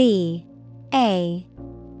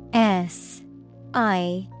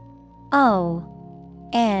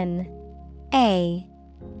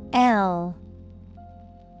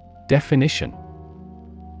 Definition.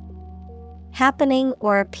 Happening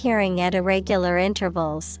or appearing at irregular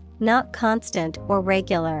intervals, not constant or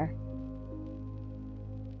regular.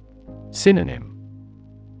 Synonym.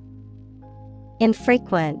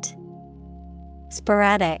 Infrequent,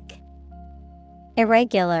 sporadic,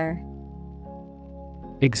 irregular.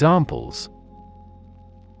 Examples.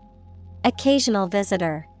 Occasional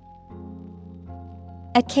visitor,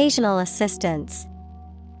 occasional assistance.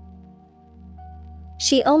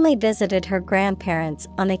 She only visited her grandparents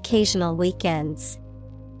on occasional weekends.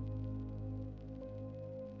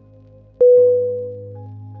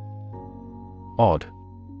 Odd.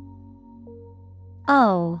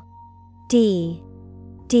 O-D-D.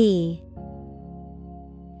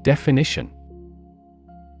 Definition.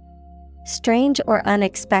 Strange or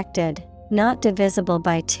unexpected, not divisible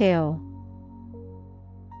by two.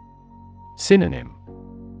 Synonym.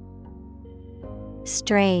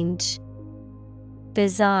 Strange,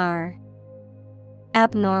 bizarre,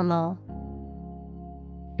 abnormal.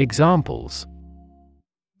 Examples.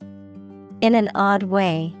 In an odd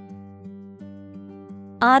way,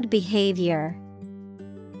 odd behavior.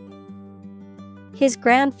 His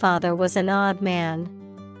grandfather was an odd man.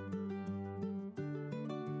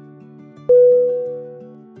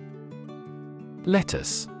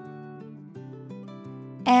 Lettuce.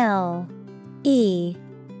 L-E-T-T-U-C-E.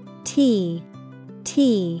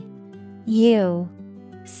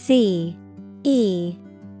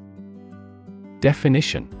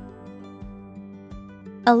 Definition.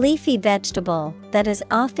 A leafy vegetable that is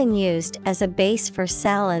often used as a base for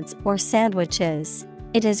salads or sandwiches.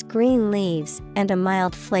 It has green leaves and a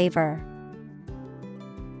mild flavor.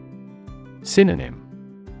 Synonym.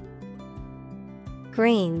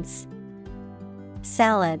 Greens,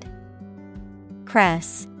 salad,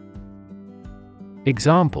 cress.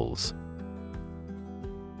 Examples.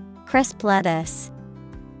 Crisp lettuce,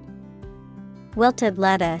 wilted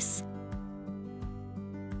lettuce.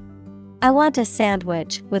 I want a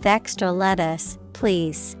sandwich with extra lettuce,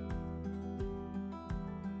 please.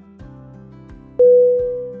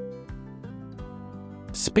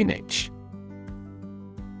 Spinach.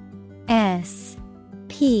 S-P-I-N-A-C-H.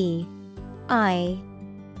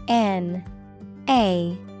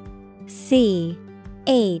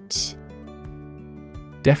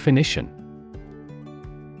 Definition.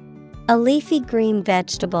 A leafy green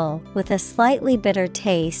vegetable with a slightly bitter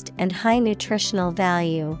taste and high nutritional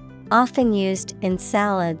value, often used in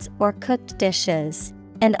salads or cooked dishes,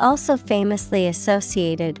 and also famously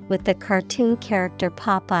associated with the cartoon character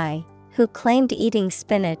Popeye, who claimed eating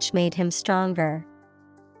spinach made him stronger.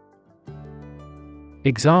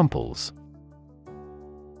 Examples.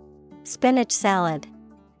 Spinach salad,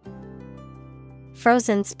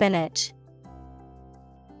 frozen spinach.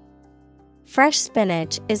 Fresh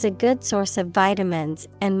spinach is a good source of vitamins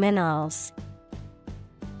and minerals.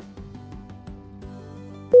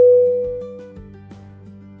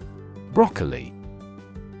 Broccoli.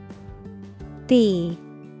 B-R-O-C-C-O-L-I.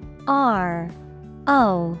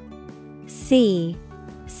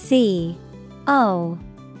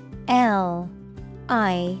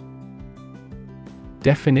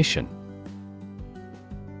 Definition.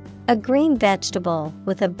 A green vegetable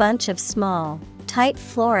with a bunch of small, tight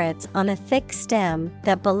florets on a thick stem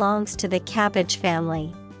that belongs to the cabbage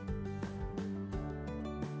family.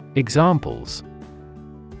 Examples: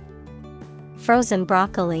 Frozen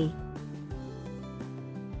broccoli.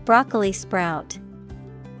 Broccoli sprout.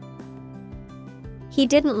 He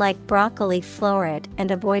didn't like broccoli floret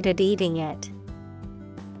and avoided eating it.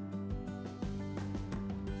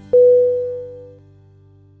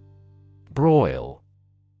 Broil.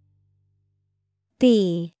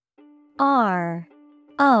 B-R-O-I-L.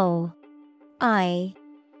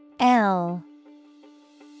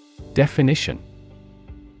 Definition: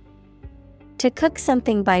 To cook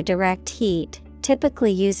something by direct heat,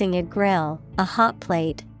 typically using a grill, a hot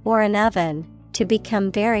plate, or an oven, to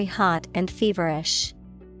become very hot and feverish.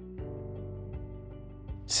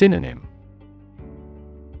 Synonym: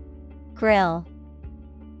 Grill,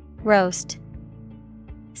 roast,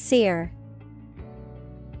 sear.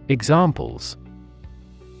 Examples: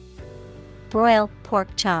 Broil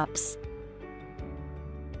pork chops.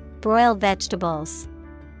 Broil vegetables.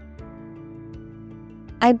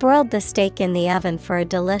 I broiled the steak in the oven for a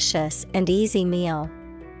delicious and easy meal.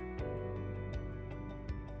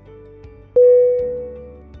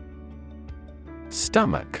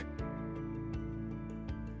 Stomach.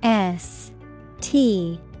 S-T-O-M-A-C-H.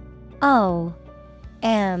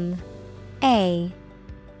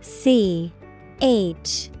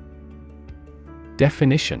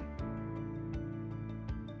 Definition: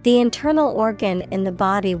 The internal organ in the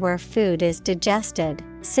body where food is digested,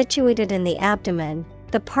 situated in the abdomen,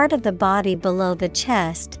 the part of the body below the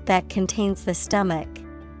chest that contains the stomach.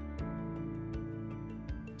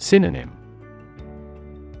 Synonym: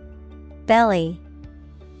 Belly,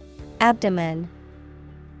 abdomen,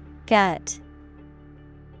 gut.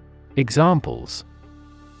 Examples: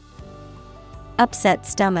 Upset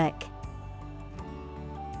stomach.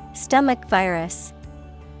 Stomach virus.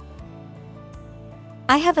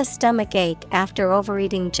 I have a stomach ache after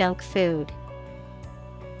overeating junk food.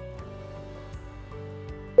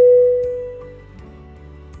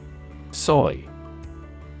 Soy.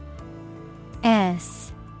 S-O-Y.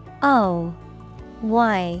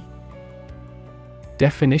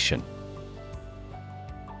 Definition: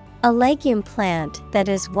 A legume plant that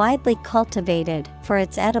is widely cultivated for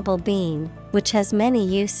its edible bean, which has many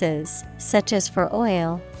uses, such as for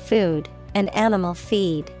oil, food, and animal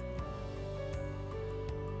feed.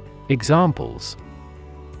 Examples: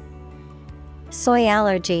 Soy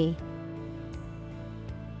allergy.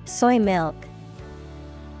 Soy milk.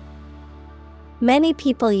 Many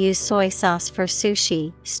people use soy sauce for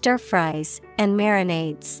sushi, stir-fries, and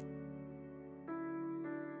marinades.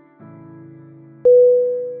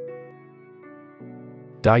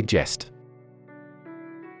 Digest.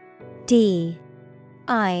 D-I-G-E-S-T.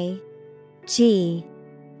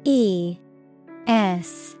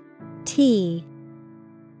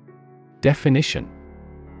 Definition: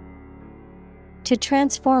 To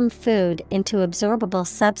transform food into absorbable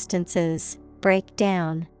substances, break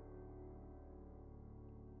down.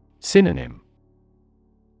 Synonym: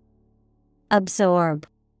 Absorb,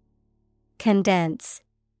 condense.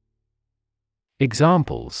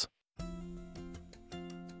 Examples: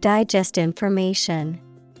 Digest information.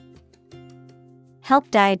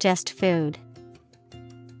 Help digest food.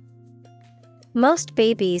 Most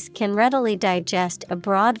babies can readily digest a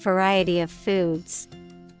broad variety of foods.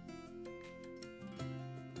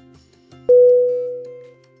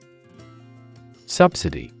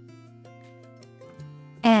 Subsidy.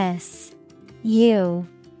 S-U-B-S-I-D-Y.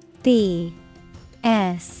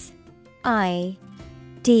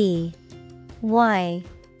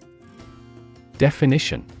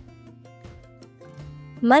 Definition: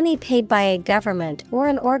 Money paid by a government or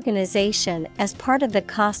an organization as part of the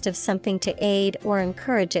cost of something to aid or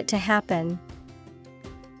encourage it to happen.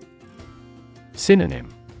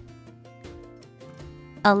 Synonym: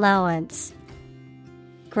 Allowance,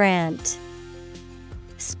 grant,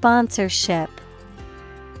 sponsorship.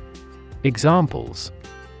 Examples: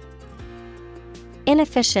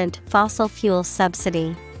 Inefficient fossil fuel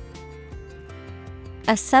subsidy.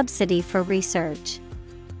 A subsidy for research.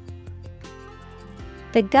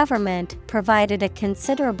 The government provided a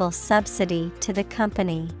considerable subsidy to the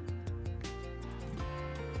company.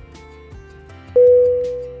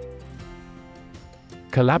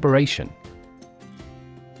 Collaboration.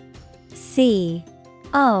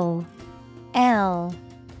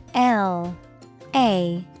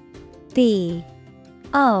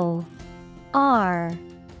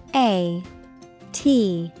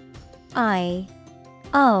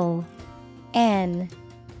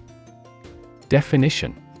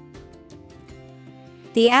 Definition: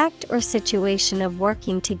 The act or situation of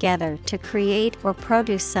working together to create or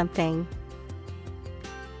produce something.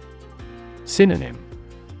 Synonym: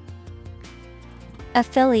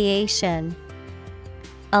 affiliation,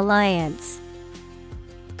 alliance,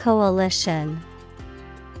 coalition.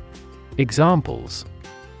 Examples: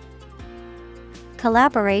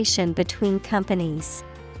 collaboration between companies,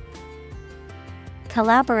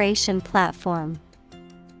 collaboration platform.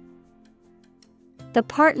 The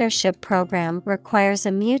partnership program requires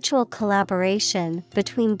a mutual collaboration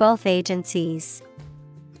between both agencies.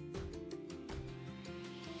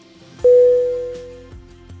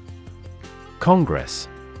 Congress.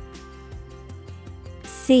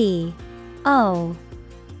 CONGRESS.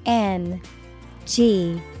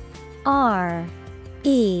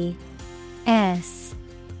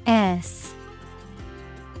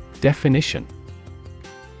 Definition: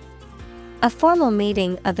 a formal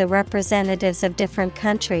meeting of the representatives of different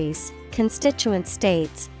countries, constituent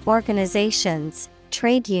states, organizations,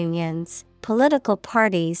 trade unions, political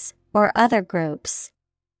parties, or other groups.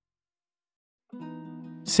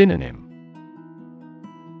 Synonym: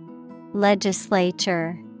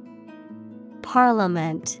 legislature,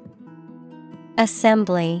 parliament,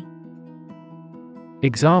 assembly.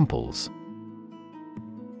 Examples: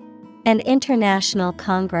 an international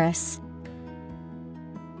congress,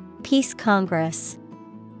 peace congress.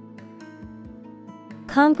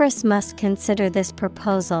 Congress must consider this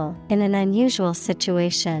proposal in an unusual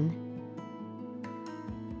situation.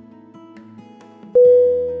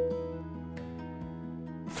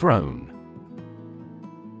 Throne.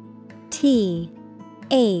 THRONE.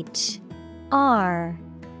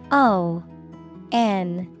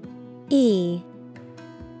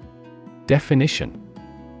 Definition: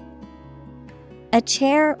 a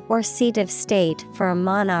chair or seat of state for a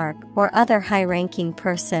monarch or other high-ranking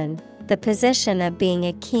person, the position of being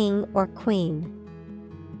a king or queen.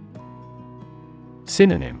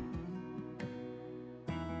 Synonym: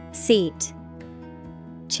 seat,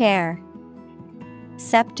 chair,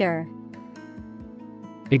 scepter.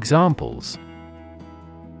 Examples: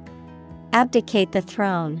 abdicate the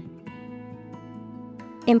throne,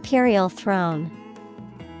 imperial throne.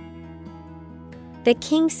 The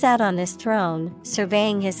king sat on his throne,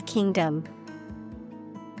 surveying his kingdom.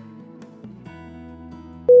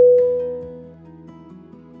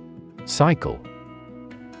 Cycle.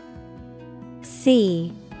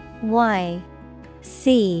 CYCLE.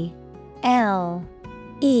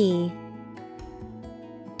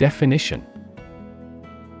 Definition: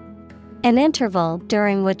 an interval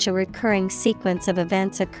during which a recurring sequence of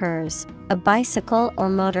events occurs, a bicycle or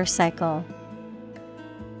motorcycle.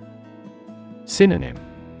 Synonym: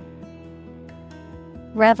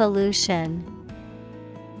 revolution,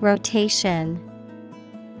 rotation,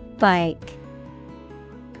 bike.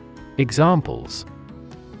 Examples: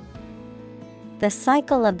 the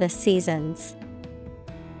cycle of the seasons.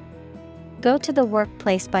 Go to the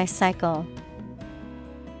workplace by cycle.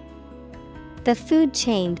 The food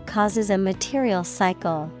chain causes a material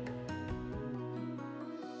cycle.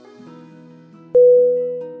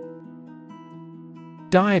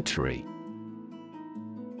 Dietary.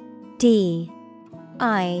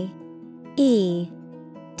 DIETARY.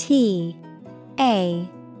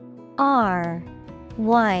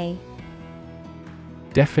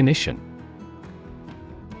 Definition: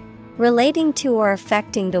 relating to or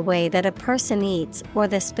affecting the way that a person eats or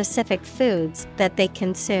the specific foods that they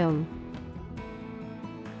consume.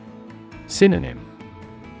 Synonym: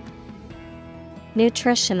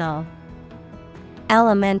 nutritional,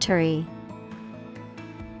 alimentary.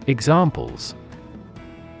 Examples: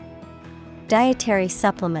 dietary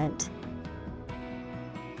supplement,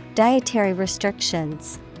 dietary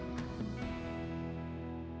restrictions.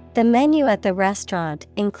 The menu at the restaurant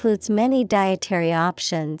includes many dietary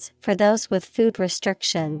options for those with food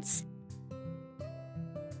restrictions.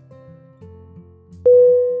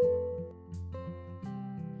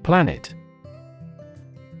 Planet.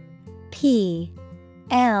 PLANET.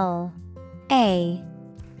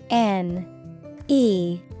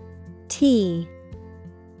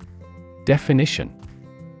 Definition: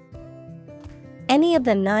 any of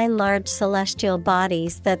the 9 large celestial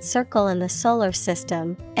bodies that circle in the solar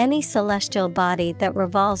system, any celestial body that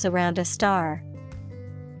revolves around a star.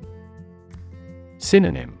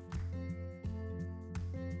 Synonym: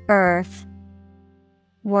 Earth,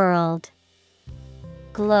 world,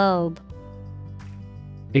 globe.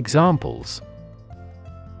 Examples: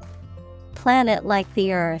 planet like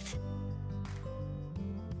the Earth.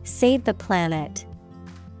 Save the planet.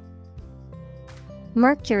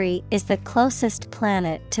 Mercury is the closest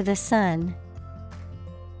planet to the Sun.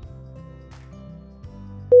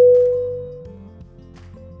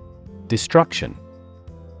 Destruction.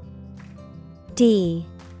 DESTRUCTION.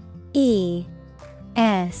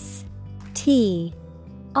 T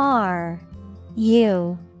R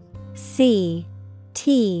U C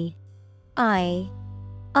T I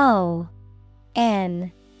O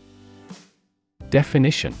N.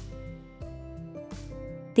 Definition: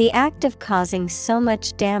 the act of causing so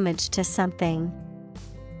much damage to something.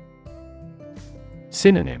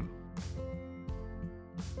 Synonym: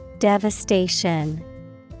 Devastation,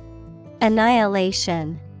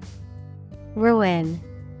 annihilation, ruin.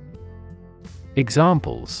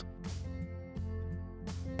 Examples: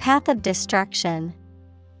 path of destruction,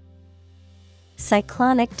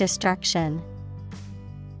 cyclonic destruction.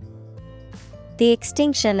 The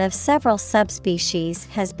extinction of several subspecies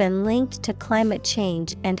has been linked to climate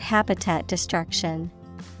change and habitat destruction.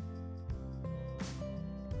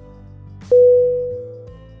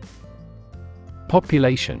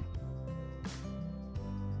 Population: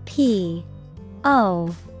 P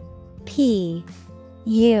O P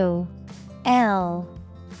U L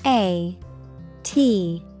A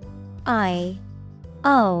T I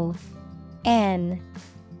O N.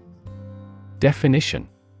 Definition: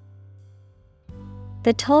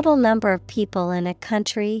 the total number of people in a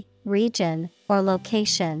country, region, or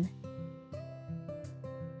location.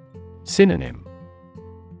 Synonym: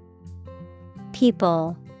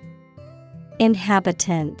 people,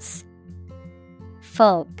 inhabitants,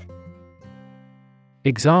 folk.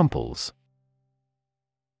 Examples: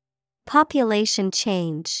 population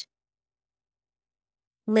change,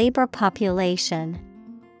 labor population.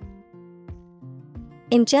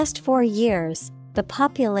 In just 4 years, the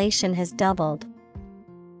population has doubled.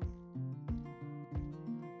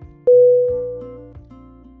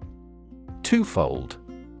 Twofold.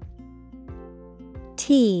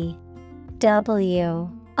 T W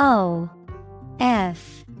O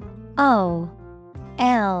F O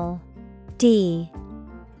L D.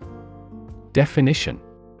 Definition: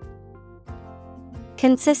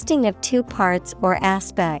 consisting of two parts or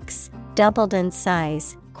aspects, doubled in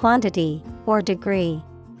size, quantity, or degree.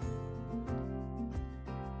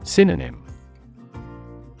 Synonym: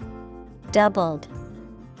 doubled,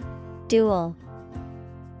 dual,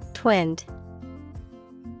 twinned.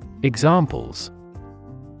 Examples: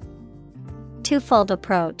 twofold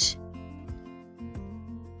approach,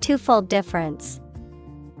 twofold difference.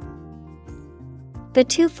 The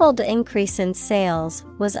twofold increase in sales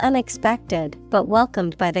was unexpected but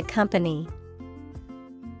welcomed by the company.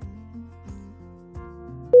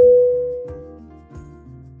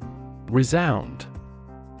 Resound.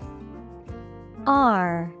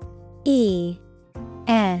 R E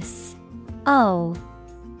S O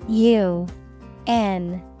U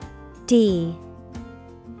N D.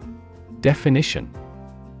 Definition: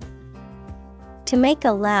 to make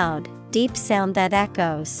a loud, deep sound that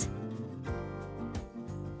echoes.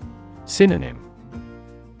 Synonym: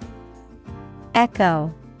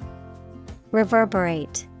 echo,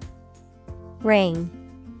 reverberate, ring.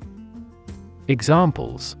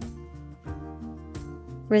 Examples: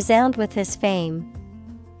 resound with his fame,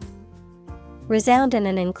 resound in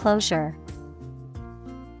an enclosure.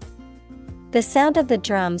 The sound of the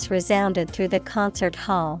drums resounded through the concert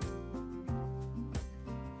hall.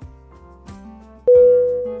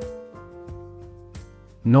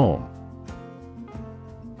 Norm.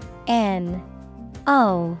 N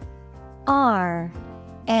O R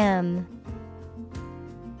M.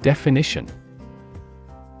 Definition: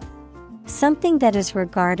 something that is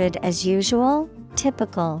regarded as usual,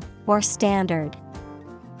 typical, or standard.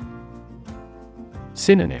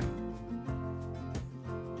 Synonym: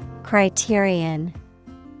 criterion,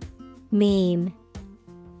 mean,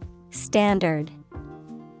 standard.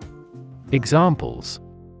 Examples: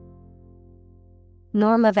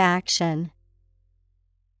 norm of action,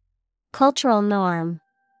 cultural norm.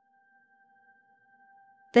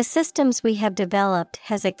 The systems we have developed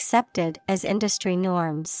has accepted as industry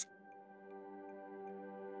norms.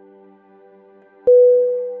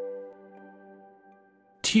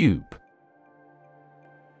 Tube.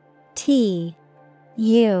 T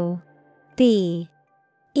U B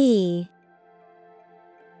E.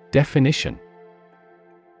 Definition: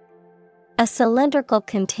 a cylindrical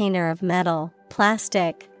container of metal,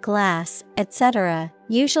 plastic, glass, etc.,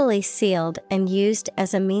 usually sealed and used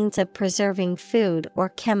as a means of preserving food or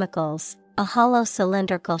chemicals, a hollow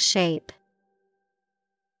cylindrical shape.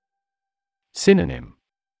 Synonym: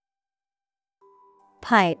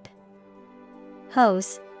 pipe,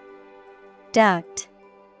 hose, duct.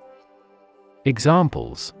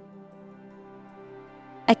 Examples: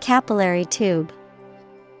 a capillary tube,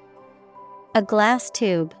 a glass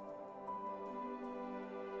tube.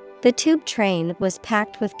 The tube train was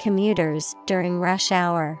packed with commuters during rush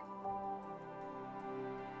hour.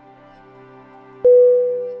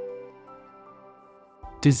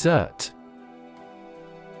 Dessert.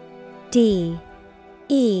 D-E-S-S-E-R-T.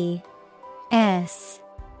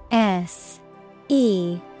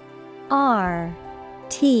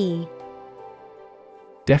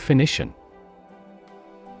 Definition: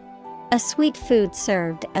 a sweet food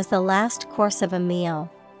served as the last course of a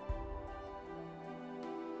meal.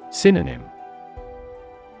 Synonym: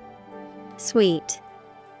 Sweet,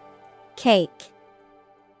 cake,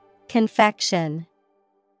 confection.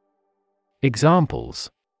 Examples: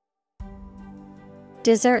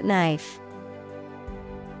 Dessert knife.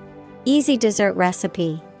 Easy dessert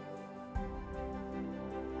recipe.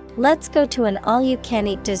 Let's go to an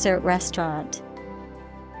all-you-can-eat dessert restaurant.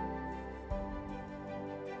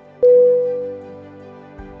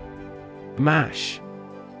 Mash.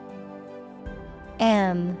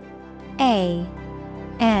 M-A-S-H.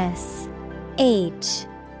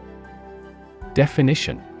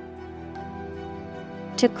 Definition: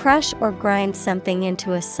 to crush or grind something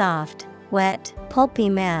into a soft, wet, pulpy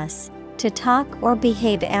mass, to talk or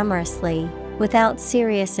behave amorously, without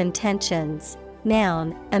serious intentions.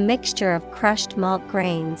 Noun, a mixture of crushed malt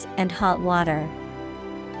grains and hot water.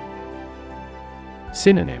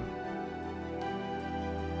 Synonym: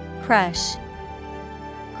 Crush,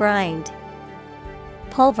 grind,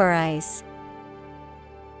 pulverize.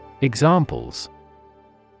 Examples: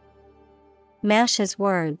 Mash his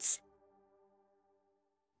words.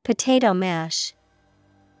 Potato mash.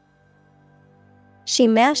 She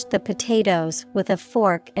mashed the potatoes with a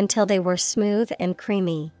fork until they were smooth and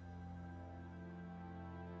creamy.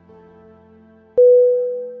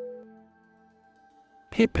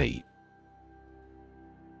 Hippie.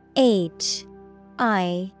 H-I-P-P-I-E.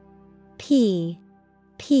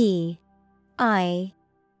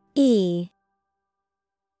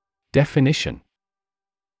 Definition: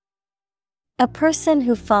 a person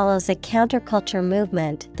who follows a counterculture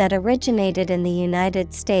movement that originated in the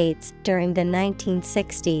United States during the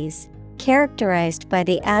 1960s, characterized by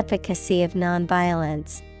the advocacy of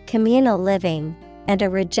nonviolence, communal living, and a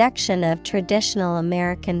rejection of traditional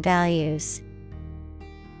American values.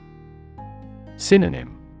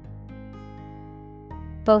 Synonym: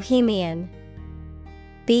 Bohemian,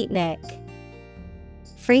 beatnik,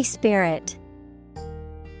 free spirit.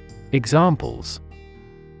 Examples: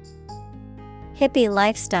 Hippie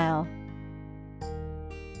lifestyle.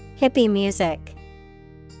 Hippie music.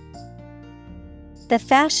 The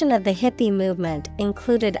fashion of the hippie movement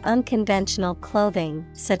included unconventional clothing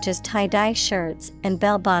such as tie-dye shirts and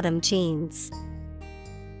bell-bottom jeans.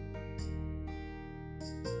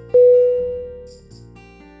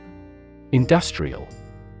 Industrial.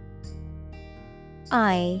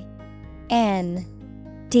 I-N-D-U-S-T-R-I-A-L.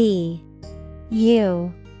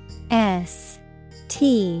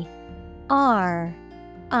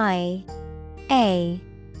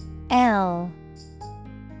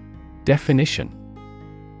 Definition: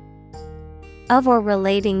 of or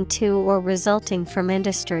relating to or resulting from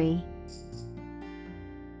industry.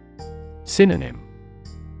 Synonym: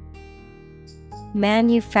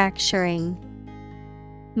 Manufacturing,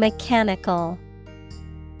 mechanical.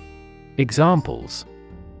 Examples: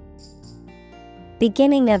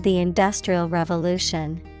 beginning of the Industrial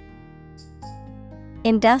Revolution.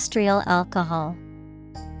 Industrial alcohol.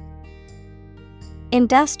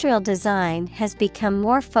 Industrial design has become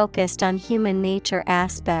more focused on human nature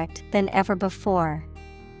aspect than ever before.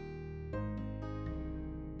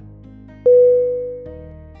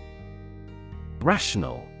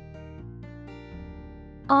 Rational.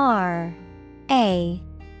 R-A-T-I-O-N-A-L.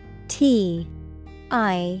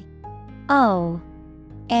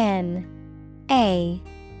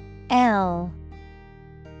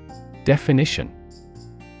 Definition: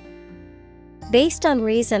 based on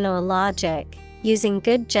reason or logic, using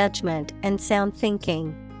good judgment and sound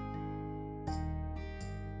thinking.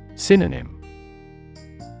 Synonym: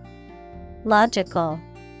 Logical,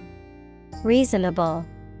 reasonable,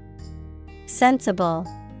 sensible.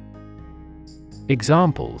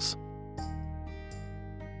 Examples: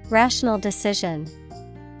 rational decision.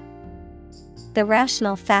 The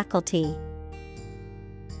rational faculty.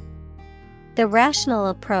 The rational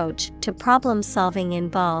approach to problem solving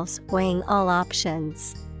involves weighing all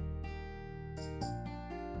options.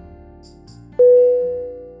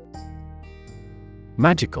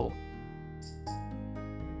 Magical.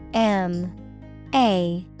 M-A-G-I-C-A-L.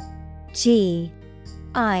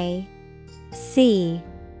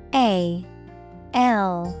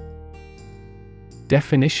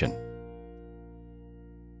 Definition: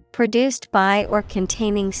 produced by or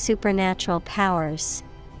containing supernatural powers.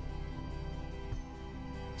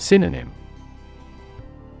 Synonym: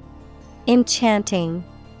 enchanting,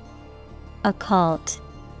 occult,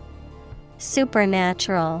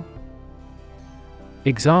 supernatural.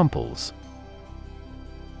 Examples: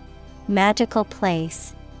 Magical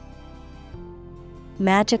place,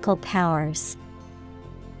 magical powers.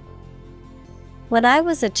 When I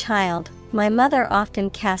was a child, my mother often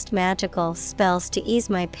cast magical spells to ease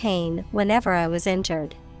my pain whenever I was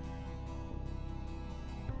injured.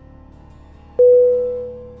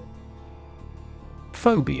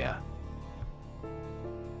 Phobia.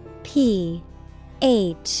 Phobia.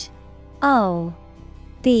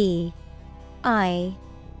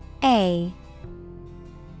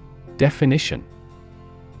 Definition: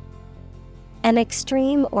 An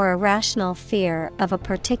extreme or irrational fear of a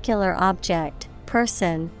particular object,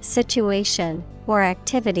 person, situation, or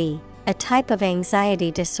activity, a type of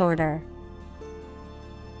anxiety disorder.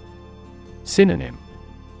 Synonym: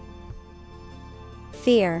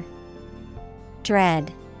 Fear,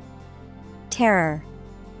 dread, terror.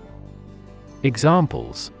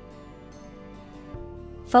 Examples: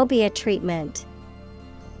 Phobia treatment,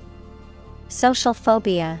 social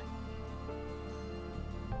phobia.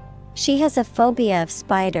 She has a phobia of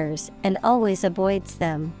spiders and always avoids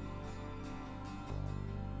them.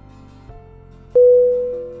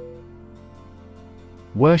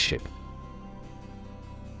 Worship.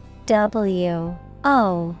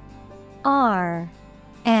 WORSHIP.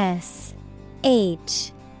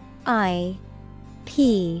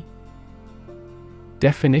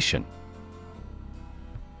 Definition: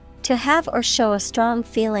 To have or show a strong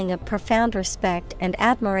feeling of profound respect and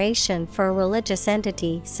admiration for a religious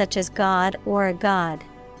entity such as God or a god.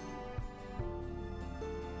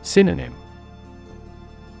 Synonym: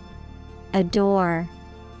 Adore,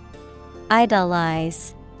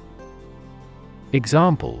 idolize.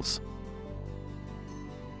 Examples: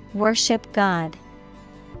 Worship God,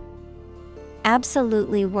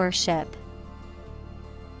 absolutely worship.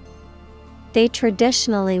 They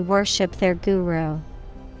traditionally worship their guru.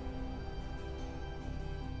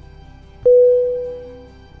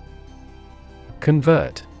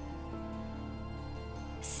 Convert.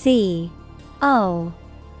 CONVERT.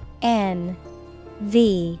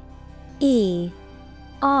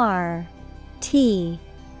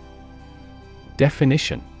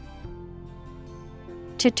 Definition: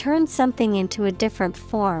 To turn something into a different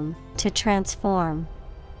form, to transform.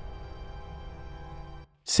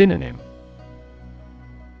 Synonym: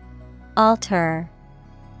 Alter,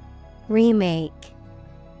 remake,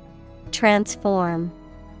 transform.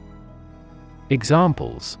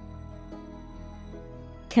 Examples: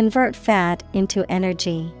 Convert fat into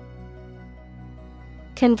energy.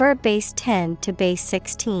 Convert base 10 to base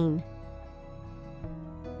 16.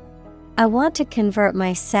 I want to convert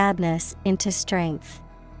my sadness into strength.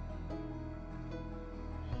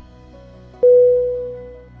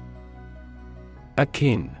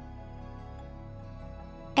 Akin.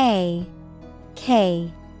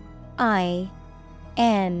 AKIN.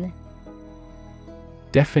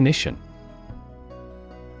 Definition: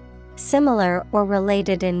 Similar or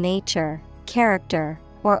related in nature, character,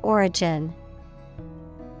 or origin.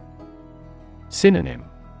 Synonym: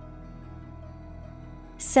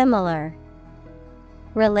 Similar,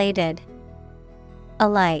 related,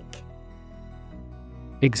 alike.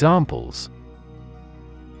 Examples: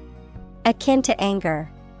 Akin to anger.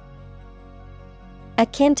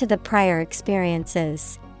 Akin to the prior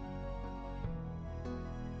experiences.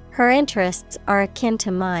 Her interests are akin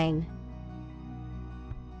to mine.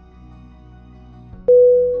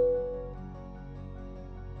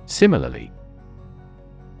 Similarly.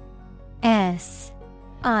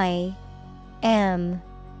 SIMILARly.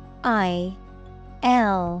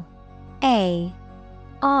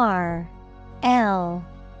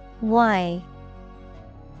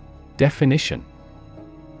 Definition: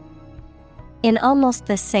 In almost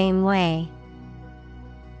the same way.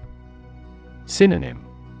 Synonym: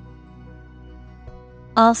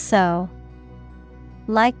 Also,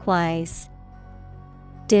 likewise,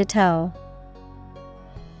 ditto.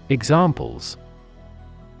 Examples: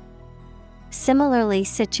 Similarly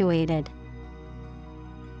situated.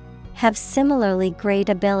 Have similarly great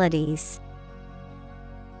abilities.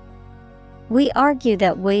 We argue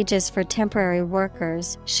that wages for temporary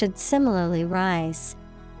workers should similarly rise.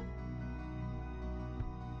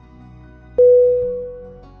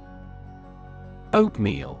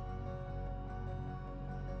 Oatmeal.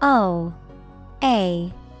 OATMEAL.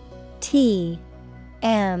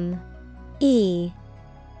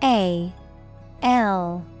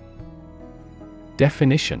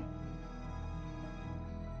 Definition: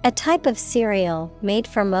 A type of cereal made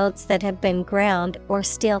from oats that have been ground or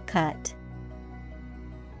steel cut.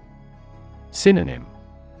 Synonym: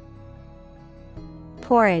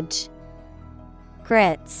 Porridge,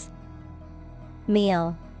 grits,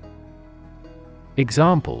 meal.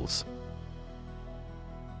 Examples: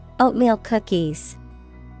 Oatmeal cookies.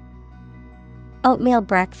 Oatmeal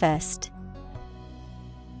breakfast.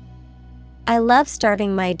 I love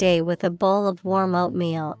starting my day with a bowl of warm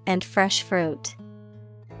oatmeal and fresh fruit.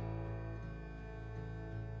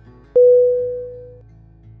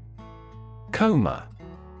 Coma.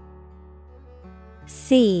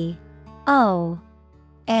 C-O-M-A.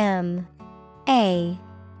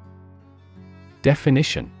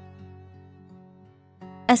 Definition: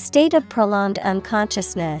 A state of prolonged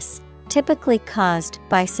unconsciousness, typically caused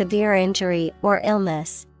by severe injury or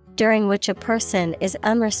illness, during which a person is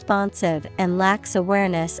unresponsive and lacks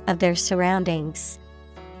awareness of their surroundings.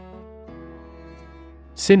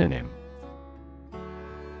 Synonym: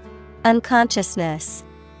 Unconsciousness,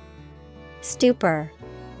 stupor,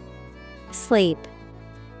 sleep.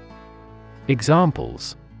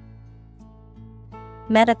 Examples: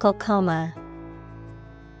 Medical coma.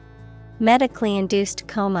 Medically induced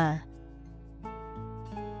coma.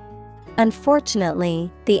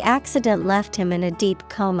 Unfortunately, the accident left him in a deep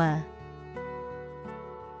coma.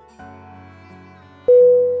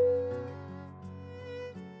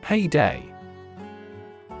 Heyday.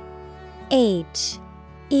 H-E-Y-D-A-Y.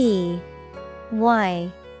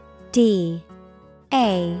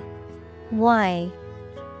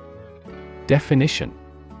 Definition: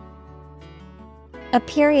 A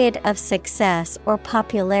period of success or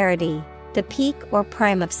popularity, the peak or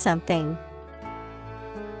prime of something.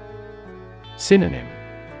 Synonym: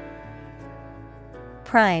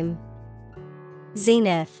 Prime,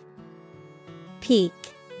 zenith, peak.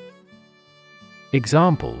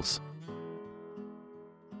 Examples: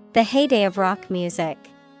 The heyday of rock music.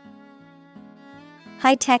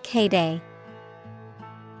 High-tech heyday.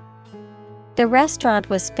 The restaurant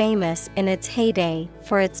was famous in its heyday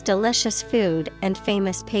for its delicious food and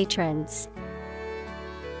famous patrons.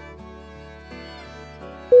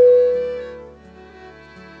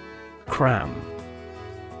 Cram.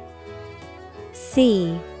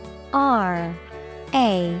 C-R-A-M.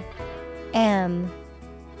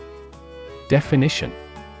 Definition: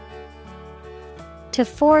 To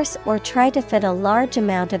force or try to fit a large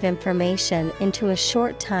amount of information into a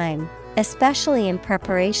short time, especially in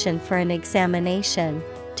preparation for an examination.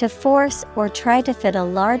 To force or try to fit a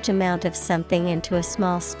large amount of something into a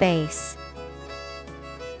small space.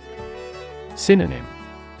 Synonym: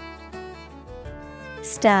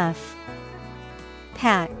 Stuff,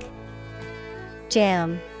 pack,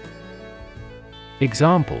 jam.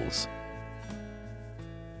 Examples: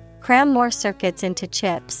 Cram more circuits into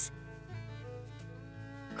chips.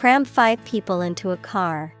 Cram 5 people into a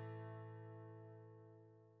car.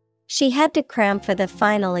 She had to cram for the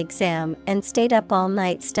final exam and stayed up all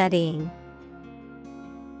night studying.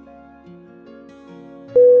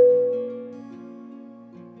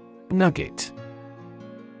 Nugget.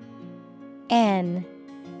 N-U-G-G-E-T.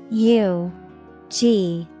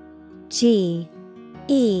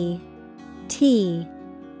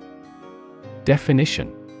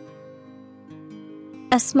 Definition: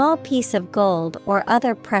 A small piece of gold or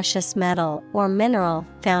other precious metal or mineral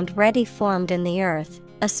found ready formed in the earth,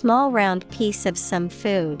 a small round piece of some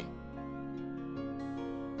food.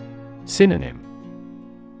 Synonym: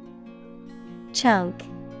 Chunk,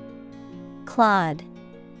 clod,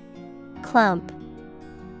 clump.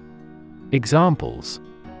 Examples: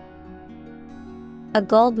 A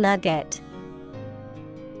gold nugget.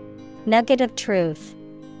 Nugget of truth.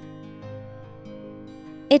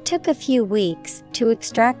 It took a few weeks to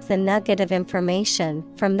extract the nugget of information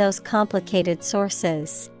from those complicated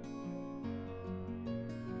sources.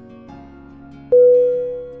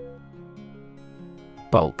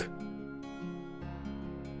 Bulk.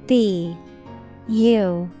 B-U-L-K.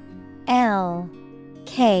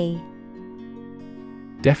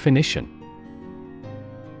 Definition: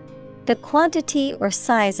 The quantity or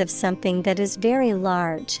size of something that is very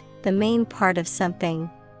large, the main part of something.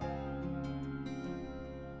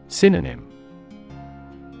 Synonym: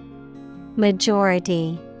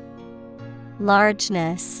 Majority,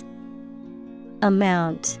 largeness,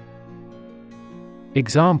 amount.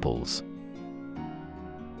 Examples: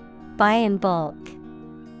 Buy in bulk.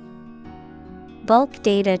 Bulk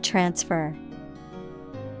data transfer.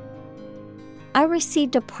 I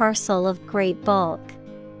received a parcel of great bulk.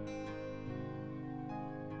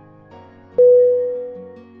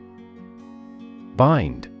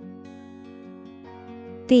 Bind.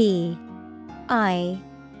 B-I-N-D.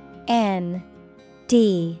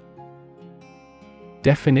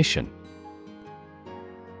 Definition: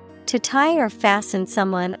 To tie or fasten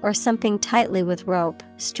someone or something tightly with rope,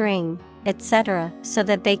 string, etc., so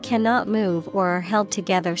that they cannot move or are held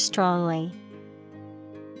together strongly.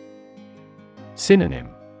 Synonym: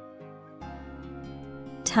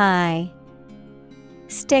 tie,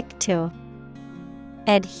 stick to,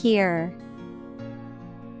 adhere.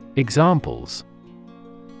 Examples: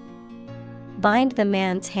 Bind the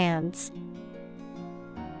man's hands.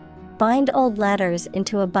 Bind old letters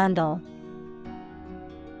into a bundle.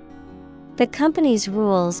 The company's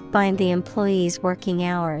rules bind the employees' working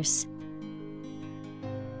hours.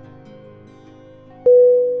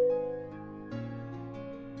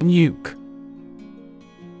 Nuke.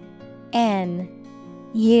 N-U-K-E.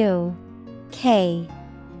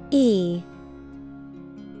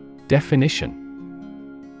 Definition: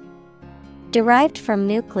 Derived from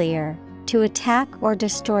nuclear, to attack or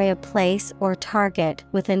destroy a place or target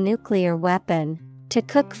with a nuclear weapon, to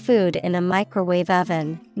cook food in a microwave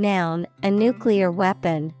oven. Noun, a nuclear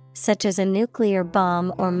weapon, such as a nuclear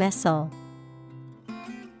bomb or missile.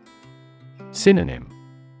 Synonym: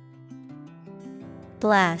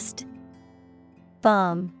 Blast,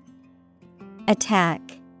 bomb, attack.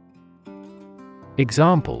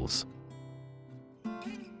 Examples: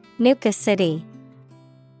 Nuke a city.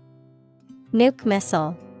 Nuke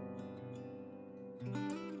missile.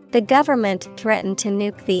 The government threatened to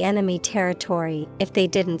nuke the enemy territory if they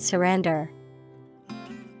didn't surrender.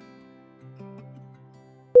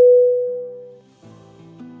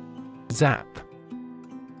 Zap.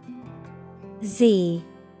 Z-A-P.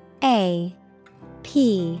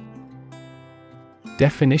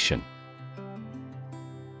 Definition: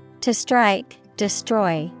 To strike,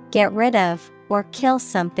 destroy, get rid of, or kill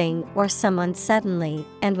something or someone suddenly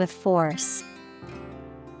and with force.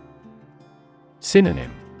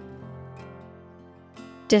 Synonym: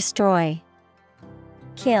 Destroy,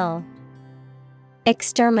 kill,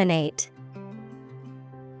 exterminate.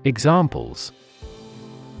 Examples: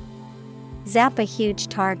 Zap a huge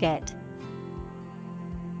target.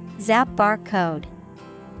 Zap barcode.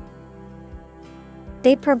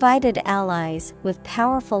 They provided allies with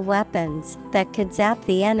powerful weapons that could zap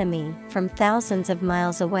the enemy from thousands of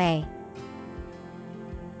miles away.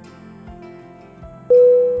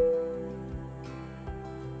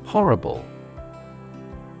 Horrible.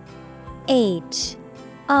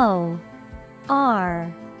 H-O-R-R-I-B-L-E.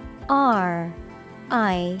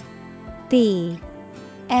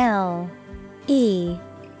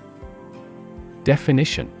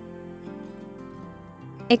 Definition: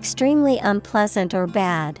 Extremely unpleasant or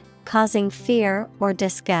bad, causing fear or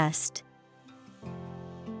disgust.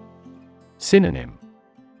 Synonym: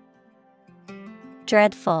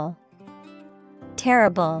 Dreadful,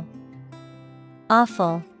 terrible,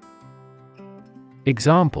 awful.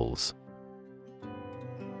 Examples: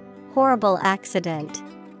 Horrible accident.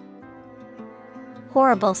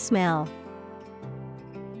 Horrible smell.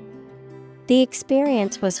 The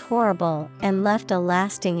experience was horrible and left a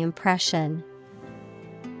lasting impression.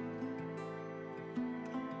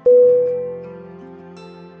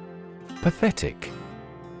 Pathetic.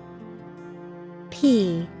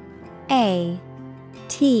 P-A-T-H-E-T-I-C.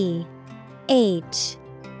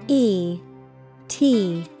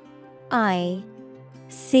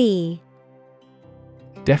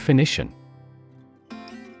 Definition: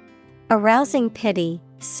 Arousing pity,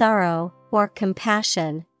 sorrow, or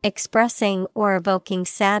compassion, expressing or evoking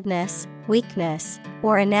sadness, weakness,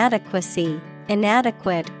 or inadequacy,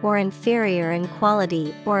 inadequate or inferior in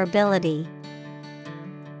quality or ability.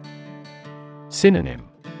 Synonym: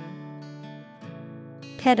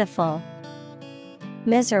 Pitiful,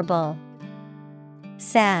 miserable,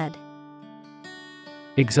 sad.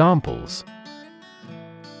 Examples: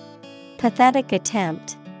 Pathetic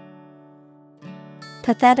attempt.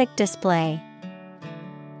 Pathetic display.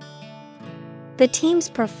 The team's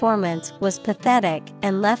performance was pathetic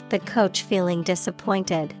and left the coach feeling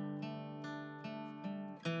disappointed.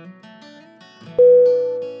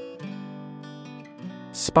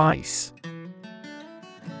 Spice.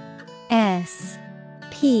 S-P-I-C-E.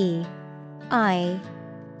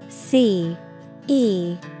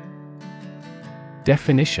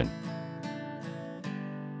 Definition: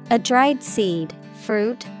 A dried seed,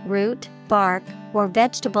 fruit, root, bark, or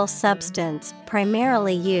vegetable substance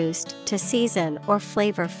primarily used to season or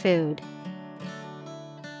flavor food.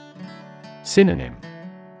 Synonym: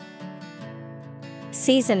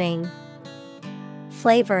 Seasoning,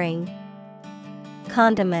 flavoring,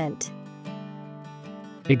 condiment.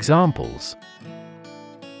 Examples: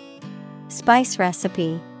 Spice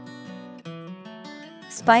recipe.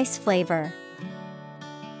 Spice flavor.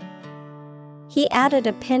 He added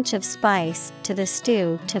a pinch of spice to the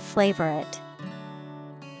stew to flavor it.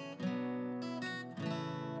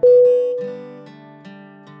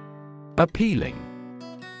 Appealing.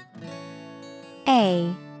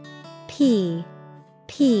 A-P-P-E-A-L-I-N-G.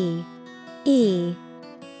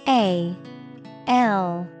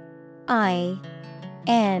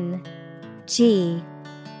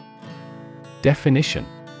 Definition: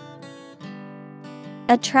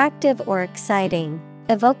 attractive or exciting,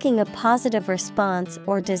 evoking a positive response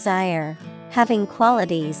or desire, having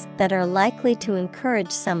qualities that are likely to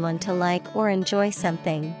encourage someone to like or enjoy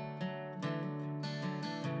something.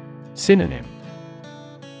 Synonym: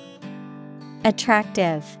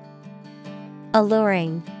 Attractive,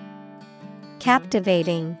 alluring,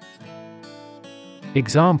 captivating.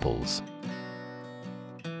 Examples: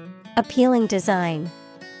 appealing design,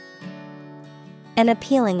 an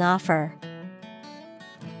appealing offer.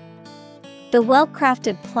 The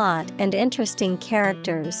well-crafted plot and interesting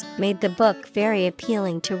characters made the book very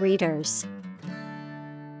appealing to readers.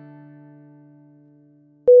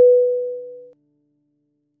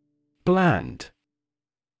 Bland.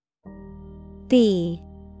 B-L-A-N-D.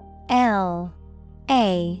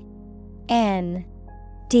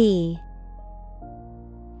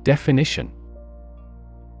 Definition: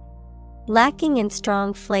 lacking in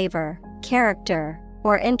strong flavor, character,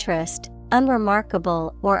 or interest,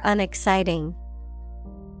 unremarkable or unexciting.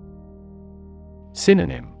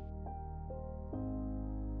 Synonym: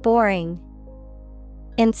 boring,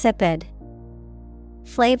 insipid,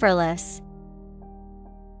 flavorless.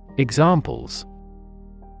 Examples: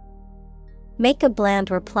 make a bland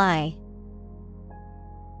reply,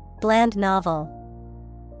 bland novel.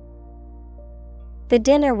 The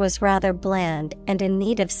dinner was rather bland and in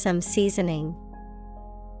need of some seasoning.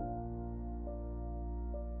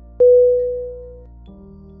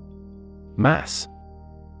 Mass.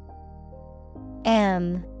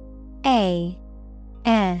 M-A-S-S.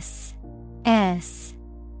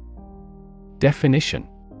 Definition: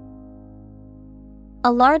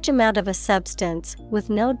 a large amount of a substance with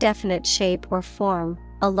no definite shape or form,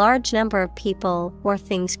 a large number of people or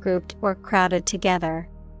things grouped or crowded together.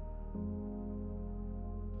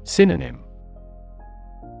 Synonym: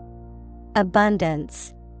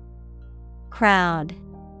 abundance, crowd,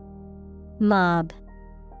 mob.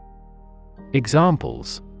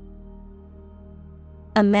 Examples: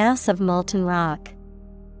 a mass of molten rock,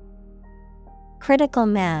 critical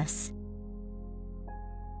mass.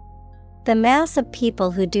 The mass of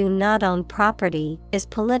people who do not own property is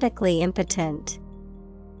politically impotent.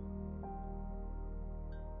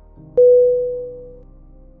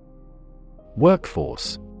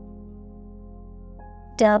 Workforce.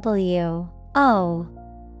 W-O-R-K-F-O-R-C-E.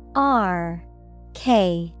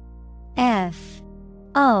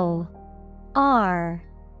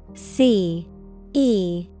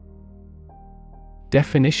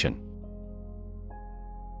 Definition: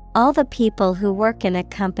 all the people who work in a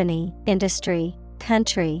company, industry,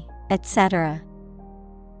 country, etc.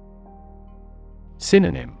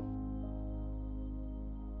 Synonym: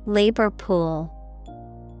 labor pool,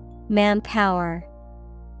 manpower.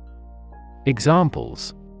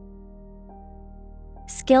 Examples: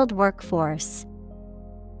 skilled workforce.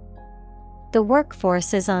 The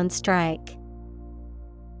workforce is on strike.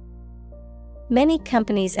 Many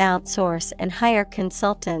companies outsource and hire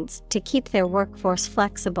consultants to keep their workforce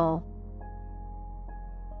flexible.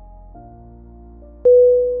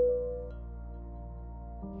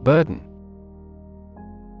 Burden.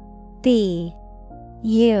 B-U-R-D-E-N.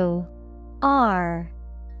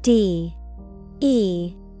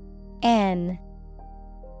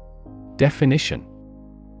 Definition: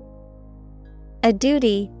 a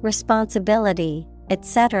duty, responsibility,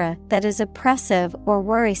 etc. that is oppressive or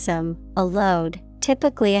worrisome, a load,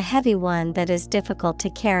 typically a heavy one that is difficult to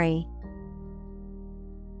carry.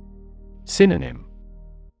 Synonym: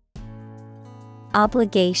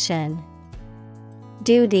 obligation,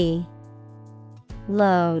 duty,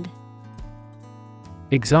 load.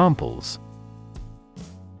 Examples: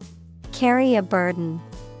 carry a burden,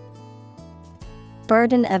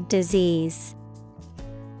 burden of disease.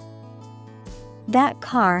 That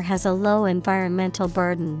car has a low environmental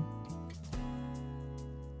burden.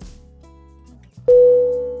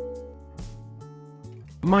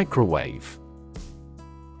 Microwave.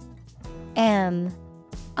 M-I-C-R-O-W-A-V-E.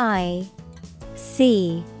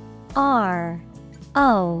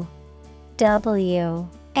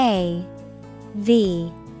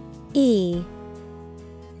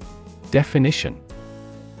 Definition: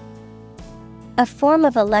 a form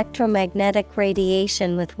of electromagnetic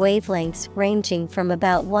radiation with wavelengths ranging from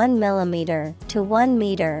about 1 mm to 1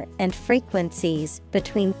 meter and frequencies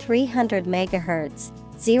between 300 MHz,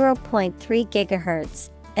 0.3 GHz,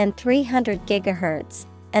 and 300 GHz.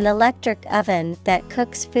 An electric oven that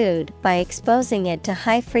cooks food by exposing it to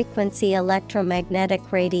high-frequency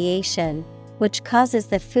electromagnetic radiation, which causes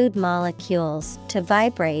the food molecules to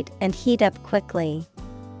vibrate and heat up quickly.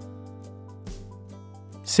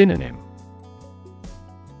 Synonym: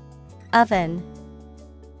 Oven,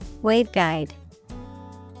 waveguide,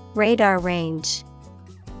 radar range.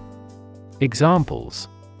 Examples: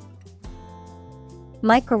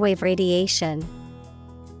 Microwave radiation,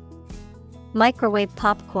 microwave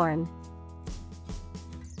popcorn.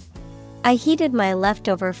 I heated my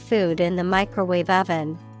leftover food in the microwave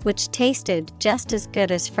oven, which tasted just as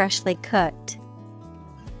good as freshly cooked.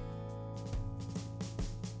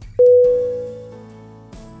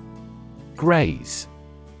 Graze.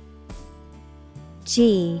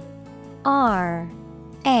 Graze.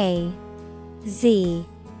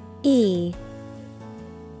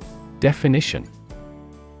 Definition: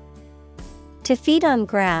 To feed on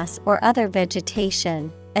grass or other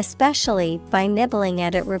vegetation, especially by nibbling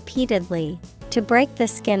at it repeatedly, to break the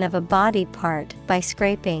skin of a body part by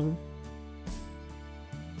scraping.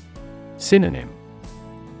 Synonym: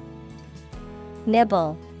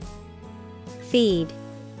 Nibble, feed,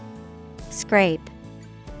 scrape.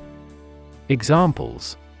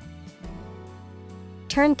 Examples: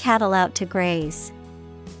 Turn cattle out to graze.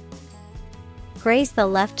 Graze the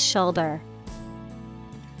left shoulder.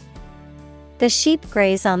 The sheep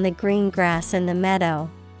graze on the green grass in the meadow.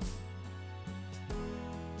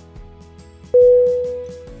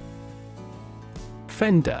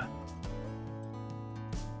 Fender.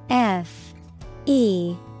 Fender.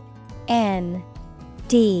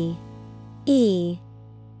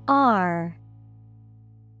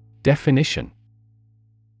 Definition: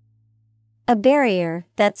 A barrier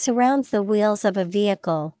that surrounds the wheels of a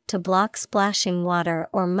vehicle to block splashing water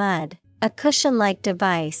or mud, a cushion-like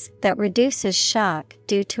device that reduces shock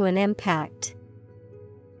due to an impact.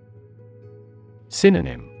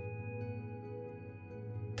 Synonym: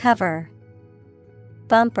 Cover,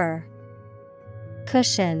 bumper,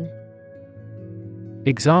 cushion.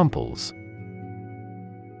 Examples: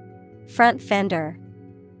 Front fender,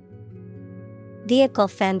 vehicle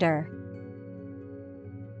fender.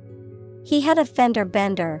 He had a fender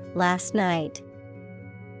bender last night.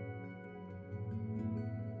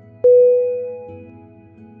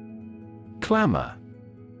 Clamor.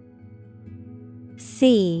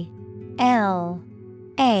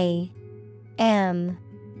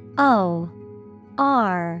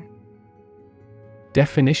 Clamor.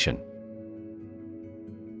 Definition: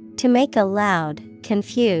 To make a loud,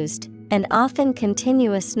 confused, and often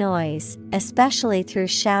continuous noise, especially through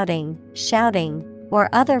shouting, or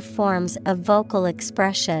other forms of vocal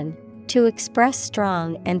expression, to express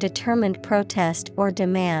strong and determined protest or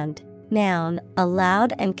demand. Noun, a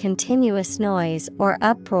loud and continuous noise or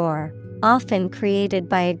uproar, often created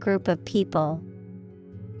by a group of people.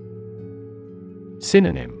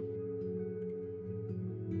 Synonym: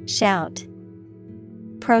 Shout,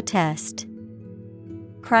 protest,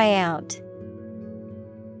 cry out.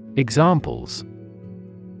 Examples: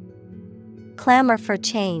 Clamor for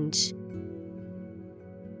change.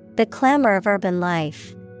 The clamor of urban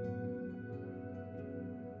life.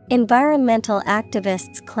 Environmental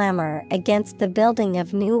activists clamor against the building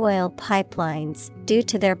of new oil pipelines due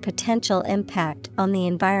to their potential impact on the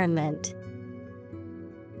environment.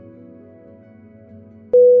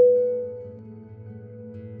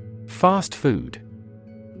 Fast food.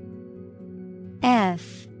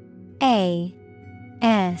 Fastfood.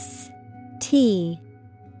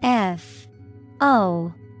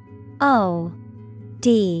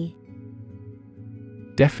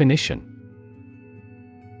 Definition: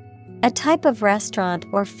 A type of restaurant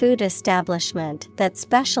or food establishment that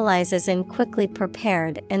specializes in quickly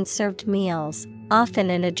prepared and served meals, often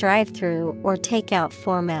in a drive-through or takeout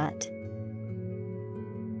format.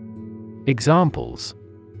 Examples: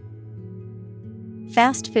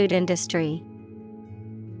 Fast food industry,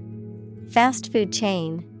 fast food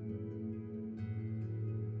chain.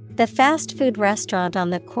 The fast food restaurant on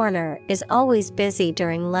the corner is always busy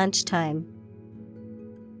during lunchtime.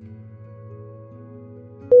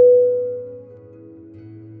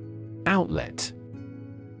 Outlet.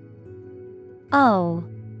 O-U-T-L-E-T.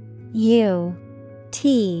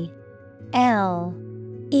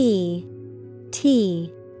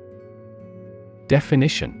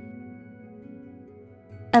 Definition: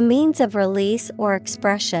 A means of release or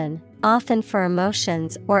expression, often for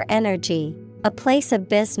emotions or energy. A place of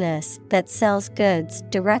business that sells goods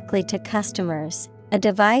directly to customers. A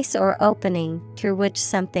device or opening through which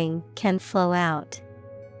something can flow out.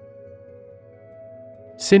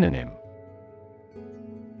 Synonym: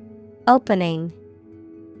 Opening,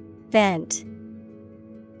 vent,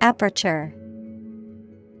 aperture.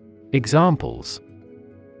 Examples: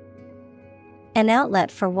 An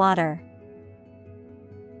outlet for water.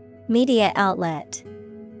 Media outlet.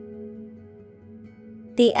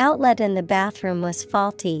 The outlet in the bathroom was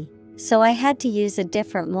faulty, so I had to use a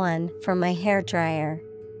different one for my hairdryer.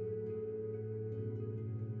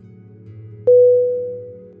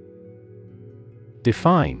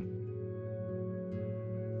 Define.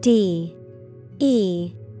 D-E-F-I-N-E.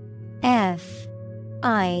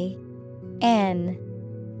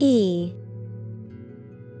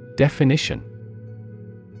 Definition.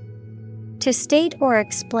 To state or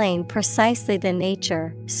explain precisely the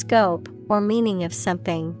nature, scope, or meaning of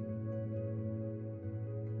something.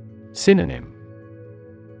 Synonym.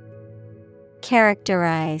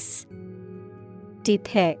 Characterize,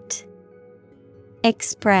 depict,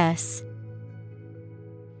 express.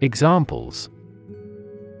 Examples.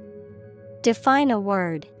 Define a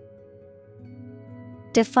word.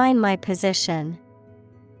 Define my position.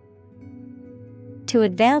 To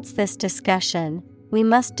advance this discussion, we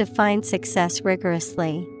must define success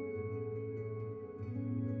rigorously.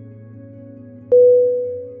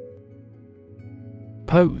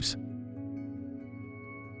 Pose.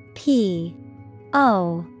 P-O-S-E.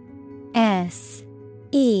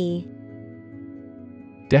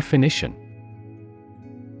 Definition.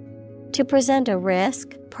 To present a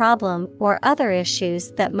risk, problem, or other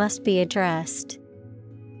issues that must be addressed.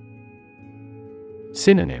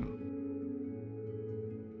 Synonym.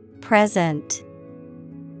 Present,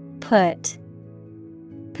 put,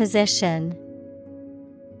 position.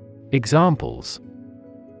 Examples.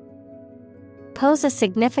 Pose a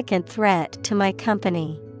significant threat to my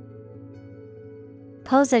company.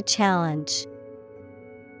 Pose a challenge.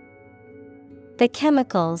 The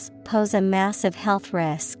chemicals pose a massive health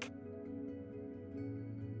risk.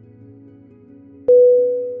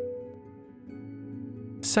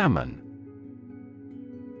 Salmon.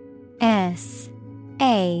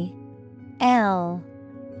 S-A-L-M-O-N.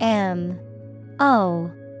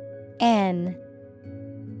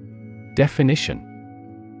 Definition.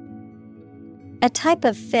 A type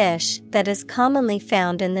of fish that is commonly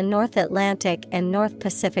found in the North Atlantic and North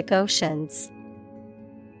Pacific Oceans.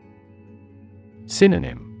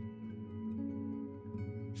 Synonym.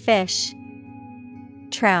 Fish,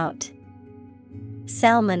 trout,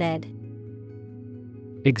 salmonid.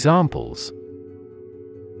 Examples.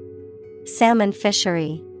 Salmon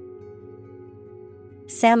fishery.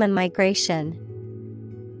 Salmon migration.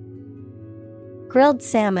 Grilled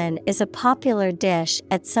salmon is a popular dish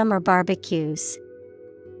at summer barbecues.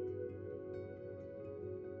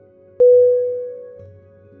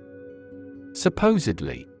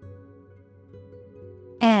 Supposedly.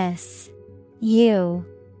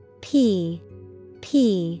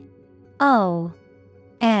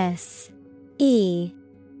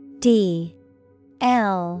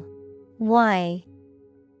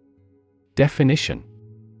 Definition.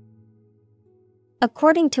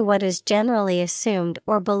 According to what is generally assumed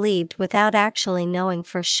or believed without actually knowing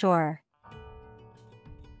for sure.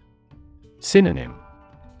 Synonym.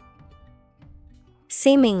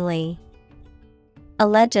 Seemingly,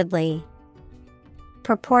 allegedly,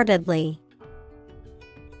 purportedly.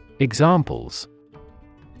 Examples.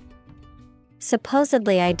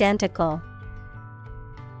 Supposedly identical.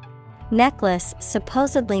 Necklace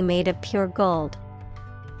supposedly made of pure gold.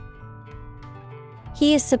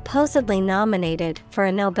 He is supposedly nominated for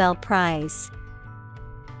a Nobel Prize.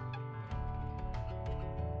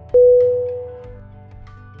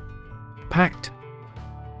 Pact.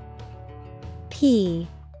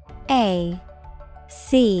 P-A-C-K-E-D.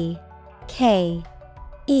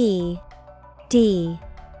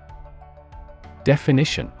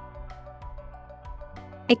 Definition.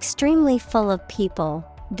 Extremely full of people,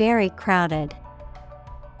 very crowded.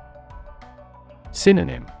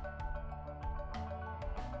 Synonym.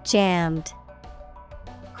 Jammed,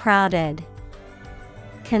 crowded,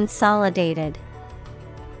 consolidated.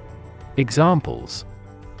 Examples.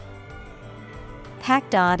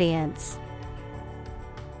 Packed audience.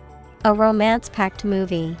 A romance-packed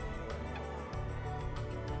movie.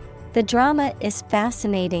 The drama is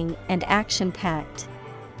fascinating and action-packed.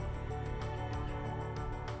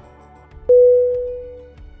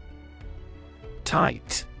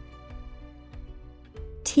 Tight.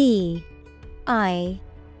 T-I-G-H-T.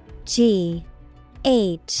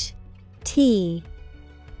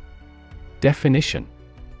 Definition.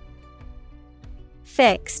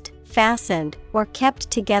 Fixed, fastened, or kept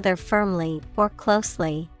together firmly or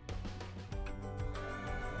closely.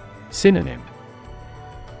 Synonym.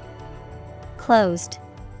 Closed,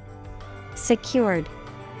 secured,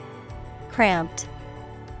 cramped.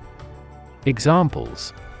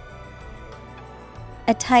 Examples.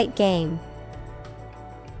 A tight game.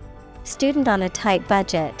 Student on a tight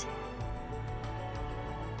budget.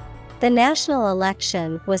 The national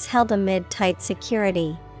election was held amid tight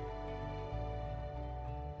security.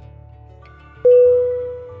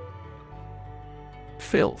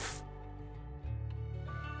 Filth.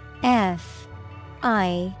 Filth.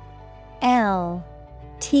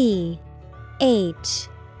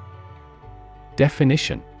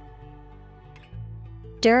 Definition: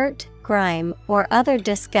 Dirt, grime, or other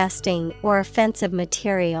disgusting or offensive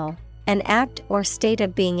material, an act or state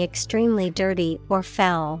of being extremely dirty or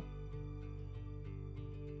foul.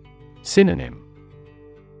 Synonym: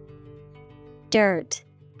 Dirt,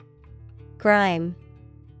 grime,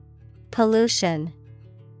 pollution.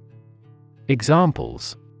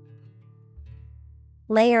 Examples: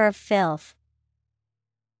 Layer of filth,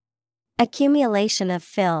 accumulation of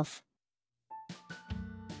filth.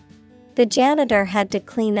 The janitor had to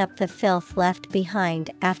clean up the filth left behind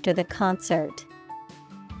after the concert.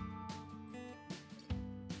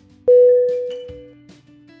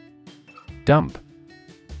 Dump.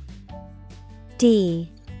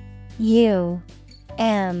 D-U-M-P.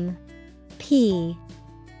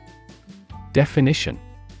 Definition: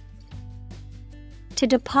 To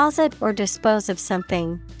deposit or dispose of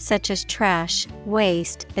something, such as trash,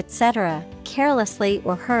 waste, etc., carelessly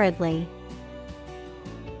or hurriedly.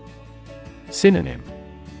 Synonym: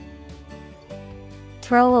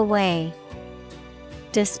 Throw away,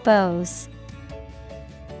 dispose.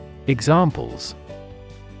 Examples: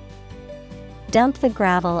 Dump the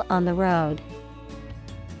gravel on the road.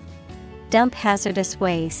 Dump hazardous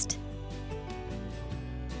waste.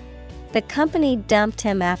 The company dumped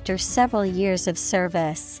him after several years of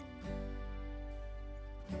service.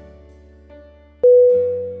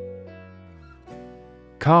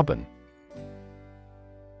 Carbon.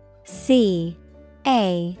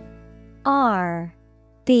 C-A-R-B-O-N.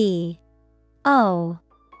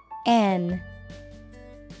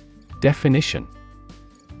 Definition: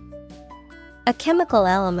 A chemical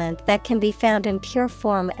element that can be found in pure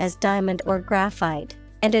form as diamond or graphite,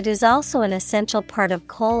 and it is also an essential part of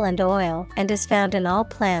coal and oil and is found in all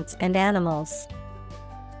plants and animals.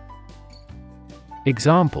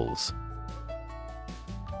 Examples: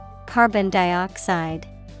 Carbon dioxide.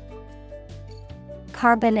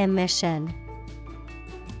 Carbon emission.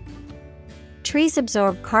 Trees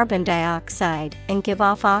absorb carbon dioxide and give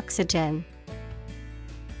off oxygen.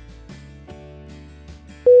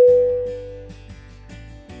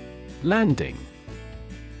 Landing.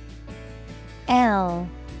 L-A-N-D-I-N-G.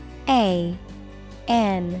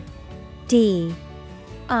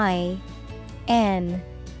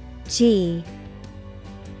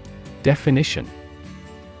 Definition: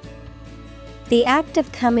 The act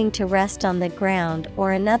of coming to rest on the ground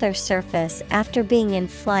or another surface after being in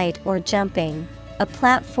flight or jumping, a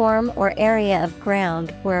platform or area of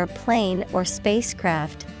ground where a plane or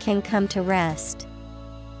spacecraft can come to rest.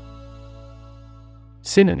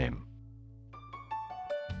 Synonym: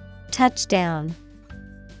 Touchdown,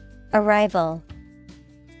 arrival,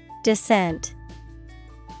 descent.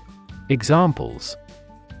 Examples: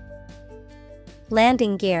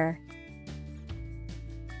 Landing gear.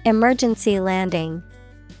 Emergency landing.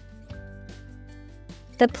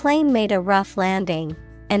 The plane made a rough landing,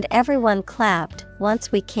 and everyone clapped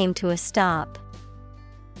once we came to a stop.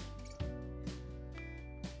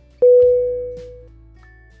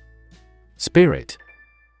 Spirit.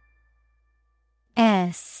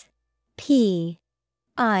 S-P-I-R-I-T.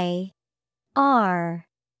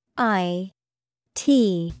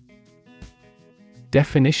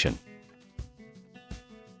 Definition: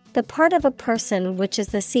 The part of a person which is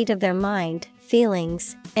the seat of their mind,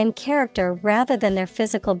 feelings, and character rather than their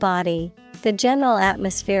physical body, the general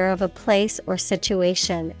atmosphere of a place or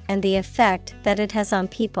situation, and the effect that it has on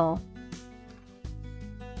people.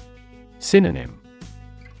 Synonym: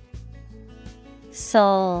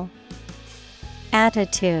 Soul,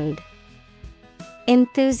 attitude,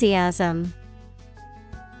 enthusiasm.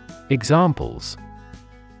 Examples: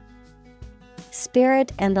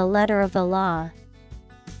 Spirit and the letter of the law.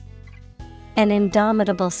 An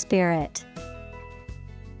indomitable spirit.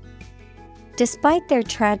 Despite their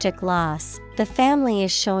tragic loss, the family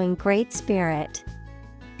is showing great spirit.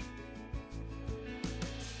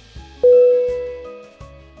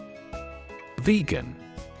 Vegan.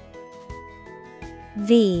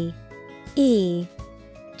 V-E-G-A-N.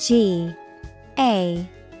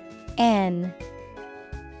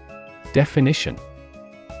 Definition: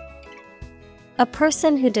 A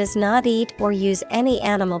person who does not eat or use any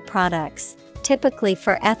animal products, typically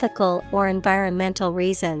for ethical or environmental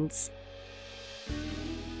reasons.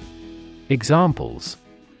 Examples: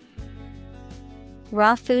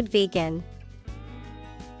 Raw food vegan.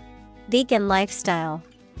 Vegan lifestyle.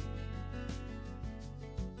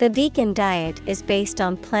 The vegan diet is based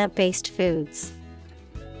on plant-based foods.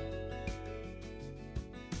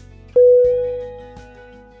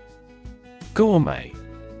 Gourmet.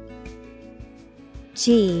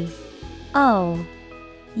 G-O-U-R-M-E-T.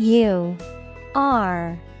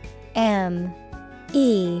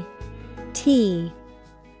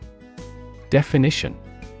 Definition: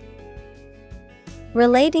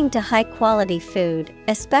 relating to high-quality food,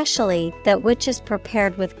 especially that which is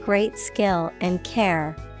prepared with great skill and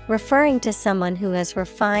care, referring to someone who has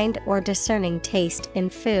refined or discerning taste in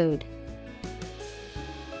food.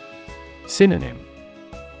 Synonym: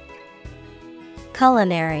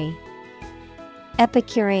 culinary,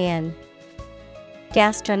 Epicurean,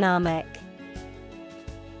 gastronomic.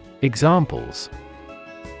 Examples: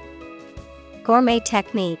 gourmet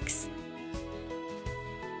techniques,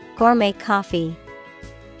 gourmet coffee.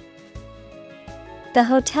 The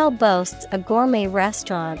hotel boasts a gourmet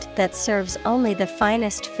restaurant that serves only the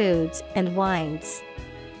finest foods and wines.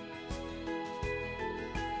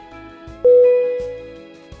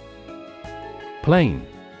 Plain.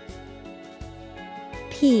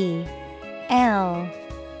 P-L-A-I-N.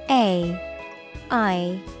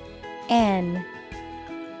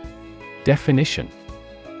 Definition: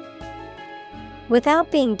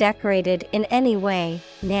 without being decorated in any way.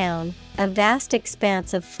 Noun, a vast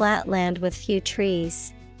expanse of flat land with few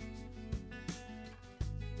trees.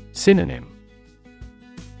 Synonym: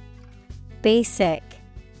 basic,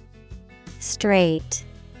 straight,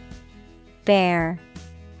 bare.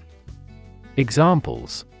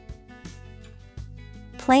 Examples: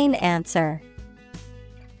 plain answer,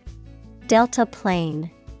 delta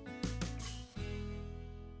plain.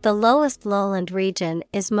 The lowest lowland region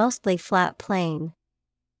is mostly flat plain.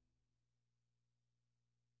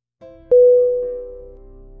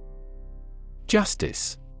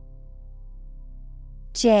 Justice.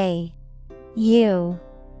 J-U-S-T-I-C-E.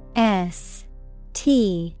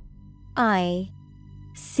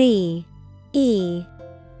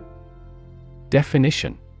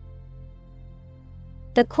 Definition: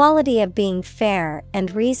 the quality of being fair and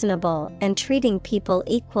reasonable and treating people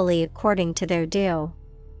equally according to their due.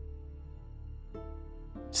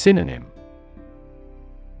 Synonym: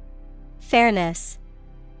 fairness,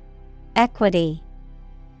 equity,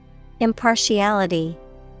 impartiality.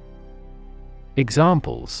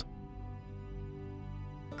 Examples: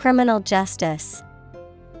 criminal justice,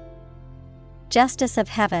 justice of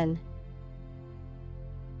heaven.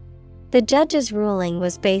 The judge's ruling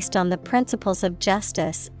was based on the principles of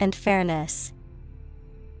justice and fairness.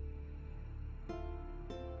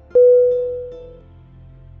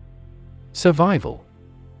 Survival.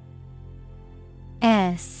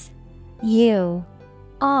 S-U-R-V-I-V-A-L.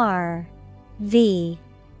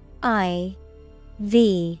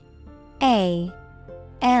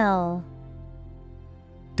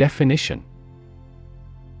 Definition: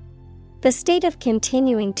 the state of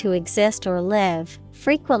continuing to exist or live,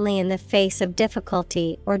 frequently in the face of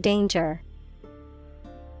difficulty or danger.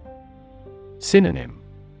 Synonym: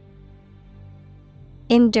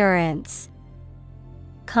 endurance,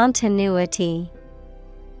 continuity.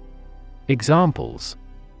 Examples: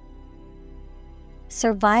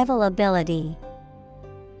 survival ability,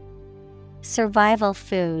 survival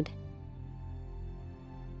food.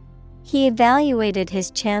 He evaluated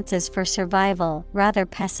his chances for survival rather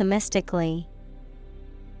pessimistically.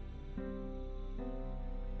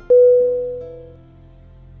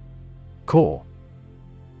 Core.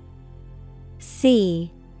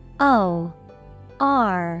 C-O-R-E.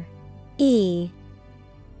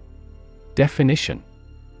 Definition: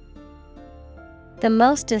 the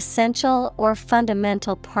most essential or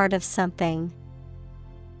fundamental part of something.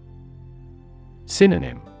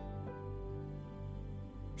 Synonym: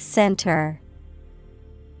 center,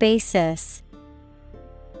 basis,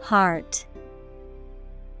 heart.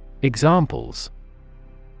 Examples: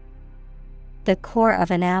 the core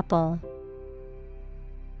of an apple,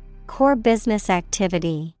 core business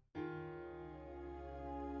activity.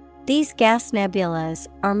 These gas nebulas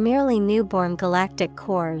are merely newborn galactic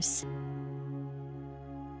cores.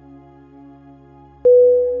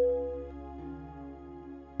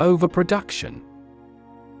 Overproduction.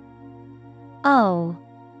 O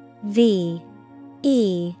V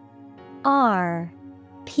E R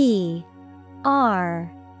P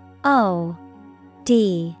R O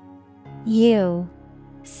D U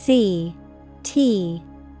C T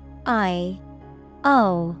I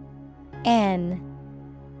O N.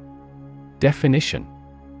 Definition: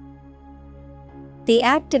 the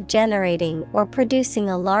act of generating or producing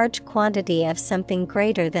a large quantity of something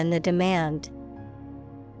greater than the demand.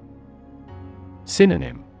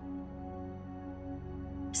 Synonym: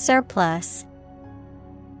 surplus,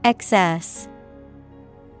 excess,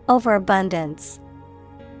 overabundance.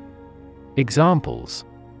 Examples: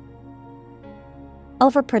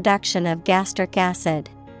 overproduction of gastric acid,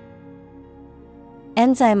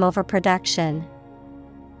 Enzyme overproduction.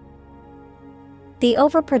 The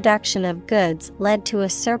overproduction of goods led to a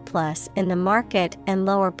surplus in the market and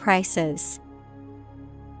lower prices.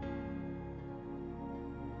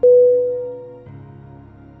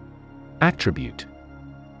 Attribute.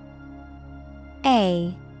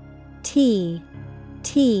 A T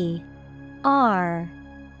T R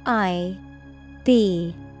I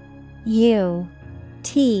B U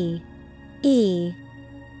T E.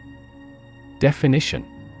 Definition.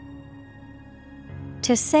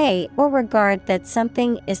 To say or regard that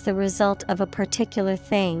something is the result of a particular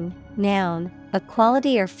thing, noun, a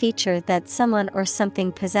quality or feature that someone or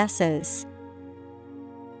something possesses.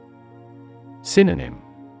 Synonym.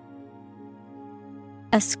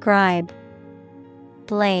 Ascribe,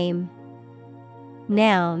 blame.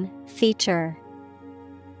 Noun, feature.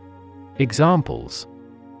 Examples.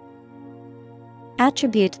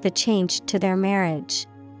 Attribute the change to their marriage.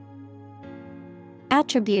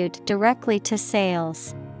 Attribute directly to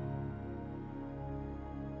sales.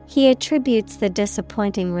 He attributes the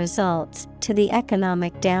disappointing results to the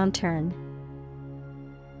economic downturn.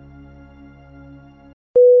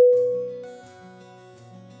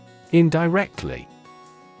 Indirectly.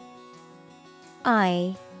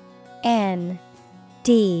 I N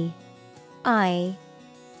D I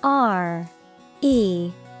R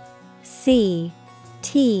E C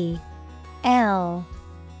T L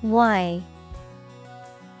Y.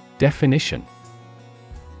 Definition.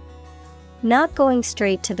 Not going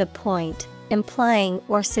straight to the point, implying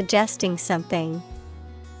or suggesting something.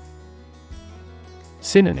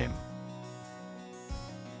 Synonym.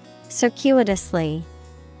 Circuitously,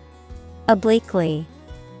 obliquely,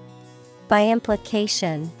 by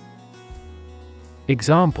implication.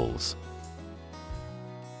 Examples.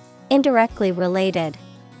 Indirectly related.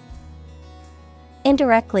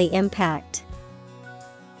 Indirectly impact.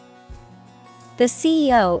 The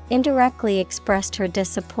CEO indirectly expressed her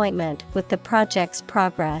disappointment with the project's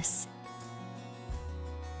progress.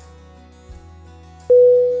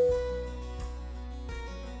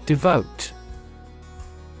 Devote.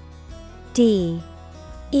 D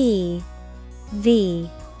E V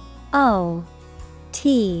O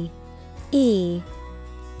T E.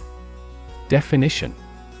 Definition.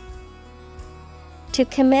 To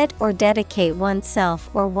commit or dedicate oneself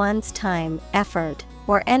or one's time, effort,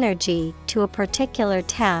 or energy to a particular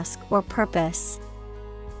task or purpose.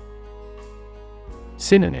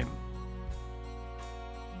 Synonym.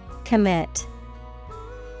 Commit,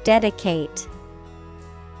 dedicate,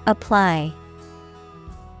 apply.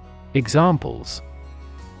 Examples.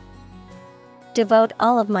 Devote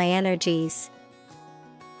all of my energies.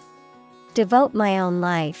 Devote my own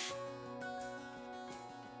life.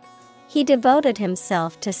 He devoted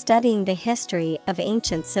himself to studying the history of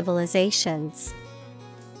ancient civilizations.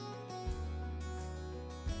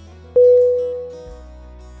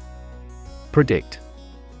 Predict.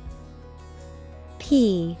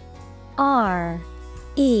 P R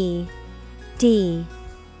E D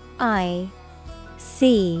I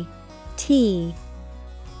C T.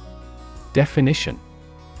 Definition.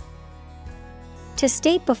 To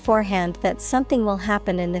state beforehand that something will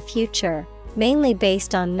happen in the future, mainly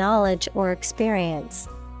based on knowledge or experience.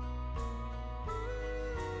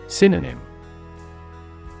 Synonym.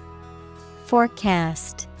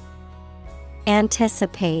 Forecast,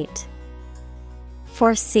 anticipate,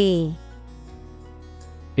 foresee.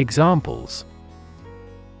 Examples.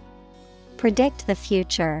 Predict the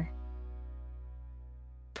future.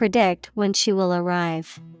 Predict when she will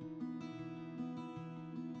arrive.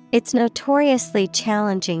 It's notoriously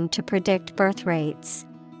challenging to predict birth rates.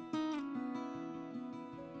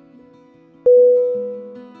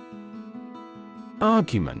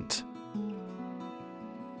 Argument.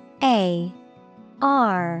 A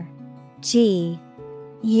R G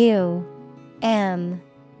U M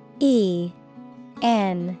E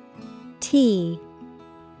N T.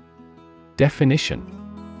 Definition.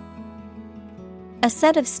 A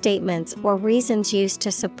set of statements or reasons used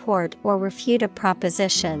to support or refute a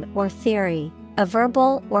proposition or theory, a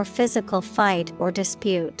verbal or physical fight or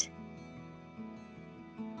dispute.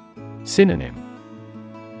 Synonym.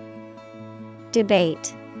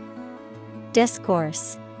 Debate,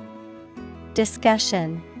 discourse,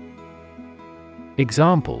 discussion.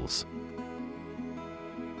 Examples.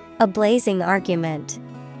 A blazing argument.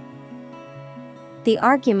 The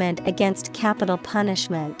argument against capital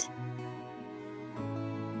punishment.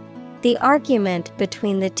 The argument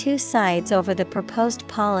between the two sides over the proposed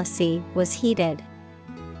policy was heated.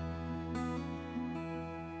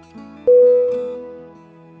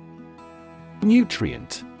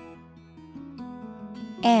 Nutrient.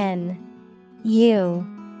 N U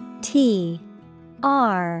T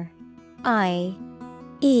R-I-E-N-T.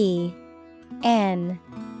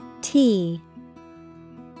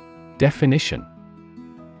 Definition: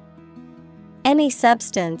 Any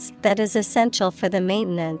substance that is essential for the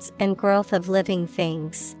maintenance and growth of living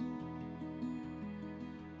things.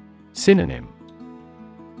 Synonym: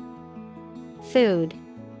 Food,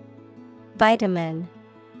 vitamin.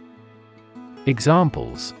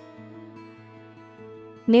 Examples: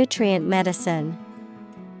 Nutrient medicine.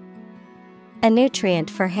 A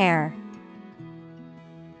nutrient for hair.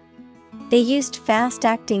 They used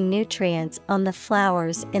fast-acting nutrients on the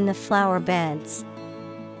flowers in the flower beds.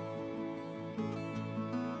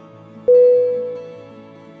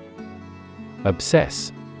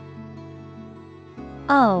 Obsess.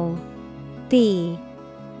 O-B-S-E-S-S.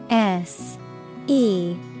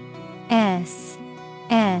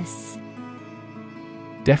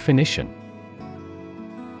 Definition: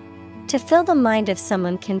 To fill the mind of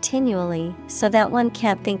someone continually so that one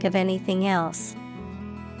can't think of anything else.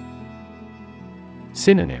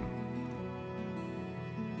 Synonym: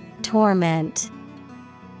 Torment,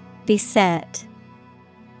 beset,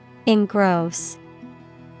 engross.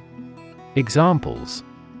 Examples: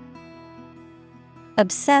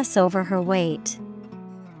 Obsess over her weight.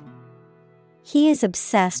 He is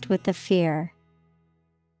obsessed with the fear.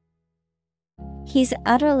 He's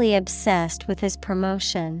utterly obsessed with his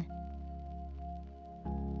promotion.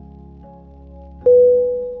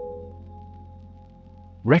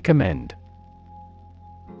 Recommend.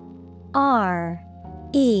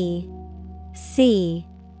 R-E-C-O-M-M-E-N-D.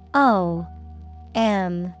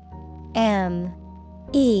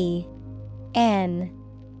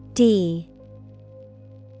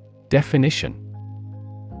 Definition: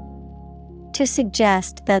 To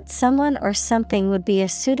suggest that someone or something would be a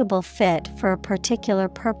suitable fit for a particular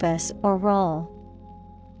purpose or role.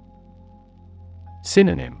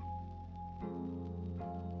 Synonym: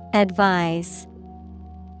 Advise,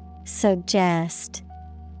 suggest,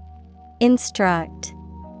 instruct.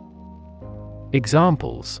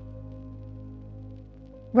 Examples: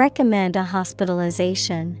 Recommend a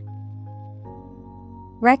hospitalization.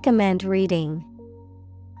 Recommend reading.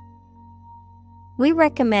 We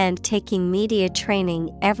recommend taking media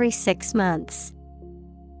training every 6 months.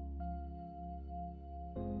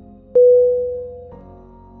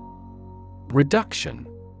 Reduction.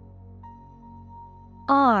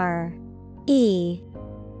 R-E-D-U-C-T-I-O-N.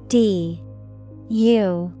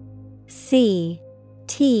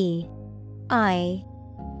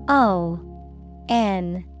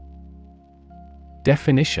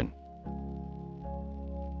 Definition: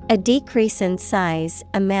 A decrease in size,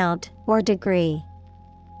 amount, or degree.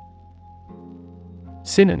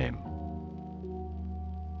 Synonym: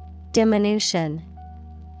 Diminution,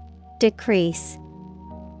 decrease,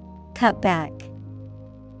 cut back.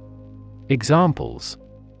 Examples: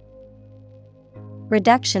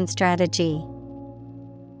 Reduction strategy.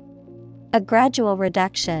 A gradual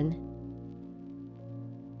reduction.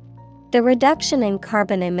 The reduction in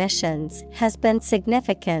carbon emissions has been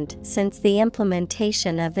significant since the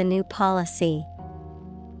implementation of the new policy.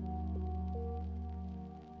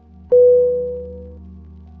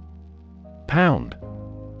 Pound.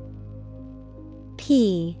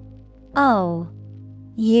 P-O-U-N-D.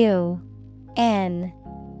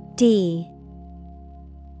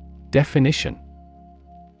 Definition: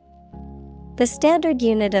 The standard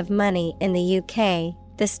unit of money in the UK,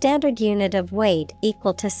 the standard unit of weight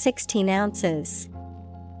equal to 16 ounces.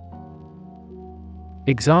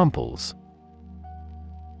 Examples: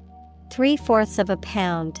 3/4 of a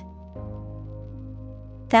pound.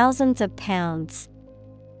 Thousands of pounds.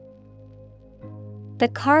 The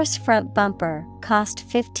car's front bumper cost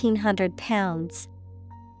 £1,500.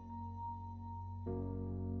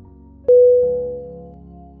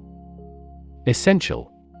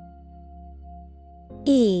 Essential.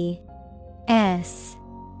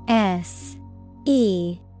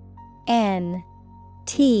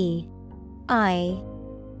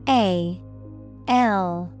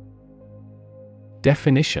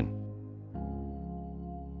 Definition: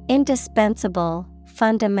 Indispensable,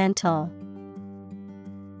 fundamental.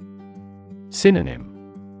 Synonym: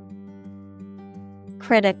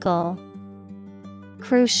 Critical,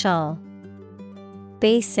 crucial,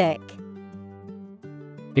 basic.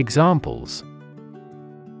 Examples: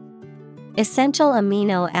 Essential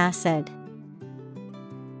amino acid.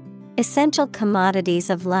 Essential commodities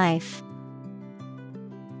of life.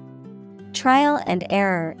 Trial and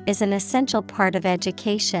error is an essential part of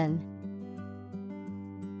education.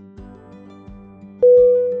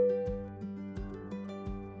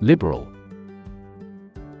 Liberal.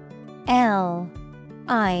 L-I-B-E-R-A-L.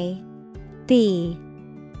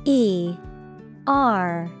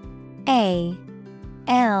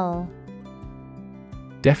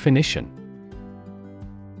 Definition: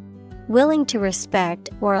 willing to respect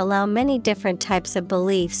or allow many different types of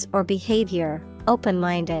beliefs or behavior,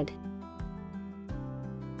 open-minded.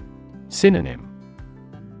 Synonym: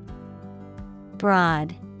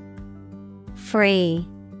 Broad, free,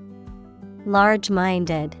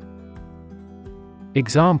 large-minded.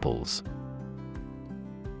 Examples: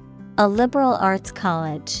 a liberal arts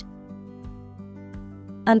college.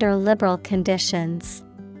 Under liberal conditions.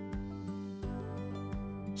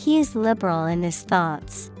 He is liberal in his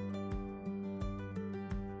thoughts.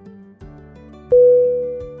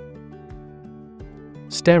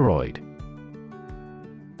 Steroid.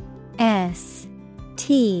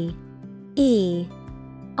 S-T-E-R-O-I-D.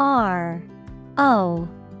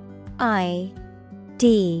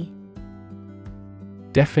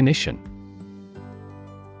 Definition: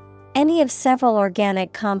 any of several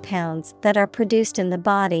organic compounds that are produced in the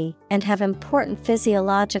body and have important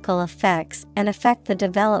physiological effects and affect the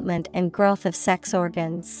development and growth of sex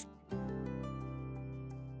organs.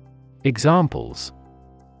 Examples: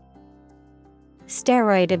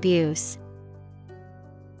 steroid abuse.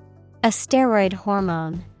 A steroid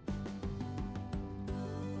hormone.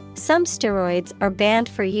 Some steroids are banned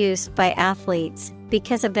for use by athletes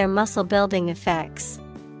because of their muscle building effects.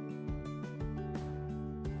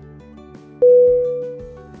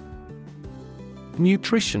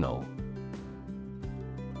 Nutritional.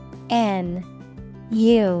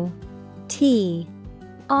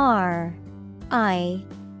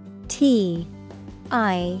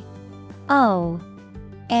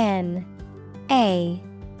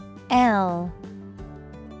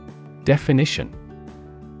 Definition: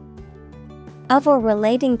 of or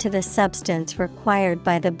relating to the substance required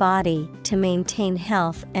by the body to maintain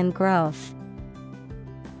health and growth.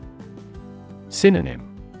 Synonym: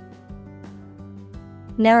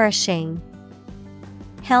 nourishing,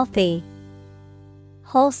 healthy,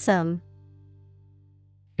 wholesome.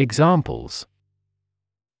 Examples: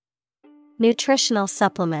 nutritional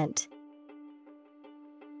supplement.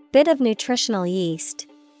 Bit of nutritional yeast.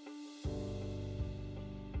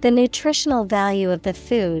 The nutritional value of the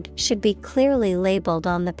food should be clearly labeled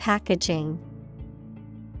on the packaging.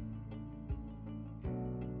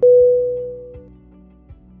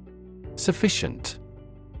 Sufficient.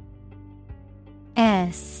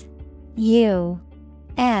 S-U-F-F-I-C-I-E-N-T.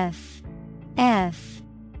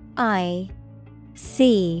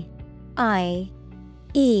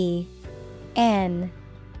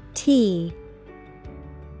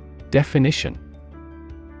 Definition: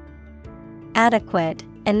 adequate,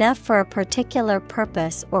 enough for a particular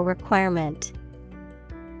purpose or requirement.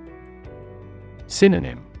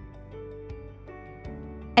 Synonym: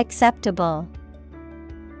 acceptable,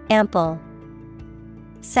 ample,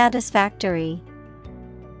 satisfactory.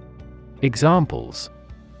 Examples: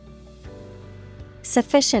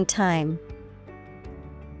 sufficient time,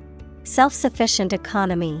 self-sufficient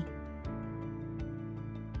economy.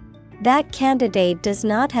 That candidate does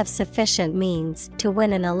not have sufficient means to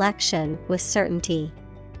win an election with certainty.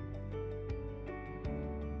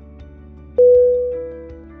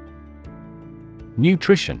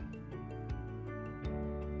 Nutrition.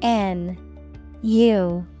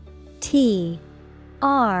 N-U-T-R-I-T-I-O-N.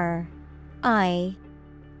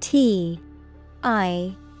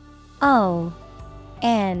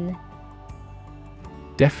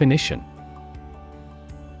 Definition: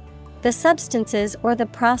 the substances or the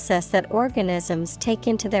process that organisms take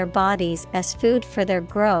into their bodies as food for their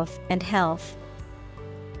growth and health.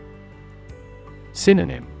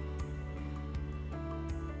 Synonym: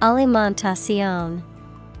 alimentación,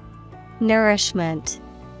 nourishment,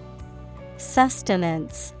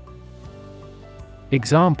 sustenance.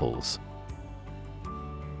 Examples: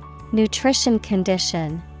 nutrition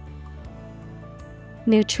condition,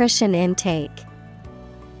 nutrition intake.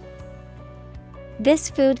 This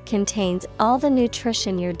food contains all the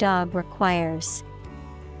nutrition your dog requires.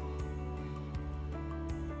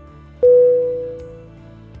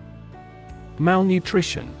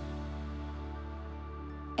 Malnutrition.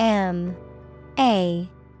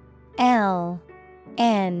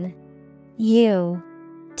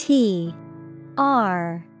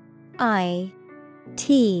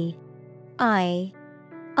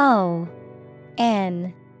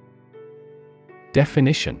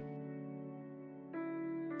 Definition: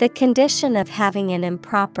 the condition of having an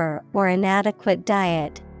improper or inadequate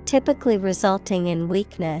diet, typically resulting in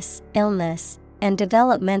weakness, illness, and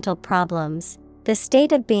developmental problems. The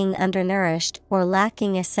state of being undernourished or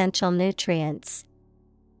lacking essential nutrients.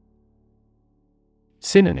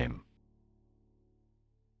 Synonym: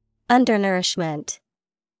 undernourishment,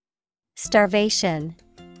 starvation,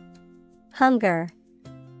 hunger.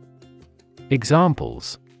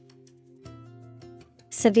 Examples: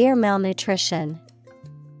 Severe malnutrition,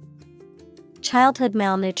 childhood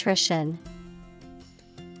malnutrition.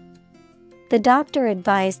 The doctor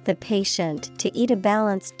advised the patient to eat a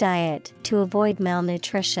balanced diet to avoid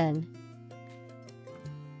malnutrition.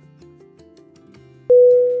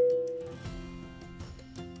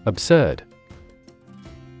 Absurd.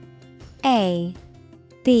 A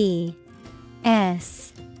B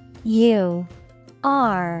S U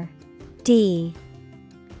R D.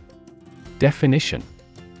 Definition: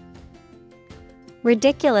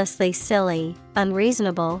 Ridiculously silly,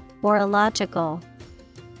 unreasonable, or illogical.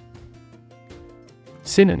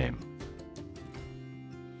 Synonym: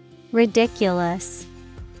 Ridiculous,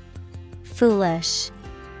 foolish,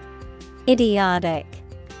 idiotic.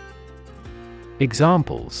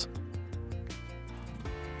 Examples: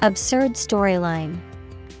 Absurd storyline,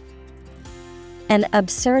 an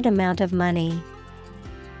absurd amount of money.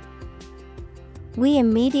 We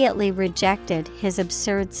immediately rejected his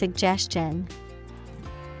absurd suggestion.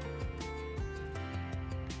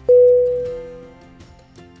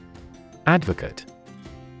 Advocate.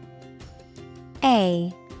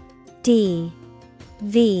 A D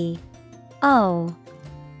V O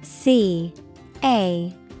C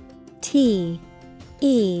A T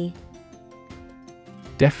E.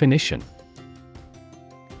 Definition: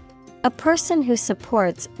 A person who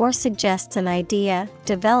supports or suggests an idea,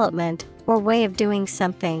 development, or way of doing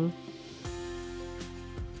something.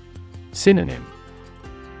 Synonym: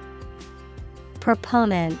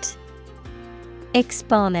 Proponent,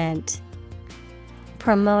 exponent,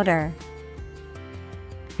 promoter.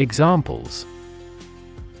 Examples: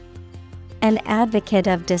 An advocate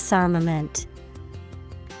of disarmament.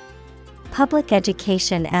 Public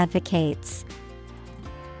education advocates.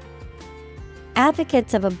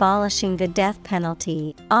 Advocates of abolishing the death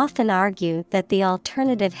penalty often argue that the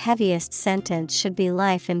alternative heaviest sentence should be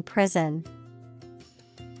life in prison.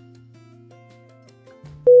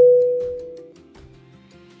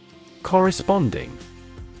 Corresponding.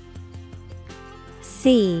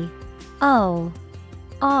 C O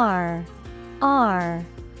R R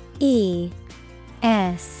E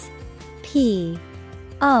S P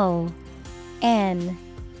O N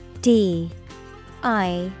D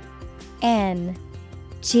I N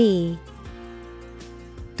G.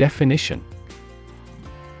 Definition: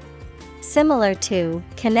 Similar to,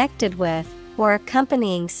 connected with, or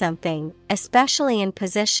accompanying something, especially in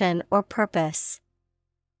position or purpose.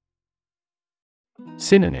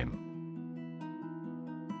 Synonym: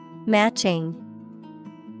 Matching,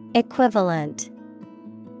 equivalent,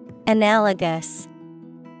 analogous.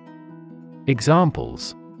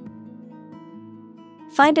 Examples: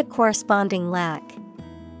 Find a corresponding lack.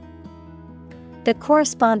 The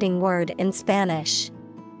corresponding word in Spanish.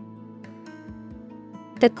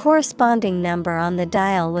 The corresponding number on the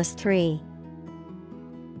dial was 3.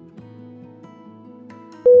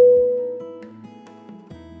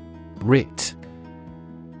 Writ.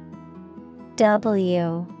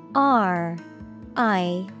 W R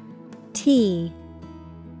I T.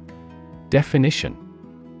 Definition: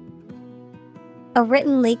 A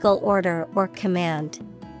written legal order or command.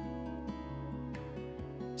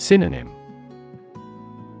 Synonym: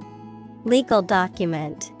 Legal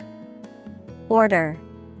document, order,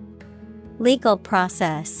 legal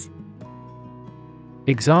process.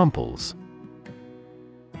 Examples: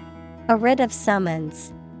 A writ of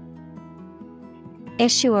summons.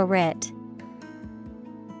 Issue a writ.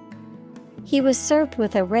 He was served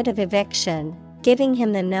with a writ of eviction, giving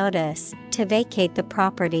him the notice to vacate the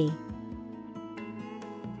property.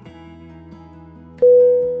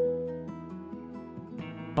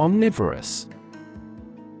 Omnivorous.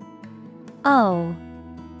 O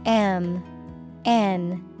M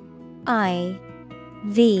N I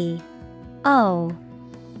V O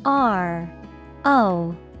R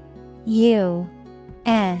O U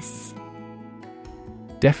S.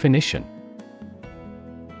 Definition: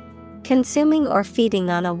 Consuming or feeding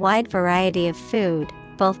on a wide variety of food,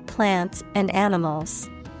 both plants and animals.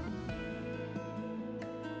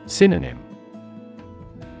 Synonym: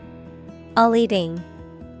 All-eating,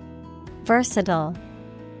 versatile.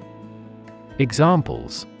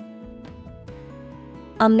 Examples: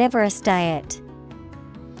 Omnivorous diet.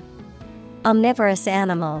 Omnivorous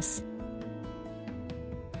animals.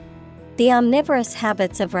 The omnivorous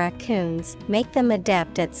habits of raccoons make them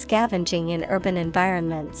adept at scavenging in urban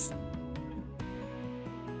environments.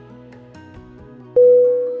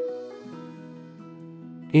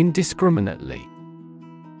 Indiscriminately.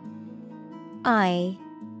 I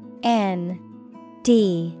N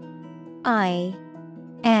D I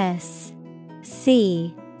S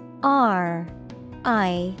C R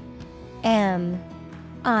I M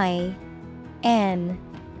I N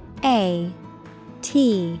A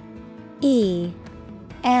T E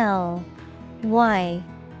L Y.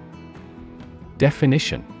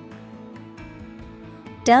 Definition: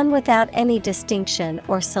 Done without any distinction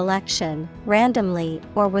or selection, randomly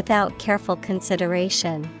or without careful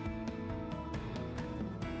consideration.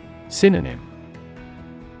 Synonym: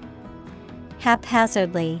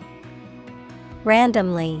 Haphazardly,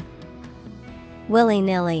 randomly,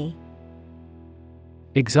 willy-nilly.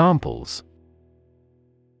 Examples: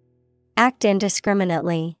 Act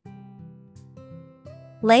indiscriminately.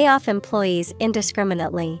 Lay off employees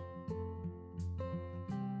indiscriminately.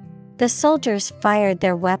 The soldiers fired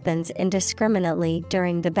their weapons indiscriminately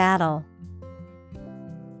during the battle.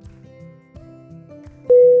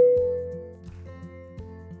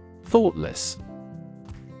 Thoughtless.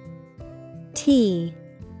 T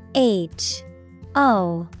H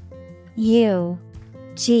O U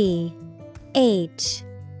G H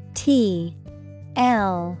T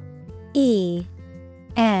L E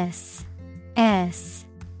S S.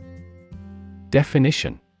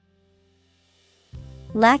 Definition: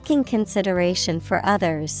 Lacking consideration for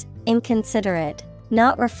others, inconsiderate,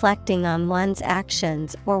 not reflecting on one's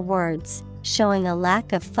actions or words, showing a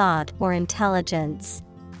lack of thought or intelligence.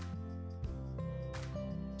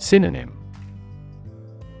 Synonym: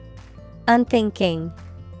 Unthinking,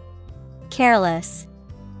 careless,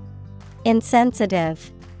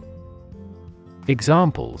 insensitive.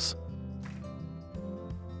 Examples: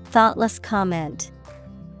 Thoughtless comment.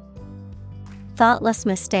 Thoughtless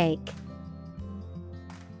mistake.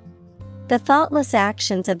 The thoughtless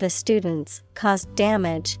actions of the students caused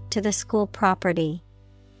damage to the school property.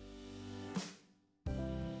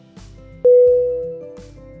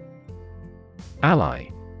 Ally.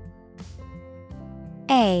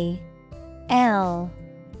 A L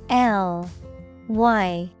L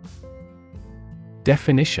Y.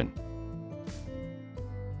 Definition: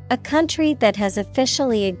 A country that has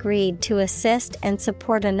officially agreed to assist and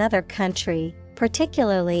support another country,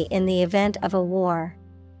 particularly in the event of a war.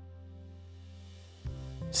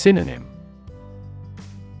 Synonym: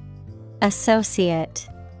 Associate,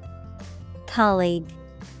 colleague,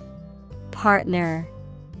 partner.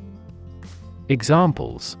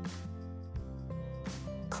 Examples: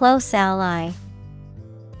 Close ally.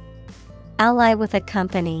 Ally with a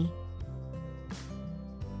company.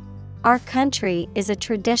 Our country is a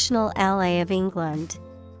traditional ally of England.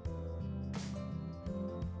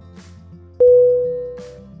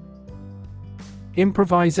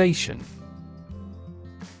 Improvisation.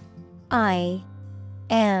 I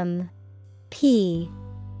M P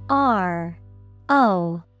R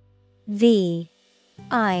O V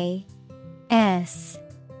I S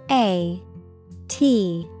A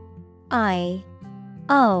T I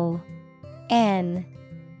O N.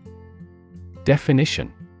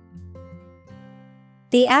 Definition: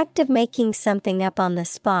 The act of making something up on the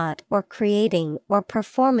spot or creating or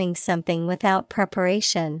performing something without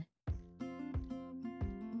preparation.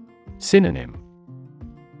 Synonym: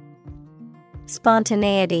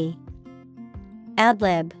 Spontaneity,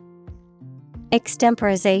 ad-lib,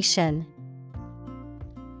 extemporization.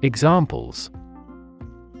 Examples: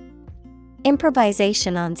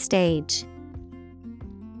 Improvisation on stage.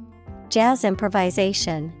 Jazz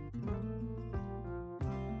improvisation.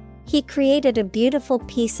 He created a beautiful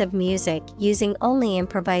piece of music using only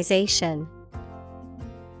improvisation.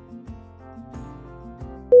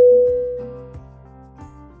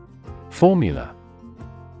 Formula.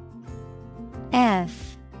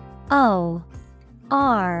 F O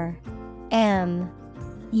R M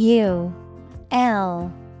U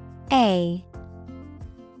L A.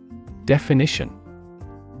 Definition: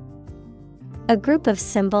 A group of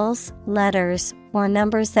symbols, letters, or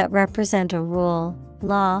numbers that represent a rule,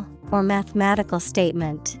 law, or mathematical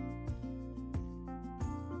statement.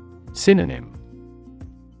 Synonym: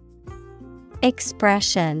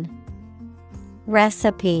 Expression,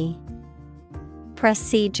 recipe,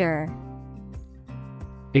 procedure.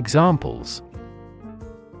 Examples: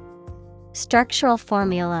 Structural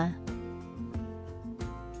formula.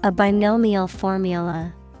 A binomial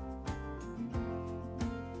formula.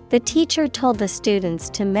 The teacher told the students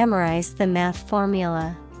to memorize the math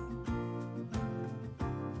formula.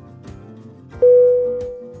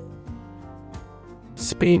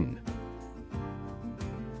 Spin.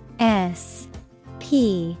 S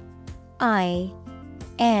P I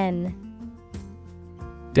N.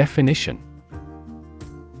 Definition: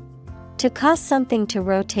 To cause something to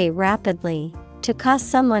rotate rapidly, to cause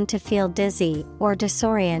someone to feel dizzy or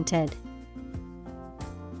disoriented.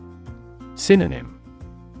 Synonym: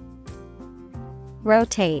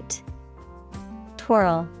 rotate,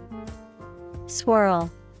 twirl,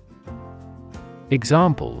 swirl.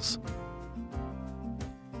 Examples: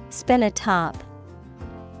 Spin a top,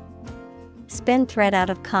 spin thread out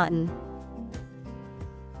of cotton.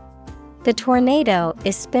 The tornado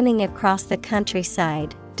is spinning across the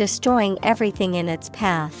countryside, destroying everything in its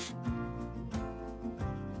path.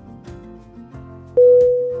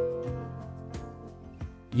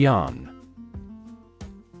 Yarn.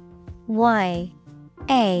 Y-A-R-N.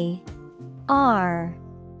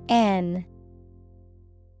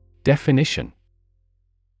 Definition: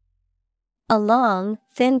 A long,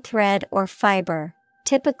 thin thread or fiber,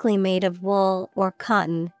 typically made of wool or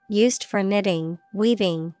cotton, used for knitting,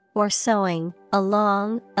 weaving, or sewing. A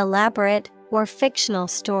long, elaborate, or fictional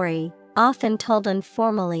story, often told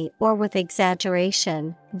informally or with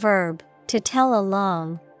exaggeration. Verb: to tell a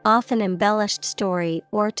long, often embellished story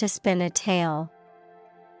or to spin a tale.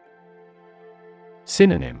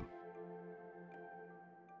 Synonym: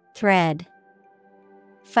 Thread,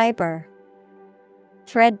 fiber,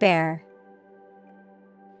 threadbare.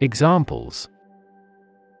 Examples: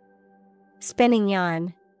 Spinning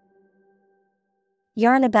yarn,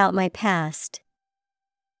 yarn about my past.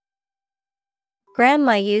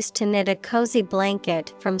 Grandma used to knit a cozy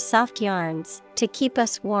blanket from soft yarns to keep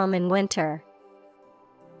us warm in winter.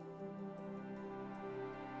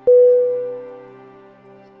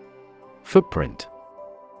 Footprint.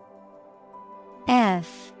 F-O-O-T-P-R-I-N-T.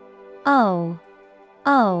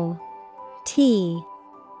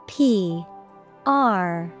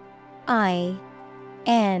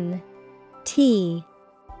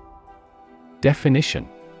 Definition: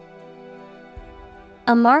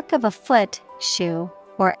 a mark of a foot, shoe,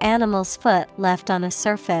 or animal's foot left on a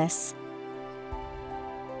surface.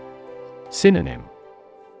 Synonym: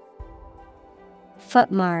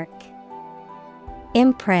 Footmark,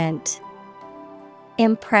 imprint,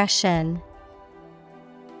 impression.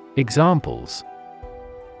 Examples: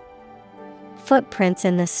 Footprints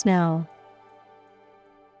in the snow.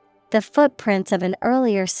 The footprints of an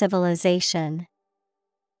earlier civilization.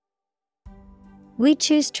 We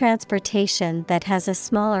choose transportation that has a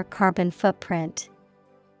smaller carbon footprint.